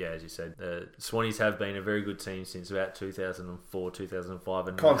as you said, the Swannies have been a very good team since about 2004, 2005,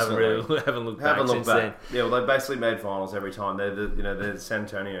 and haven't looked back since then. Yeah, well, they basically made finals every time. They're the San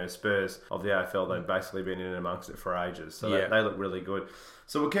Antonio Spurs of the AFL. They've basically been in and amongst it for ages, so they look really good.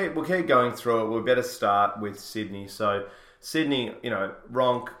 So we'll keep going through it. We better start with Sydney. So Sydney,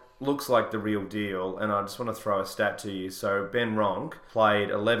 Ronk looks like the real deal, and I just want to throw a stat to you. So Ben Ronk played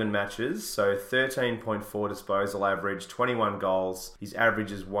 11 matches, so 13.4 disposal average, 21 goals. His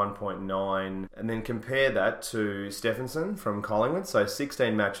average is 1.9, and then compare that to Stephenson from Collingwood. So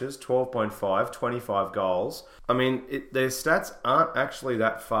 16 matches, 12.5, 25 goals. I mean, their stats aren't actually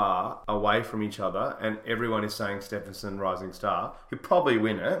that far away from each other, and everyone is saying Stephenson rising star. He'll probably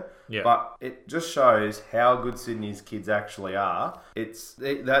win it. Yeah. But it just shows how good Sydney's kids actually are.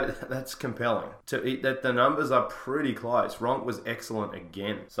 That's compelling. That the numbers are pretty close. Ronk was excellent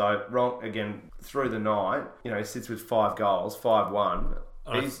again. So Ronk again through the night, sits with 5 goals, 5-1.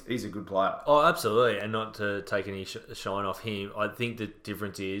 He's a good player. Oh, absolutely, and not to take any shine off him. I think the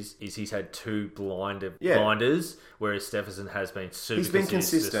difference is he's had 2 blinders, whereas Stephenson has been super. He's been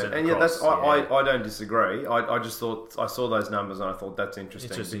consistent, and I don't disagree. I just thought I saw those numbers and I thought that's interesting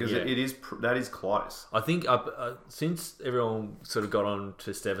because that is close. I think since everyone sort of got on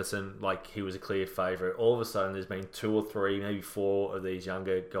to Stephenson, like he was a clear favourite. All of a sudden, there's been 2 or 3, maybe 4 of these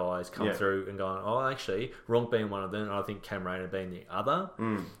younger guys come through and gone. Oh, actually, Ronk being one of them, and I think Cam Rayner being the other.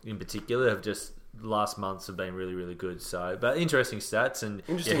 In particular, have just last months have been really, really good. So, but interesting stats, and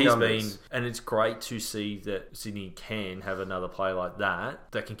he's been, and it's great to see that Sydney can have another player like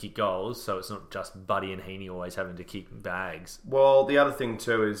that can kick goals. So it's not just Buddy and Heaney always having to kick bags. Well, the other thing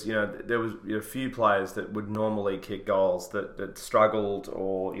too is there was a few players that would normally kick goals that struggled,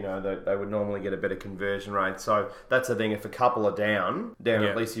 or they would normally get a better conversion rate. So that's the thing. If a couple are down,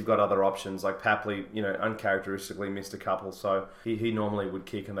 at least you've got other options. Like Papley, uncharacteristically missed a couple, so he normally would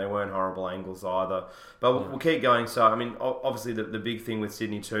kick, and they weren't horrible angles either. But we'll keep going. So, I mean, obviously the big thing with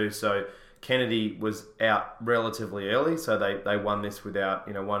Sydney too, so Kennedy was out relatively early, so they won this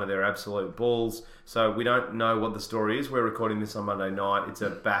without one of their absolute bulls. So we don't know what the story is. We're recording this on Monday night. It's a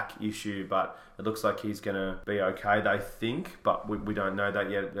back issue, but it looks like he's going to be okay, they think, but we don't know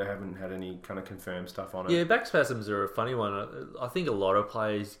that yet. They haven't had any kind of confirmed stuff on it. Yeah, back spasms are a funny one. I think a lot of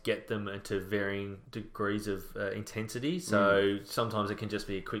players get them into varying degrees of intensity. So sometimes it can just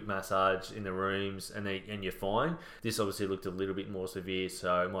be a quick massage in the rooms and you're fine. This obviously looked a little bit more severe,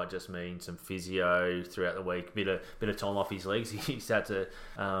 so it might just mean some physio throughout the week, bit of time off his legs. He's had to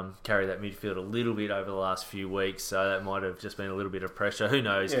carry that midfield a little bit over the last few weeks, so that might have just been a little bit of pressure. Who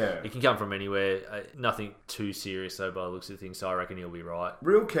knows? Yeah. It can come from anywhere. Nothing too serious though by the looks of things, so I reckon he'll be right.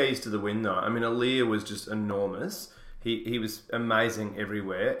 Real keys to the win though. I mean, Aaliyah was just enormous. He was amazing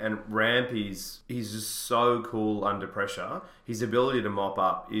everywhere, and Rampy's he's just so cool under pressure. His ability to mop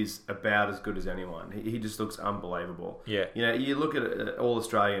up is about as good as anyone. He just looks unbelievable. Yeah. You look at an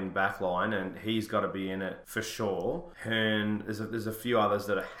all-Australian backline, and he's got to be in it for sure. Hearn, there's a few others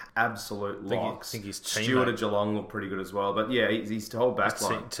that are absolute locks. I think his Stewart at Geelong looked pretty good as well. But yeah, his whole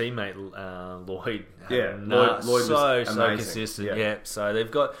backline. Teammate Lloyd. Lloyd was so amazing. consistent. Yeah. So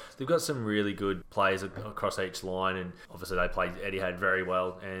they've got some really good players across each line, and obviously they played Etihad very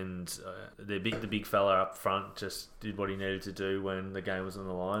well, and the big fella up front just did what he needed to do when the game was on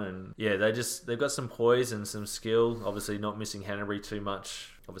the line, and they've got some poise and some skill. Obviously not missing Hanbury too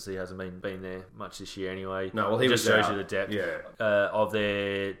much. Obviously hasn't been there much this year anyway. No, well, he just was shows out. you the depth of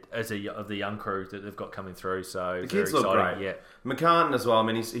the young crew that they've got coming through. So the kids look great. Yeah, McCartan as well. I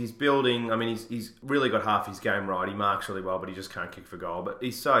mean, he's building. I mean, he's really got half his game right. He marks really well, but he just can't kick for goal. But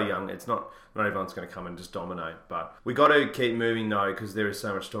he's so young. It's not everyone's going to come and just dominate. But we got to keep moving though, because there is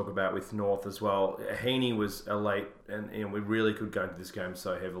so much to talk about with North as well. Heaney was elite, and we really could go into this game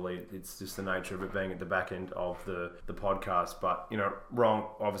so heavily. It's just the nature of it being at the back end of the podcast. But Ronk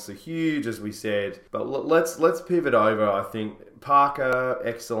obviously huge, as we said. But let's pivot over. I think Parker,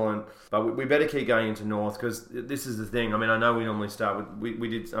 excellent. But we better keep going into North, because this is the thing. I mean, I know we normally start with... we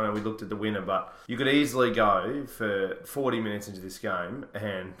looked at the winner, but you could easily go for 40 minutes into this game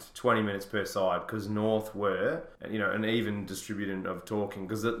and 20 minutes per side, because North were, an even distribution of talking,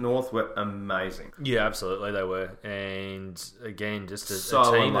 because the North were amazing. Yeah, absolutely, they were. And again, just a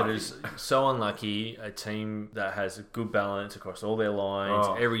team unlucky. That is so unlucky, a team that has a good balance across all their lines.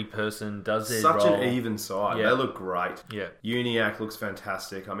 Every person does their role. Such an even side. Yeah. They look great. Yeah. Uni Siniak looks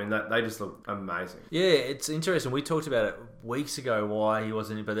fantastic. I mean, they just look amazing. Yeah, it's interesting. We talked about it weeks ago why he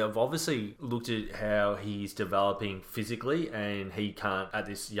wasn't, but they've obviously looked at how he's developing physically, and he can't, at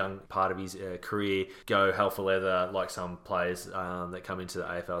this young part of his career, go hell for leather like some players that come into the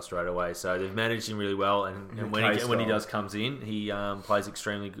AFL straight away. So they've managed him really well, and when he does comes in, he plays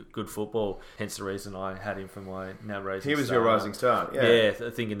extremely good football. Hence the reason I had him for my now rising star. He was your rising star, yeah.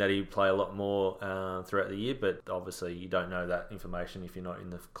 Thinking that he'd play a lot more throughout the year, but obviously you don't know that information if you're not in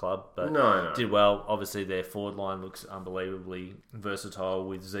the club. But no. Did well. Obviously their forward line looks unbelievably versatile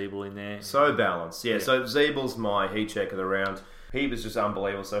with Zeeble in there. So balanced, yeah. So Zeeble's my heat check of the round. He was just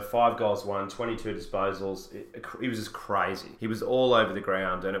unbelievable. So 5 goals won, 22 disposals. He was just crazy. He was all over the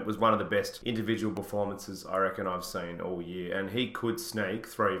ground, and it was one of the best individual performances I reckon I've seen all year. And he could sneak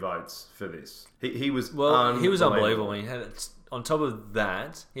 3 votes for this. He was unbelievable. He had on top of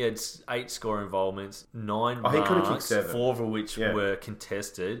that, he had 8 score involvements, 9 marks, he could have kicked 7. 4 of which were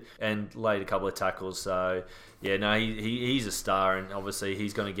contested, and laid a couple of tackles. So, yeah, no, he's a star, and obviously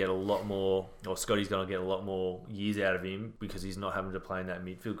he's going to get a lot more, or Scotty's going to get a lot more years out of him because he's not having to play in that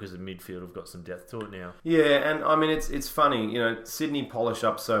midfield, because the midfield have got some depth to it now. Yeah, and I mean, it's funny, Sydney polish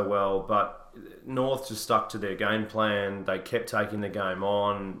up so well, but North just stuck to their game plan. They kept taking the game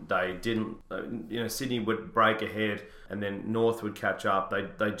on. They didn't, Sydney would break ahead and then North would catch up.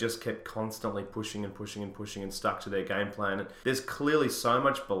 They just kept constantly pushing and stuck to their game plan. And there's clearly so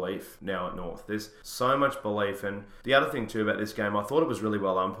much belief now at North. There's so much belief. And the other thing too about this game, I thought it was really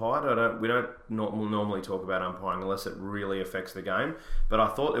well umpired. We don't normally talk about umpiring unless it really affects the game. But I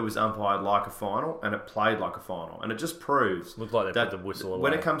thought it was umpired like a final, and it played like a final. And it just proves looked like they put the whistle away.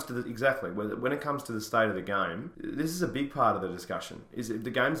 When it comes to when it comes to the state of the game, this is a big part of the discussion. Is if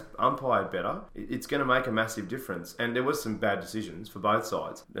the game's umpired better, it's going to make a massive difference. And there was some bad decisions for both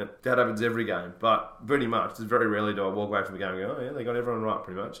sides. That happens every game, but pretty much, it's very rarely do I walk away from the game and go, oh yeah, they got everyone right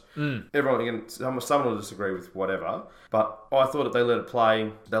pretty much. Everyone, again, someone will disagree with whatever, but I thought that they let it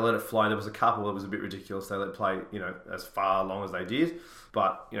play, they let it flow. There was a couple that was a bit ridiculous. They let it play, as far long as they did.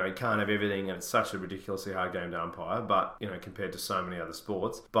 But, you can't have everything, and it's such a ridiculously hard game to umpire, but, compared to so many other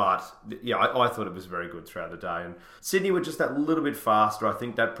sports. But, yeah, I thought it was very good throughout the day. And Sydney were just that little bit faster. I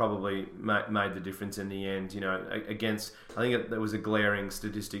think that probably made the difference in the end, against... I think there was a glaring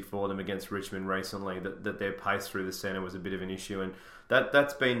statistic for them against Richmond recently that their pace through the centre was a bit of an issue, and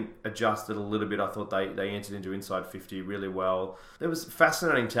that's been adjusted a little bit. I thought they entered into inside 50 really well. There was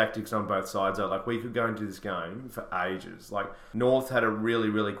fascinating tactics on both sides. Like, we could go into this game for ages. Like, North had a really,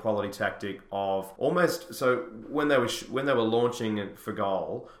 really quality tactic of almost... So when they were launching it for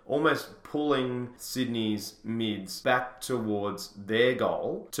goal, almost pulling Sydney's mids back towards their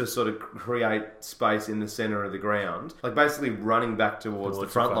goal to sort of create space in the centre of the ground. Like, basically running back towards the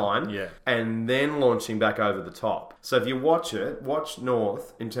front line, and then launching back over the top. So if you watch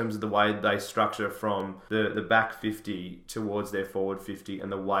North in terms of the way they structure from the back 50 towards their forward 50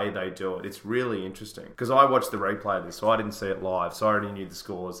 and the way they do it, it's really interesting. Because I watched the replay of this, so I didn't see it live, so I already knew the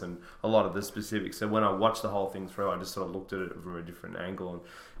scores and a lot of the specifics. So when I watched the whole thing through, I just sort of looked at it from a different angle. And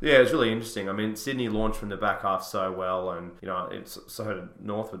yeah, it was really interesting. I mean, Sydney launched from the back half so well, and so did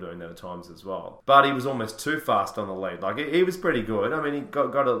North were doing that at times as well. But he was almost too fast on the lead. Like, he was pretty good. I mean, he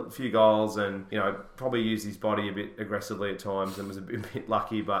got a few goals, and probably used his body a bit aggressively at times, and was a bit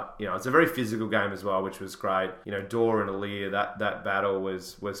lucky. But it's a very physical game as well, which was great. Dor and Alir, that battle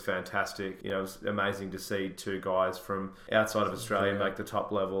was fantastic. It was amazing to see 2 guys from outside of Australia make the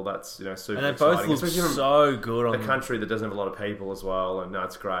top level. That's super exciting. And they both look so good on a country that doesn't have a lot of people as well, and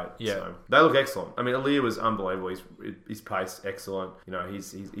it's great. Yeah. So they look excellent. I mean, Alir was unbelievable. His pace, excellent.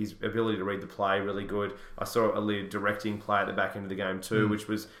 His ability to read the play, really good. I saw Alir directing play at the back end of the game too, which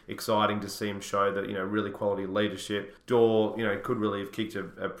was exciting to see him show that, really quality leadership. Dor, could really have kicked a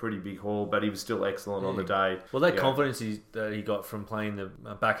pretty big haul, but he was still excellent on the day. Well, that confidence that he got from playing the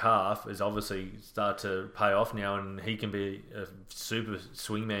back half is obviously start to pay off now, and he can be a super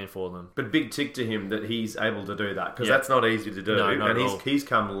swingman for them. But big tick to him that he's able to do that, because that's not easy to do. No, and he's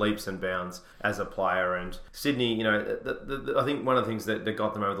come leaps and bounds as a player. And Sydney, I think one of the things that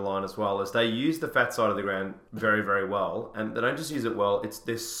got them over the line as well is they use the fat side of the ground very, very well, and they don't just use it well,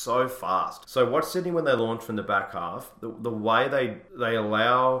 they're so fast. So watch Sydney when they launch from the back half, the way they they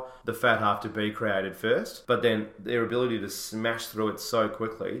allow the fat half to be created first, but then their ability to smash through it so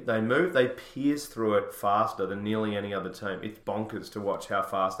quickly, they pierce through it faster than nearly any other team. It's bonkers to watch how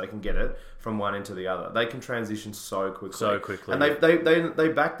fast they can get it from one end to the other. They can transition so quickly. And they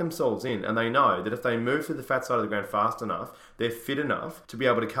back themselves in, and they know that if they move to the fat side of the ground fast enough, they're fit enough to be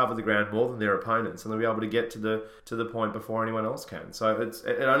able to cover the ground more than their opponents, and they'll be able to get to the point before anyone else can. So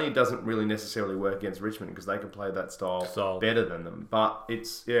it only doesn't really necessarily work against Richmond because they can play that style better than them. But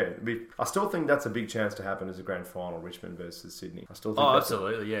I still think that's a big chance to happen as a grand final, Richmond versus Sydney. I still think that's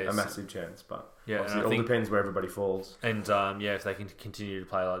a massive chance, but yeah, it all depends where everybody falls. And if they can continue to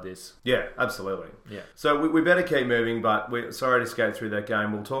play like this. Yeah, absolutely. Yeah. So we better keep moving, but we're sorry to skate through that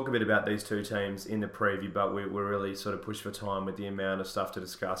game. We'll talk a bit about these two teams in the preview, but we're really sort of pushed for time with the amount of stuff to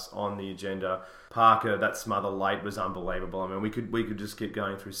discuss on the agenda. Parker, that smother late was unbelievable. I mean, we could just keep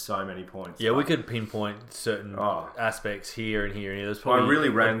going through so many points. Yeah, we could pinpoint certain aspects here and here and here. There's probably I really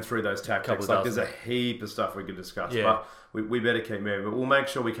ran through those tactics. There's a heap of stuff we could discuss. Yeah. But we better keep moving. But we'll make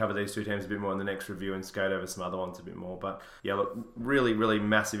sure we cover these two teams a bit more in the next review and skate over some other ones a bit more. But yeah, look, really, really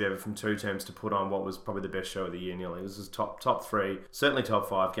massive effort from two teams to put on what was probably the best show of the year nearly. This is top three, certainly top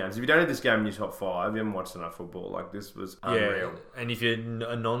five games. If you don't have this game in your top five, you haven't watched enough football. Like, this was unreal. Yeah, and if you're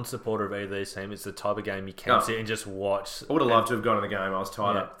a non-supporter of either of these teams, it's the type of game you can sit and just watch. I would have loved to have gone to the game. I was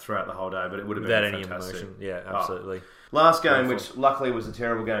tied up throughout the whole day, but it would have been fantastic. Any emotion. Yeah, absolutely. Last game, which luckily was a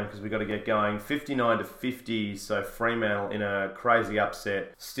terrible game because we got to get going, 59-50. So Fremantle in a crazy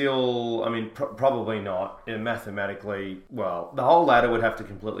upset. Still, I mean, probably not. Mathematically, well, the whole ladder would have to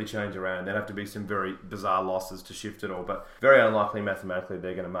completely change around. There'd have to be some very bizarre losses to shift it all. But very unlikely mathematically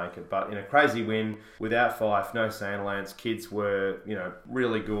they're going to make it. But in a crazy win, without Fife, no Sandilands, kids were,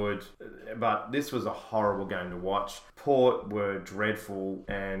 really good. But this was a horrible game to watch. Port were dreadful,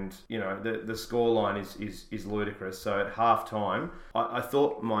 and the scoreline is ludicrous. So at half time, I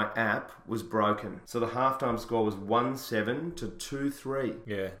thought my app was broken. So the halftime score was 1-7 to 2-3.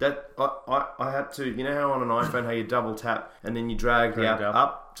 Yeah. That I had to, how on an iPhone how you double tap and then you drag the app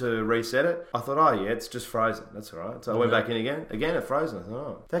up to reset it. I thought, it's just frozen. That's all right. So I went back in again. Again, it frozen. I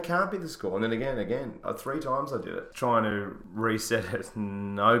thought, that can't be the score. And then again. 3 times I did it. Trying to reset it,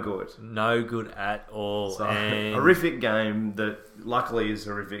 no good. No good at all. So, horrific game that luckily is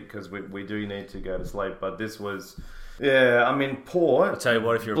horrific because we do need to go to sleep. But this was... Yeah, I mean, Port. I'll tell you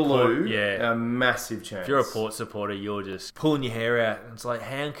what, if you're a massive chance. If you're a Port supporter, you're just pulling your hair out. It's like,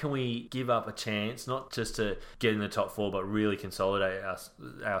 how can we give up a chance, not just to get in the top 4, but really consolidate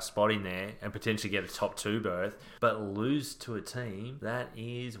our spot in there and potentially get a top 2 berth, but lose to a team that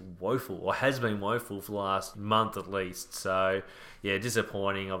is woeful, or has been woeful for the last month at least. So, yeah,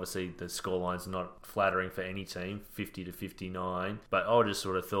 disappointing. Obviously, the scoreline's not flattering for any team, 50-59. But I just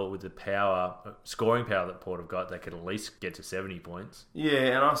sort of thought with the scoring power that Port have got, they could at least get to 70 points. Yeah,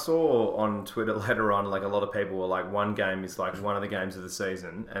 and I saw on Twitter later on, like, a lot of people were like, one game is like one of the games of the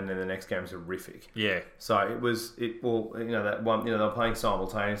season, and then the next game's horrific. Yeah. So that one, they were playing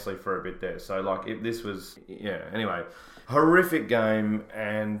simultaneously for a bit there. So, like, this was, anyway, horrific game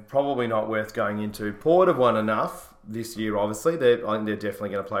and probably not worth going into. Port have won enough this year, obviously. I think they're definitely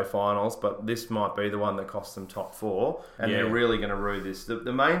going to play finals, but this might be the one that costs them top 4, and they're really going to rue this.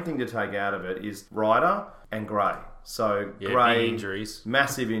 The main thing to take out of it is Ryder and Gray. So Gray,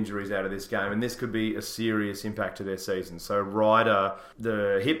 massive injuries out of this game, and this could be a serious impact to their season. So Ryder,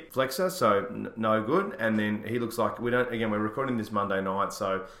 the hip flexor, so no good, and then he looks like we're recording this Monday night,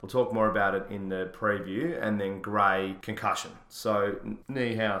 so we'll talk more about it in the preview. And then Gray, concussion. So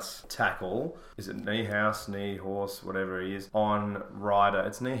knee house tackle, is it knee house, knee horse, whatever he is, on Ryder.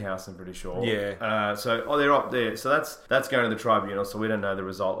 It's knee house, I'm pretty sure. Yeah. They're up there. So that's going to the tribunal. So we don't know the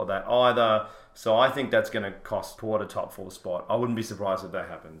result of that either. So I think that's going to cost Port a top 4 spot. I wouldn't be surprised if that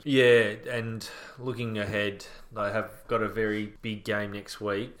happened. Yeah, and looking ahead, they have got a very big game next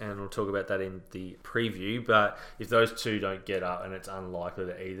week, and we'll talk about that in the preview. But if those two don't get up, and it's unlikely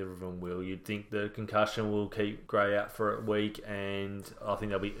that either of them will, you'd think the concussion will keep Gray out for a week, and I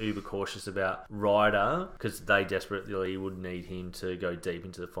think they'll be uber cautious about Ryder because they desperately would need him to go deep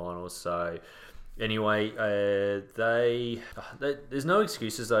into the finals. So... Anyway, there's no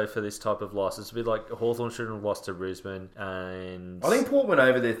excuses though for this type of loss. It's a bit like Hawthorn shouldn't have lost to Brisbane, and I think Port went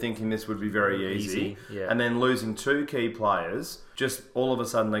over there thinking this would be very easy. Yeah. And then losing 2 key players, just all of a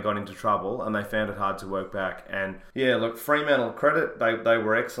sudden they got into trouble and they found it hard to work back. And yeah, look, Fremantle credit, they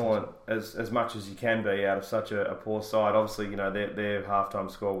were excellent as much as you can be out of such a poor side. Obviously, their halftime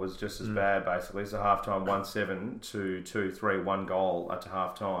score was just as bad, basically. So halftime 1-7 to 2-3, one goal at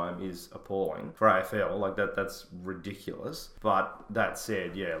halftime is appalling for AFL. Like that's ridiculous. But that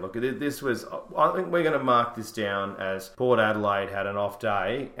said, yeah, look, this was. I think we're going to mark this down as Port Adelaide had an off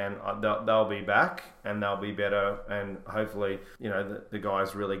day, and they'll be back and they'll be better, and hopefully, the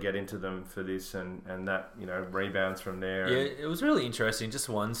guys really get into them for this, and that rebounds from there. Yeah, it was really interesting. Just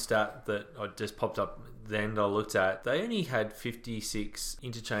one stat that I just popped up then I looked at, they only had 56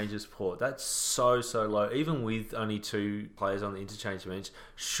 interchanges Port. That's so low. Even with only 2 players on the interchange bench,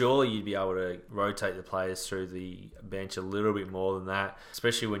 surely you'd be able to rotate the players through the bench a little bit more than that,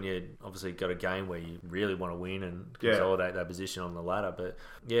 especially when you obviously got a game where you really want to win and consolidate that position on the ladder. But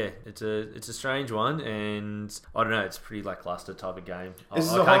yeah, it's a strange one, and I don't know, it's a pretty lackluster type of game. I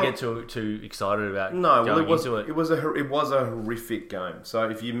can't get too excited about going into it. It was a horrific game. So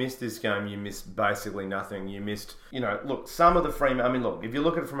if you missed this game, you missed basically nothing. You missed, look, some of the Fremantle. I mean, look, if you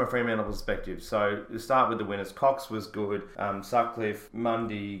look at it from a Fremantle perspective, so to start with the winners, Cox was good, Sutcliffe,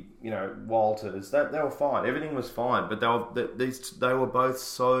 Mundy, Walters, they were fine. Everything was fine, but they were both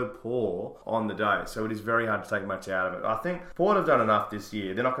so poor on the day. So it is very hard to take much out of it. I think Port have done enough this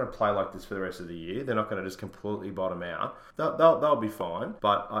year. They're not going to play like this for the rest of the year. They're not going to just completely bottom out. They'll be fine,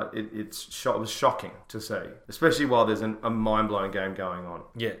 but it was shocking to see, especially while there's a mind-blowing game going on.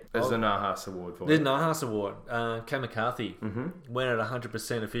 Yeah. There's the Nahas Award for it. The Nahas Award. Cam McCarthy went at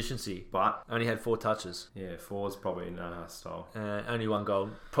 100% efficiency, but only had 4 touches. Yeah, 4 is probably Nahas style. Only 1 goal.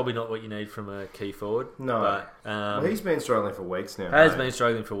 Probably not what you need from a key forward. No. But he's been struggling for weeks now. Been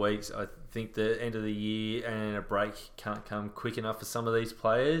struggling for weeks. I think the end of the year and a break can't come quick enough for some of these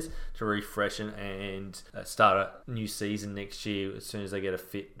players to refresh and start a new season next year as soon as they get a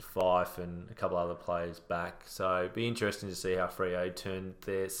fit Fife and a couple other players back. So it'd be interesting to see how Freo turn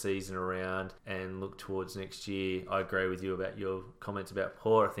their season around and look towards next year. I agree with you about your comments about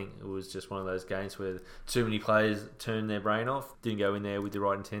Port. I think it was just one of those games where too many players turned their brain off, didn't go in there with the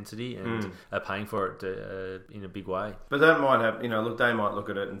right intensity, and are paying for it in a big way. But that might have, they might look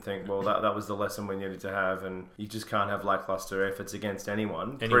at it and think, well, that was the lesson we needed to have, and you just can't have lackluster efforts against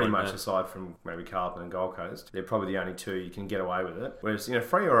anyone pretty much, aside from maybe Carlton and Gold Coast. They're probably the only 2 you can get away with it. Whereas,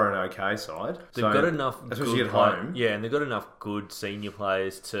 Freo are an okay side. They've got enough, especially at home. Yeah, and they've got enough good senior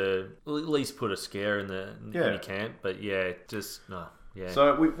players to at least put a scare in the camp. But yeah, just no. Yeah.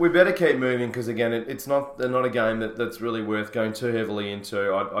 So we better keep moving, because again, it's not a game that's really worth going too heavily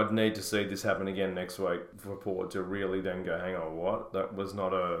into. I'd need to see this happen again next week for Port to really then go, hang on, what? That was not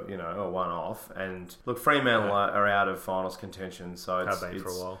a one-off. And look, Fremantle are out of finals contention, so it's been for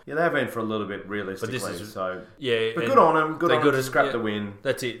a while. Yeah, they've been for a little bit realistically. But this is, but good on them. Good on them to scrap the win.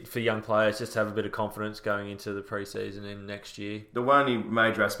 That's it for young players. Just have a bit of confidence going into the pre-season and next year. The only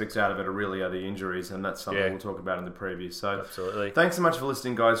major aspects out of it are the injuries, and that's something we'll talk about in the preview. So absolutely. Thanks so much for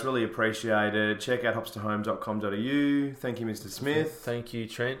listening, guys. Really appreciate it. Check out hopstohome.com.au. Thank you, Mr. Smith. Thank you,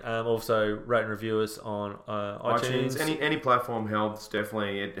 Trent. Also, rate and review us on iTunes. Any platform helps,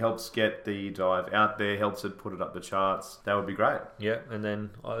 definitely. It helps get the dive out there, helps it put it up the charts. That would be great. Yeah, and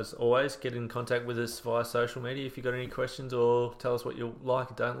then, as always, get in contact with us via social media if you've got any questions, or tell us what you like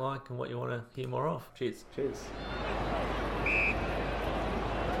and don't like and what you want to hear more of. Cheers. Cheers.